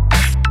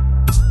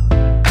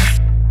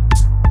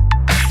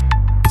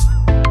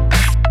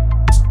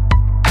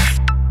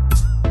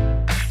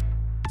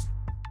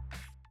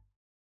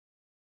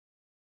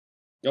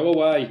 Go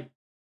away.